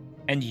own.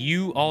 And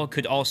you all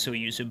could also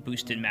use a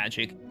boost in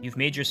magic. You've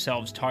made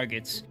yourselves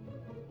targets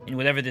in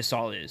whatever this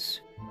all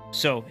is.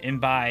 So, and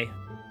by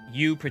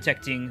you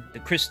protecting the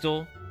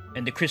crystal,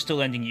 and the crystal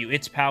lending you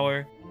its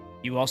power,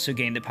 you also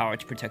gain the power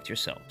to protect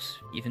yourselves.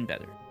 Even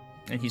better.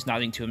 And he's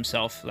nodding to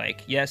himself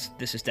like, yes,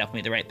 this is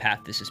definitely the right path.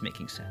 This is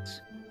making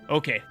sense.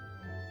 Okay.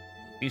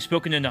 We've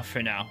spoken enough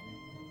for now.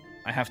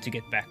 I have to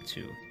get back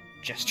to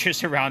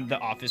gestures around the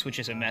office, which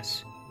is a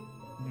mess.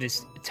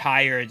 This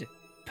tired,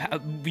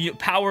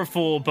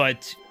 powerful,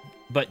 but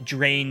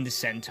drained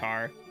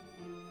centaur.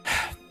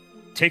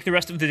 Take the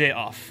rest of the day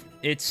off.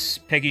 It's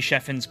Peggy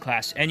Sheffen's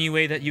class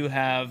anyway that you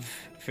have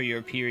for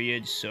your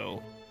period,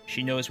 so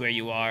she knows where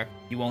you are.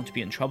 You won't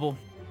be in trouble.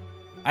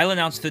 I'll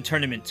announce the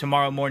tournament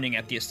tomorrow morning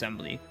at the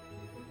assembly.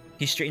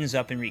 He straightens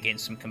up and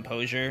regains some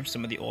composure.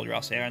 Some of the old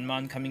Ross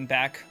Ehrenmann coming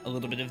back. A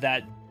little bit of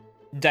that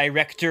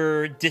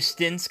director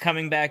distance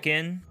coming back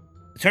in.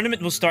 The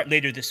tournament will start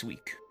later this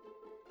week.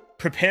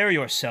 Prepare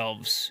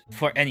yourselves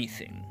for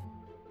anything.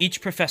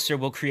 Each professor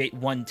will create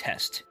one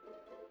test.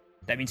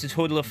 That means a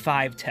total of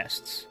 5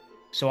 tests.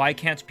 So I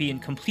can't be in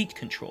complete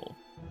control.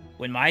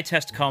 When my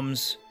test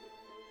comes,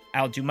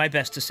 I'll do my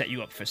best to set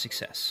you up for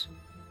success.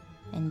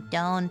 And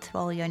don't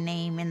throw your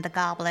name in the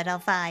goblet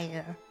of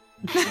fire.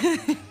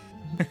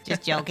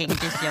 Just joking,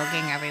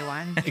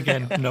 everyone.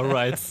 Again, no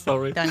rights,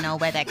 sorry. Don't know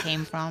where that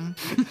came from.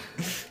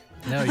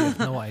 No, you have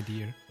no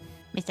idea.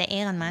 Mr.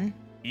 Ehrenmann,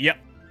 Yep.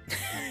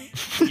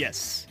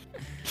 Yes.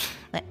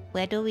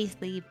 where do we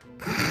sleep?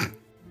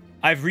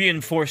 I've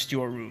reinforced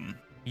your room.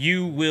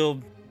 You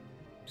will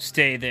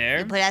stay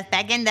there. Put us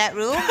back in that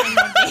room?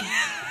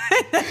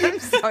 I'm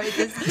sorry,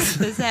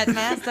 this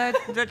headmaster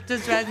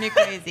just drives me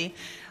crazy.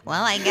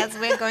 Well, I guess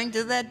we're going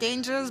to that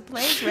dangerous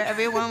place where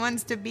everyone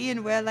wants to be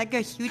and where like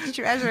a huge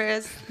treasure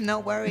is. No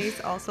worries.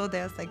 Also,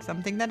 there's like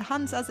something that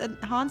haunts us at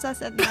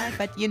night,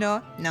 but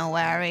no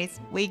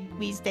worries.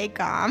 We stay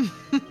calm.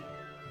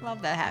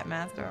 Love that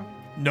headmaster.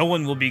 No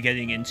one will be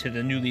getting into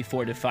the newly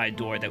fortified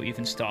door that we've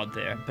installed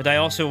there, but I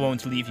also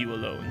won't leave you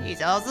alone.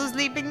 He's also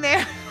sleeping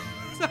there.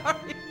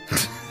 Sorry.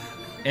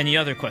 Any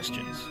other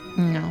questions?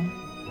 No,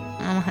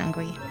 I'm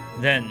hungry.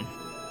 Then,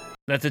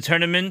 let the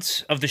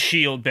tournament of the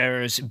shield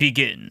bearers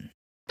begin.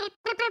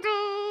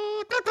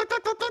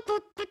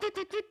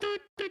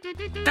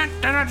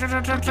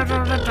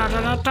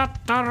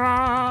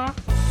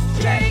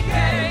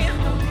 JK,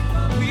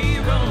 we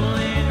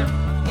rolling.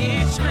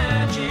 It's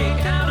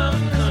magic out of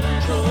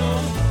control.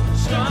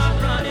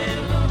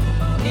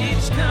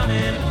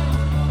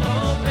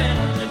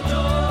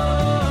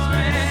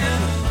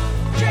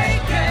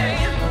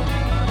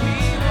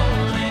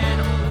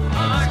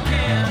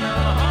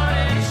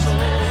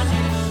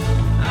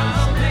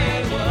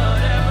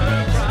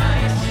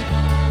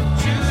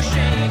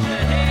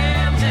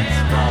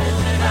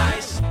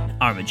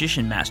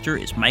 Magician Master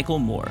is Michael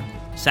Moore.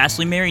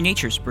 Sassly Mary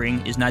Nature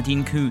Spring is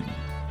Nadine Kuhn.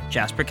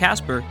 Jasper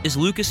Casper is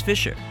Lucas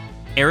Fisher.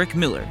 Eric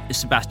Miller is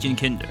Sebastian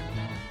Kinder.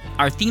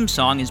 Our theme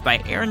song is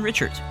by Aaron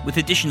Richards, with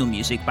additional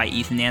music by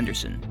Ethan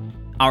Anderson.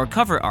 Our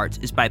cover art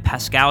is by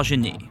Pascal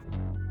Genet.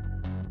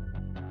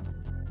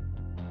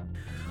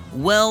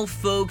 Well,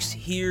 folks,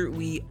 here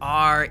we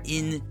are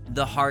in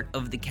the heart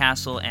of the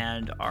castle,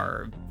 and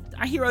our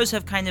heroes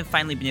have kind of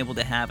finally been able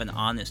to have an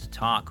honest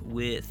talk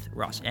with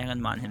Ross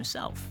Ehrenmann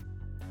himself.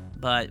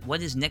 But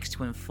what is next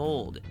to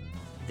unfold?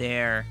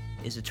 There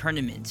is a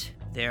tournament,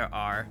 there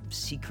are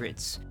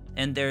secrets,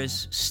 and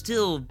there's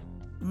still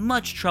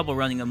much trouble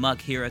running amok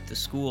here at the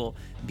school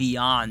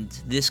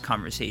beyond this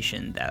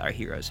conversation that our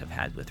heroes have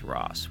had with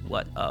Ross.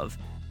 What of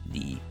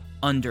the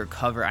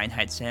undercover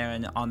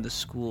Einheitsherren on the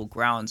school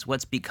grounds?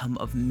 What's become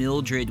of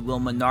Mildred? Will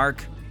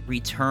Monarch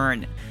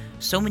return?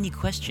 So many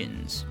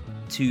questions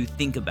to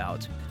think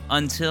about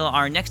until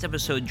our next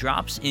episode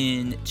drops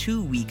in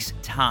 2 weeks'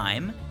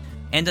 time.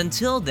 And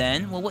until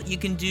then, well, what you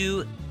can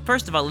do,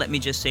 first of all, let me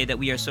just say that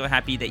we are so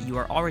happy that you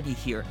are already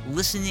here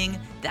listening.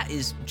 That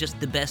is just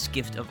the best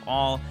gift of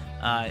all.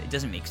 It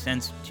doesn't make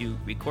sense to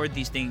record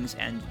these things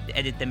and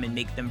edit them and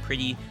make them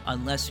pretty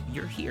unless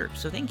you're here,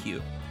 so thank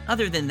you.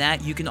 Other than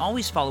that, you can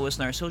always follow us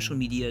on our social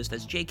medias.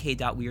 That's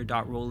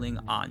jk.we're.rolling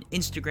on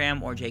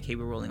Instagram or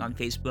jkwe'rerolling on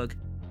Facebook.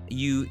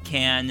 You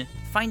can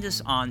find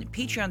us on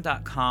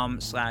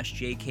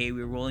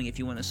patreon.com/jkwe'rerolling if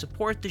you want to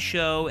support the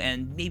show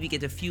and maybe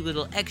get a few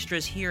little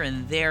extras here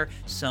and there,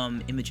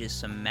 some images,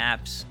 some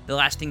maps. The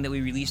last thing that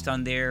we released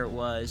on there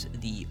was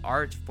the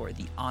art for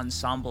the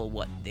ensemble,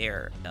 what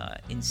their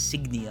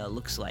insignia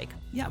looks like.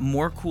 Yeah,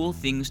 more cool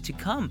things to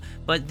come.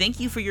 But thank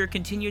you for your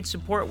continued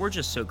support. We're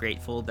just so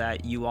grateful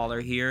that you all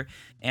are here,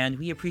 and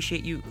we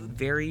appreciate you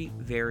very,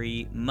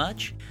 very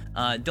much.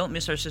 Don't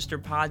miss our sister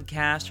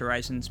podcast,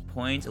 Horizons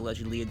Point,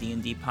 allegedly a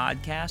D&D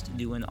podcast,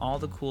 doing all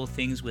the cool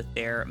things with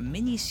their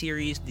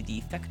mini-series, The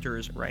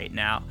Defectors, right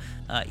now.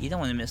 You don't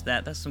want to miss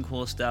that. That's some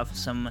cool stuff.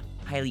 Some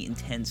highly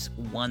intense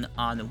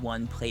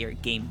one-on-one player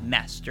game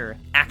master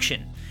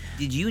action.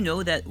 Did you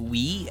know that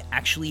we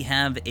actually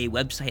have a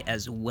website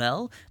as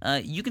well?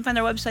 You can find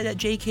our website at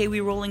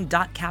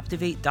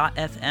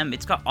jkwerolling.captivate.fm.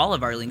 It's got all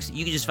of our links.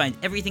 You can just find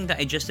everything that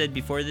I just said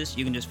before this.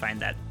 You can just find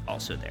that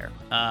also there.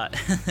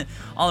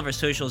 All of our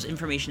socials,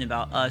 information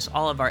about us,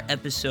 all of our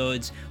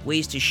episodes,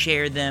 ways to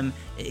share them.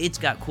 It's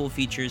got cool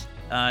features.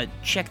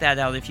 Check that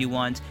out if you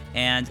want.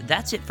 And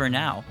that's it for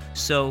now.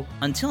 So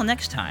until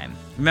next time,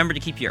 remember to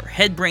keep your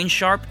head brain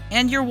sharp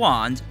and your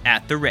wand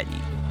at the ready.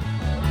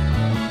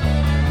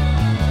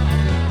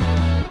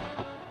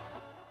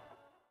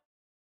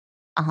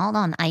 Hold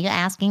on, are you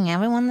asking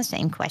everyone the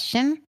same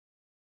question?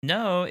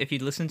 No, if you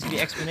listen to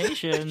the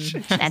explanation.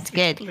 That's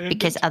good,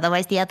 because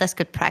otherwise the others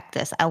could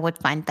practice. I would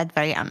find that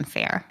very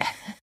unfair.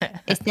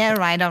 Is there a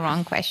right or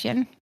wrong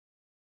question?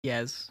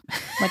 Yes.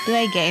 What do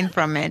I gain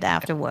from it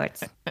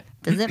afterwards?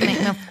 Does it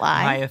make me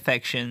fly? My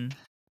affection.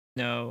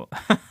 No.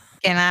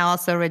 Can I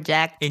also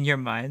reject? In your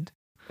mind.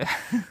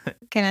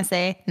 Can I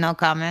say no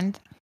comment?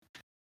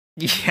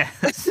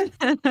 Yes.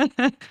 All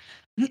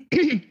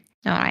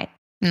right,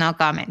 no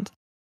comment.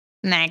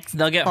 Next.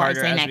 They'll get Or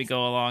harder say as next. we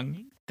go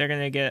along. They're going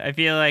to get, I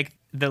feel like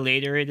the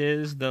later it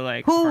is, the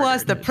like. Who harder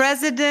was it the is.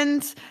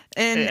 president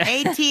in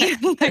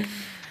 18?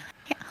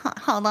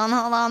 Hold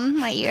on.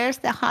 My ears,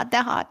 they're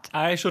hot.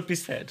 I should be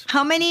sad.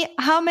 How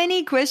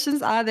many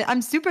questions are there?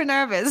 I'm super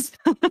nervous.